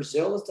that, and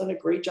Brazil has done a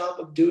great job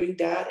of doing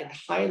that and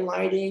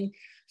highlighting,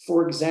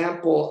 for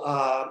example,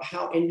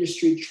 how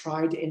industry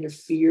tried to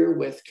interfere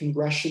with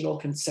congressional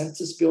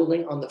consensus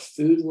building on the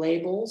food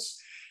labels.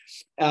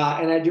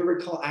 And I do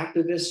recall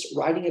activists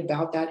writing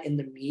about that in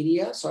the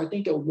media. So I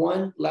think that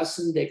one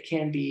lesson that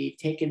can be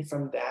taken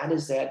from that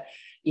is that,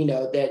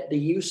 that the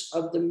use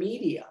of the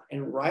media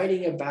and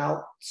writing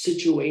about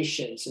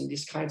situations and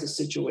these kinds of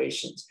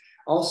situations,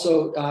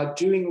 also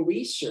doing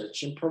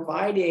research and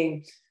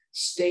providing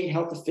state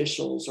health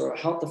officials or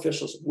health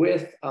officials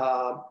with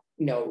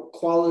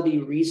quality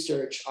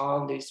research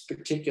on these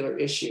particular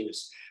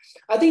issues.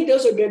 I think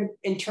those have been,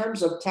 in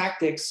terms of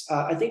tactics,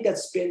 I think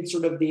that's been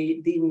sort of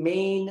the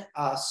main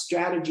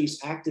strategies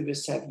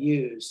activists have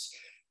used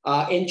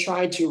in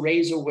trying to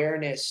raise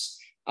awareness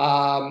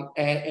about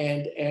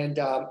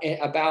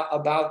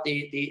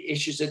the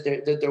issues that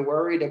they're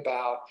worried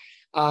about.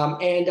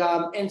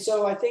 And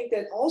so I think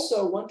that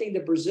also one thing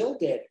that Brazil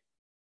did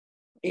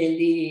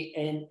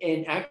and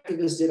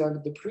activists did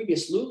under the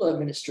previous Lula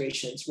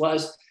administrations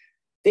was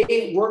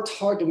they worked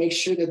hard to make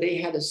sure that they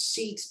had a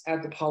seat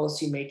at the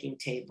policymaking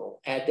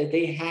table and that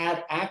they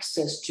had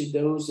access to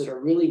those that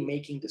are really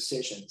making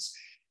decisions.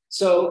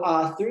 So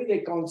through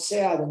the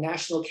CONSEA, the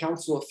National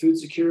Council of Food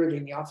Security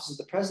in the Office of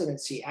the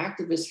Presidency,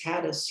 activists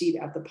had a seat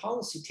at the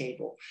policy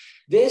table.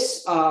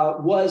 This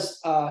was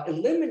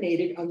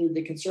eliminated under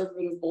the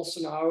conservative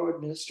Bolsonaro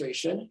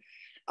administration.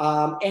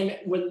 And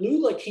when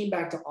Lula came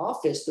back to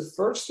office, the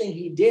first thing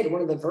he did,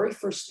 one of the very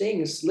first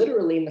things,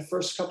 literally in the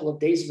first couple of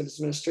days of his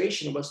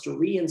administration, was to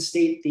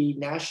reinstate the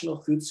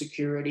National Food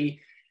Security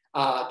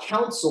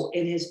Council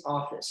in his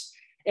office.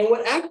 And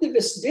what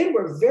activists did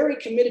were very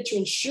committed to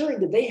ensuring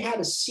that they had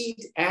a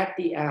seat at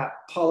the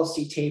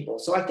policy table.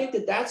 So I think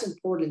that that's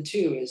important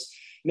too, is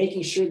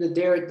making sure that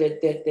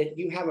that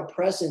you have a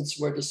presence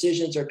where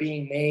decisions are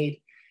being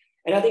made.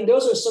 And I think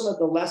those are some of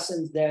the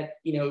lessons that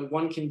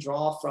one can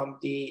draw from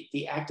the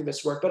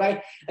activist work.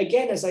 But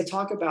again, as I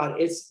talk about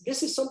it,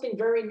 this is something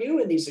very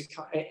new in these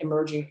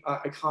emerging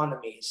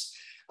economies.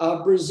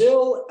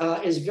 Brazil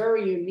is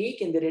very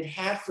unique in that it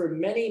had for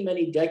many,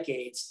 many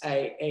decades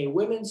a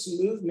women's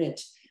movement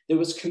that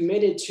was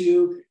committed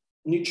to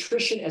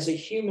nutrition as a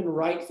human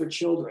right for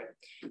children.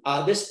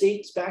 This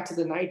dates back to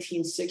the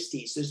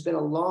 1960s. There's been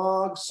a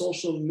long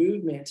social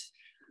movement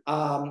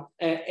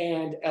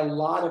and a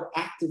lot of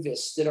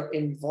activists that are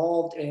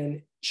involved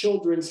in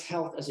children's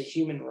health as a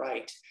human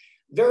right.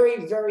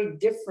 Very, very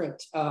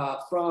different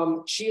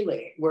from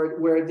Chile,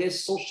 where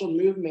this social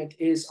movement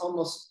has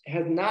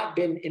not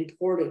been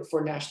imported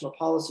for national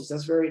policies.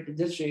 That's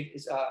this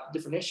is a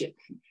different issue.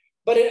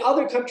 But in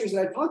other countries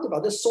that I talked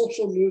about, this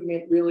social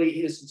movement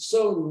really is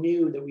so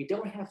new that we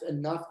don't have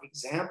enough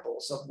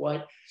examples of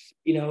what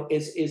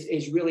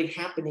is really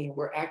happening,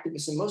 where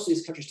activists in most of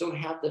these countries don't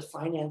have the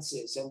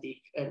finances and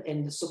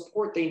the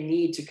support they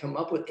need to come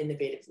up with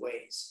innovative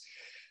ways.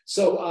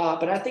 So,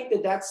 but I think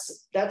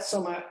that's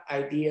some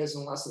ideas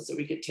and lessons that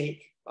we could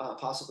take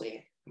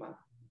possibly.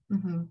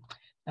 Mm-hmm.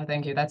 No,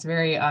 thank you. That's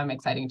very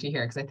exciting to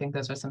hear, because I think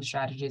those are some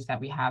strategies that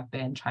we have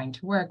been trying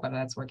to work, whether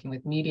that's working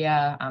with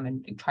media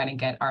and trying to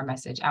get our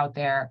message out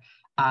there.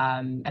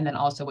 And then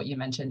also what you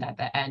mentioned at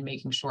the end,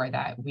 making sure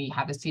that we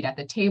have a seat at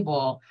the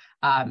table.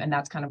 And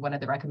that's kind of one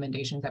of the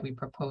recommendations that we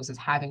propose, is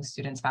having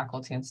students,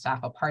 faculty, and staff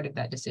a part of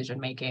that decision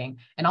making,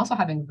 and also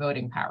having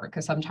voting power,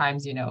 because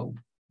sometimes,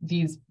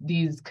 these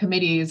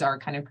committees are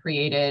kind of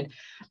created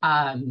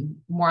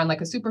more on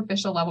like a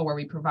superficial level, where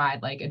we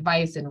provide like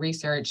advice and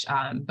research,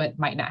 but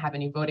might not have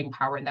any voting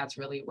power. And that's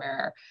really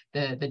where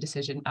the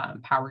decision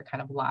power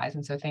kind of lies.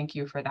 And so thank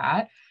you for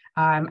that.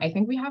 I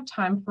think we have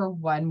time for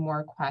one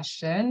more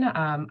question.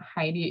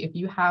 Heidi, if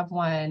you have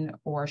one,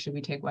 or should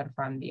we take one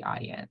from the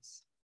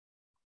audience?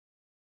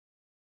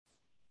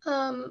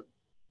 I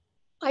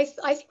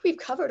think we've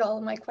covered all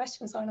of my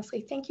questions,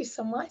 honestly. Thank you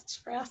so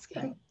much for asking.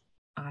 Okay.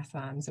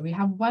 Awesome. So we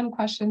have one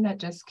question that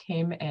just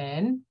came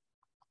in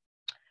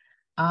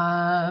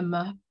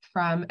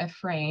from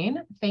Efrain.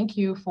 Thank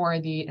you for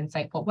the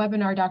insightful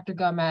webinar, Dr.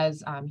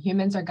 Gómez.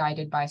 Humans are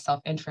guided by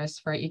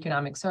self-interest for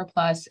economic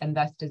surplus, and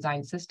thus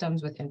design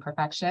systems with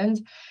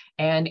imperfections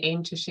and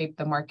aim to shape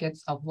the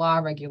markets of law,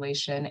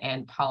 regulation,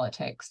 and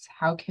politics.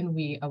 How can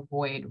we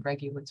avoid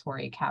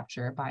regulatory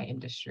capture by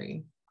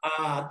industry?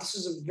 This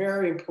is a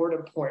very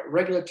important point.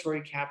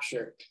 Regulatory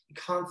capture,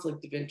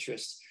 conflict of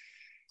interest.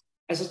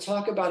 As I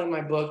talk about in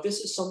my book,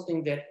 this is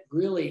something that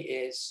really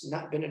is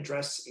not been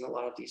addressed in a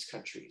lot of these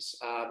countries.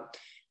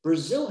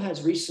 Brazil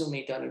has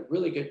recently done a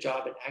really good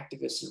job, and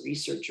activists and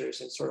researchers,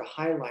 in sort of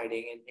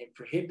highlighting and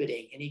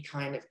prohibiting any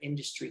kind of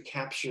industry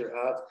capture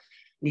of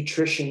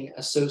nutrition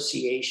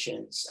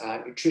associations,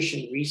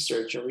 nutrition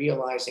research, and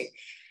realizing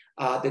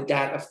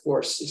that, of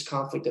course, is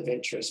conflict of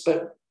interest.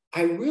 But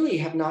I really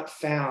have not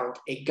found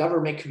a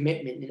government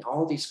commitment in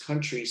all these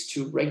countries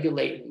to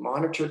regulate and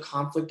monitor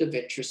conflict of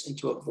interest and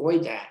to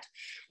avoid that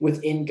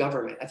within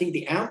government. I think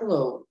the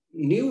AMLO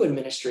new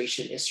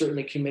administration is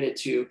certainly committed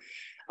to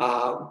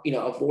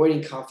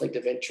avoiding conflict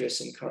of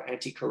interest and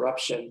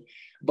anti-corruption.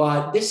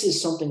 But this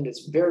is something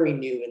that's very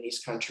new in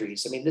these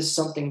countries. I mean, this is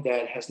something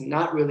that has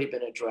not really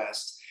been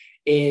addressed,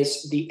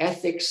 is the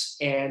ethics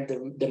and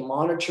the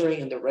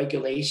monitoring and the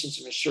regulations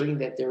of ensuring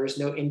that there is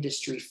no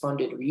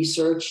industry-funded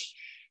research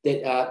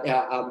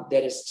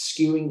that is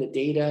skewing the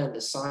data and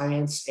the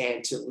science,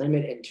 and to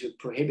limit and to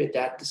prohibit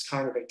this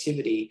kind of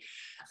activity.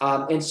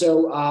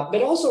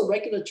 But also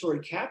regulatory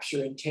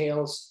capture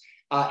entails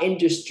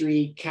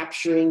industry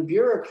capturing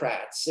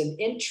bureaucrats and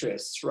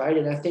interests, right?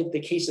 And I think the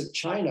case of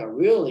China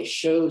really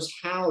shows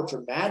how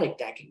dramatic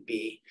that can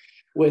be,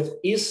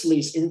 with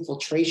Inslee's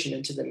infiltration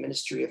into the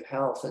Ministry of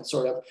Health, and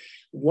sort of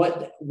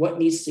what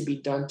needs to be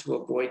done to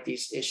avoid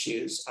these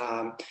issues.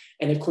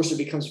 And of course, it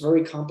becomes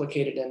very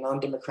complicated in a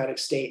non-democratic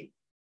state.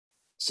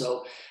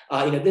 So,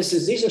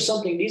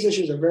 these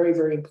issues are very,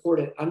 very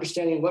important.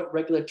 Understanding what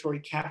regulatory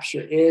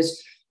capture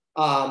is,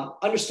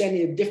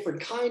 understanding the different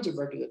kinds of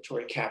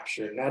regulatory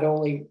capture, not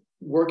only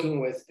working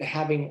with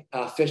having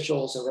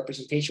officials and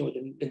representation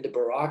within the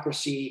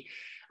bureaucracy,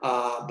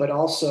 but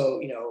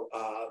also,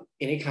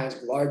 any kinds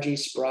of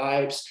largesse,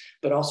 bribes,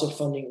 but also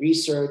funding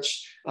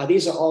research.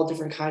 These are all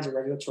different kinds of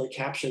regulatory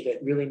capture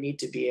that really need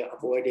to be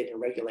avoided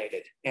and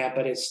regulated.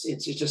 But it's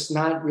just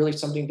not really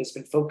something that's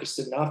been focused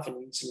enough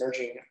in these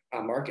emerging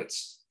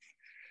markets.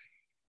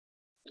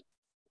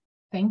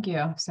 Thank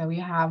you. So we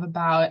have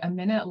about a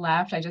minute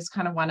left. I just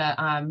kind of want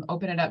to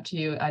open it up to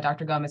you,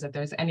 Dr. Gómez, if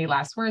there's any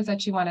last words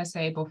that you want to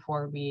say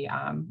before we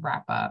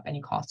wrap up, any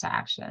calls to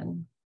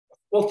action.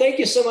 Well, thank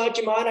you so much,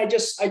 Iman. I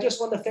just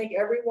want to thank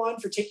everyone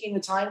for taking the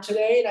time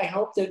today. And I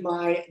hope that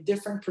my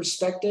different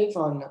perspective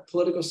on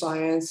political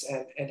science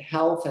and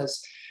health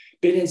has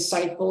been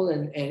insightful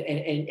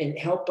and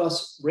help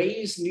us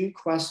raise new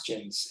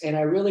questions. And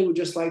I really would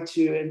just like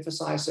to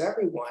emphasize to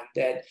everyone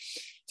that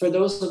for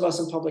those of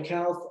us in public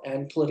health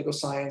and political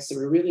science, that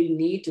we really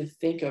need to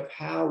think of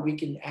how we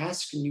can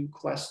ask new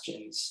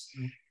questions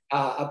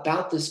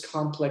about this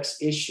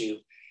complex issue,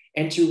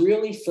 and to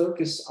really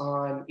focus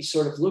on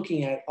sort of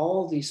looking at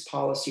all these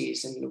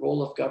policies and the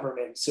role of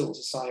government and civil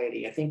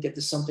society. I think that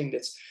this is something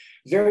that's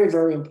very,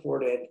 very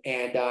important.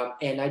 And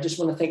I just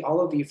want to thank all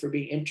of you for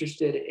being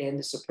interested in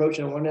this approach.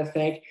 And I want to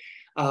thank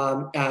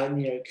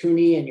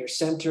CUNY and your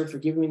center for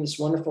giving me this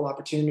wonderful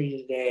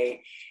opportunity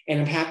today. And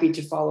I'm happy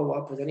to follow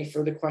up with any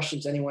further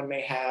questions anyone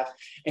may have.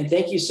 And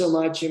thank you so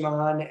much,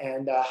 Iman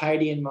and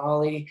Heidi and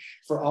Molly,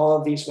 for all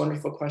of these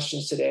wonderful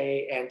questions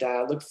today.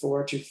 And look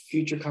forward to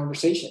future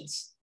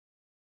conversations.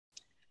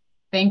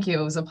 Thank you.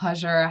 It was a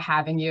pleasure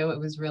having you. It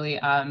was really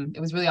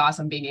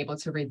awesome being able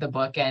to read the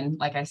book, and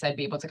like I said,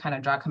 be able to kind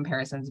of draw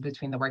comparisons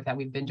between the work that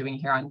we've been doing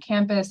here on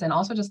campus, and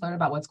also just learn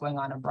about what's going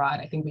on abroad.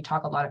 I think we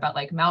talk a lot about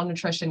like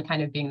malnutrition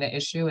kind of being the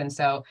issue, and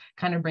so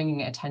kind of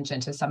bringing attention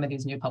to some of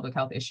these new public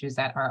health issues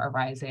that are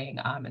arising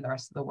in the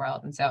rest of the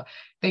world. And so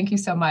thank you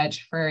so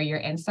much for your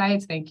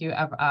insights. Thank you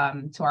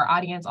to our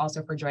audience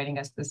also for joining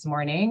us this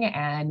morning,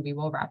 and we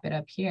will wrap it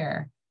up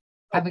here.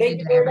 Have a good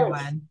day,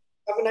 everyone.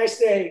 Have a nice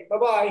day.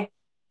 Bye-bye.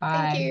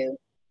 Bye. Thank you.